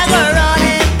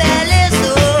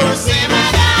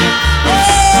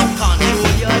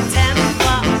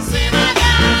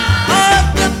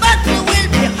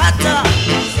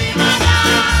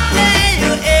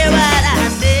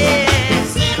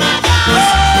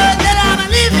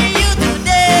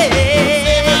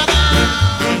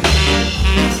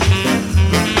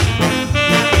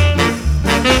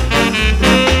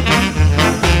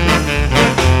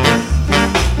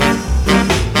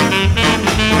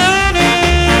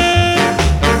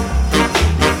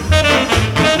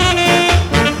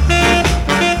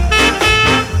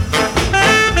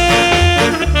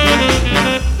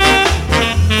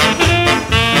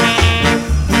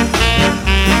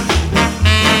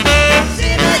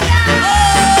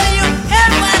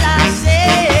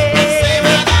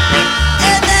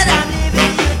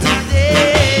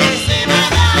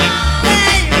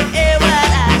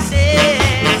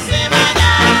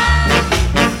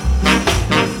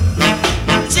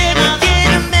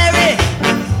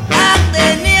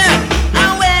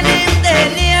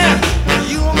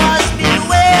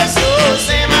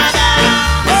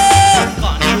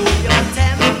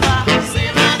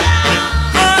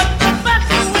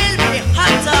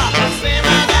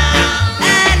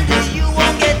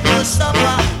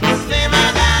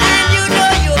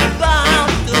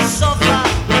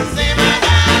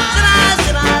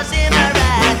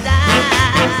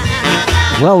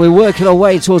 Well, we're working our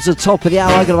way towards the top of the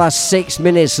hour. I've got about 6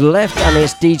 minutes left, and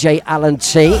it's DJ Alan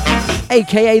T,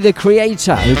 aka The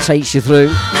Creator, who takes you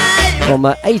through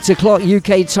from 8 o'clock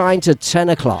UK time to 10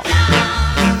 o'clock.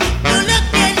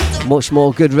 Much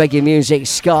more good reggae music,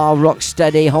 ska, rock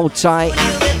steady, hold tight.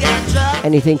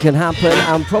 Anything can happen,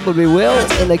 and probably will,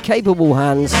 in the capable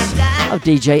hands of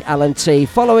DJ Alan T.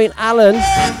 Following Alan,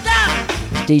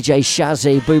 DJ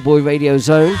Shazzy, Boo Boy Radio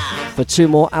Zone, for 2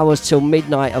 more hours till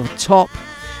midnight of top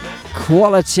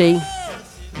quality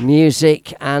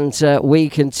music, and we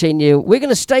continue. We're going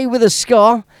to stay with the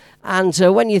ska, and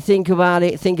when you think about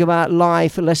it, think about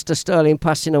life. Lester Sterling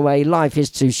passing away. Life is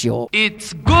too short.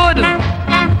 It's good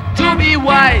to be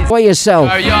wise. For yourself,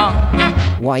 Are young,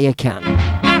 while you can.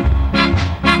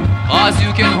 cause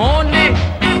you can only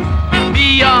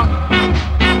be young,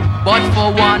 but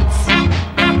for once.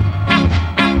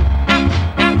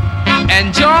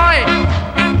 Enjoy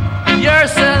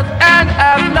yourself and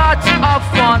have lots of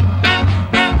fun.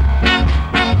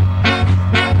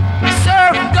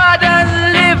 Serve God and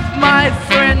live, my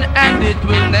friend, and it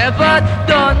will never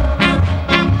done.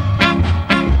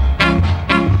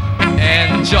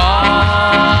 Enjoy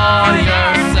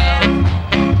yourself.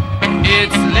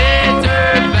 It's later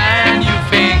than you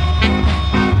think.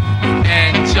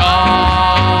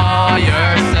 Enjoy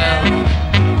yourself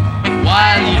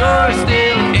while you're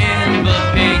still in the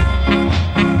pink.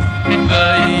 The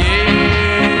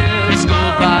years go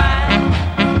by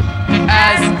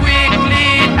as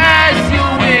quickly as you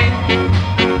wink.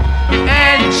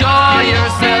 Enjoy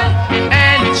yourself,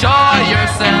 enjoy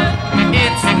yourself.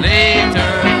 It's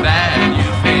later than you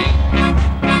think.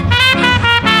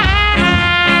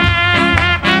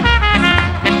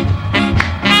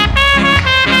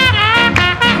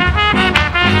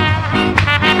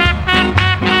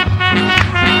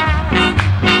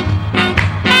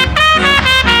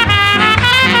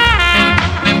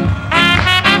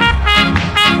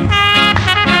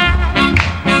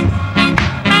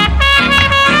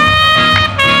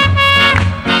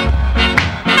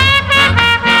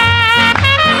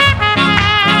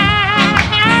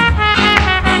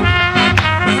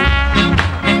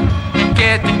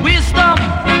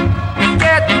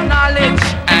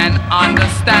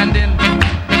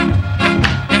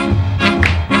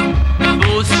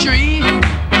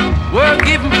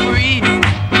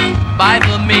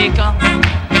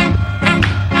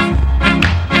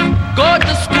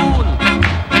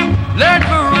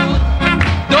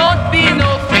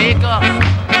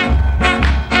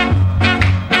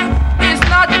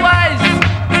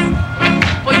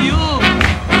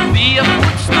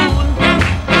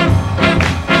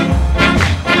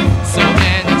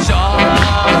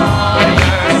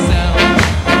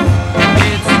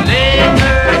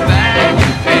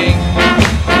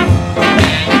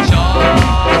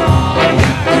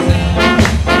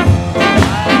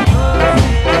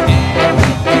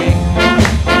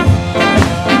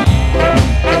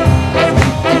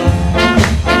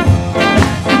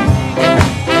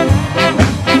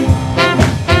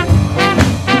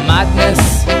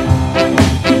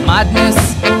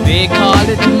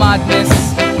 madness.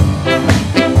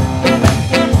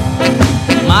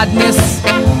 Madness,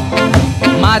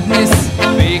 madness,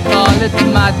 we call it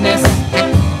madness.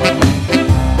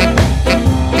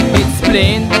 It's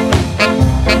plain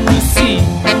to see.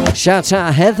 Shout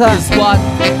out Heather. Is what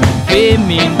they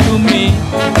mean to me.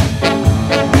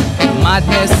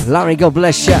 Madness. Larry, God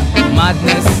bless you.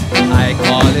 Madness, I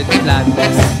call it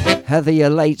madness. Heather, you're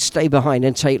late. Stay behind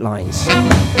and take lines.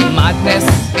 Madness,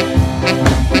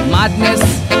 madness,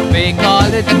 we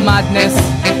call it madness.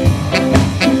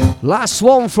 Last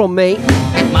one from me.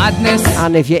 Madness.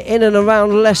 And if you're in and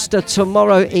around Leicester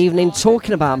tomorrow evening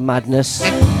talking about madness,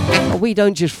 we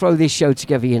don't just throw this show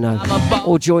together, you know,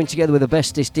 or join together with the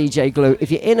bestest DJ Glue.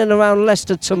 If you're in and around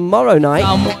Leicester tomorrow night,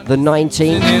 the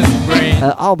 19th,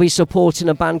 I'll be supporting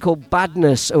a band called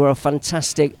Badness, who are a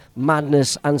fantastic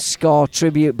madness and ska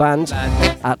tribute band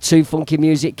at 2 Funky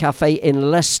Music Cafe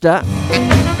in Leicester.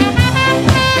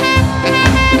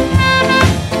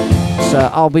 So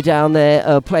I'll be down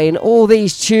there playing all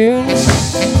these tunes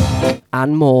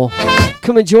and more.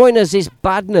 Come and join us. It's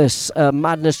Badness,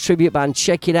 Madness tribute band.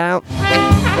 Check it out.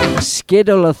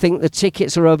 Skiddle, I think the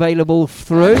tickets are available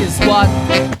through.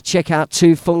 Check out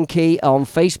 2 Funky on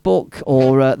Facebook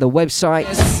or the website.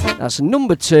 That's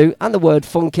number 2 and the word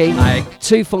funky.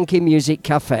 2 Funky Music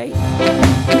Cafe.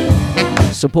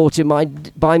 Supported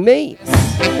by me,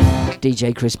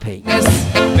 DJ Chris P.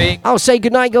 I'll say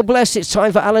goodnight, God bless. It's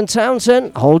time for Alan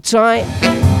Townsend. Hold tight.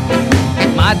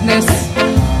 Madness,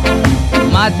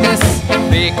 madness,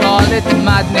 we call it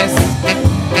madness.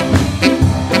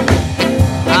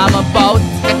 I'm about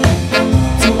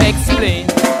to explain.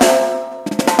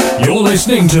 You're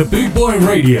listening to Boot Boy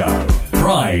Radio.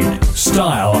 Pride,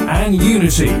 style, and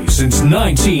unity since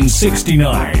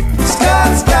 1969.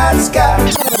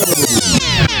 Scott.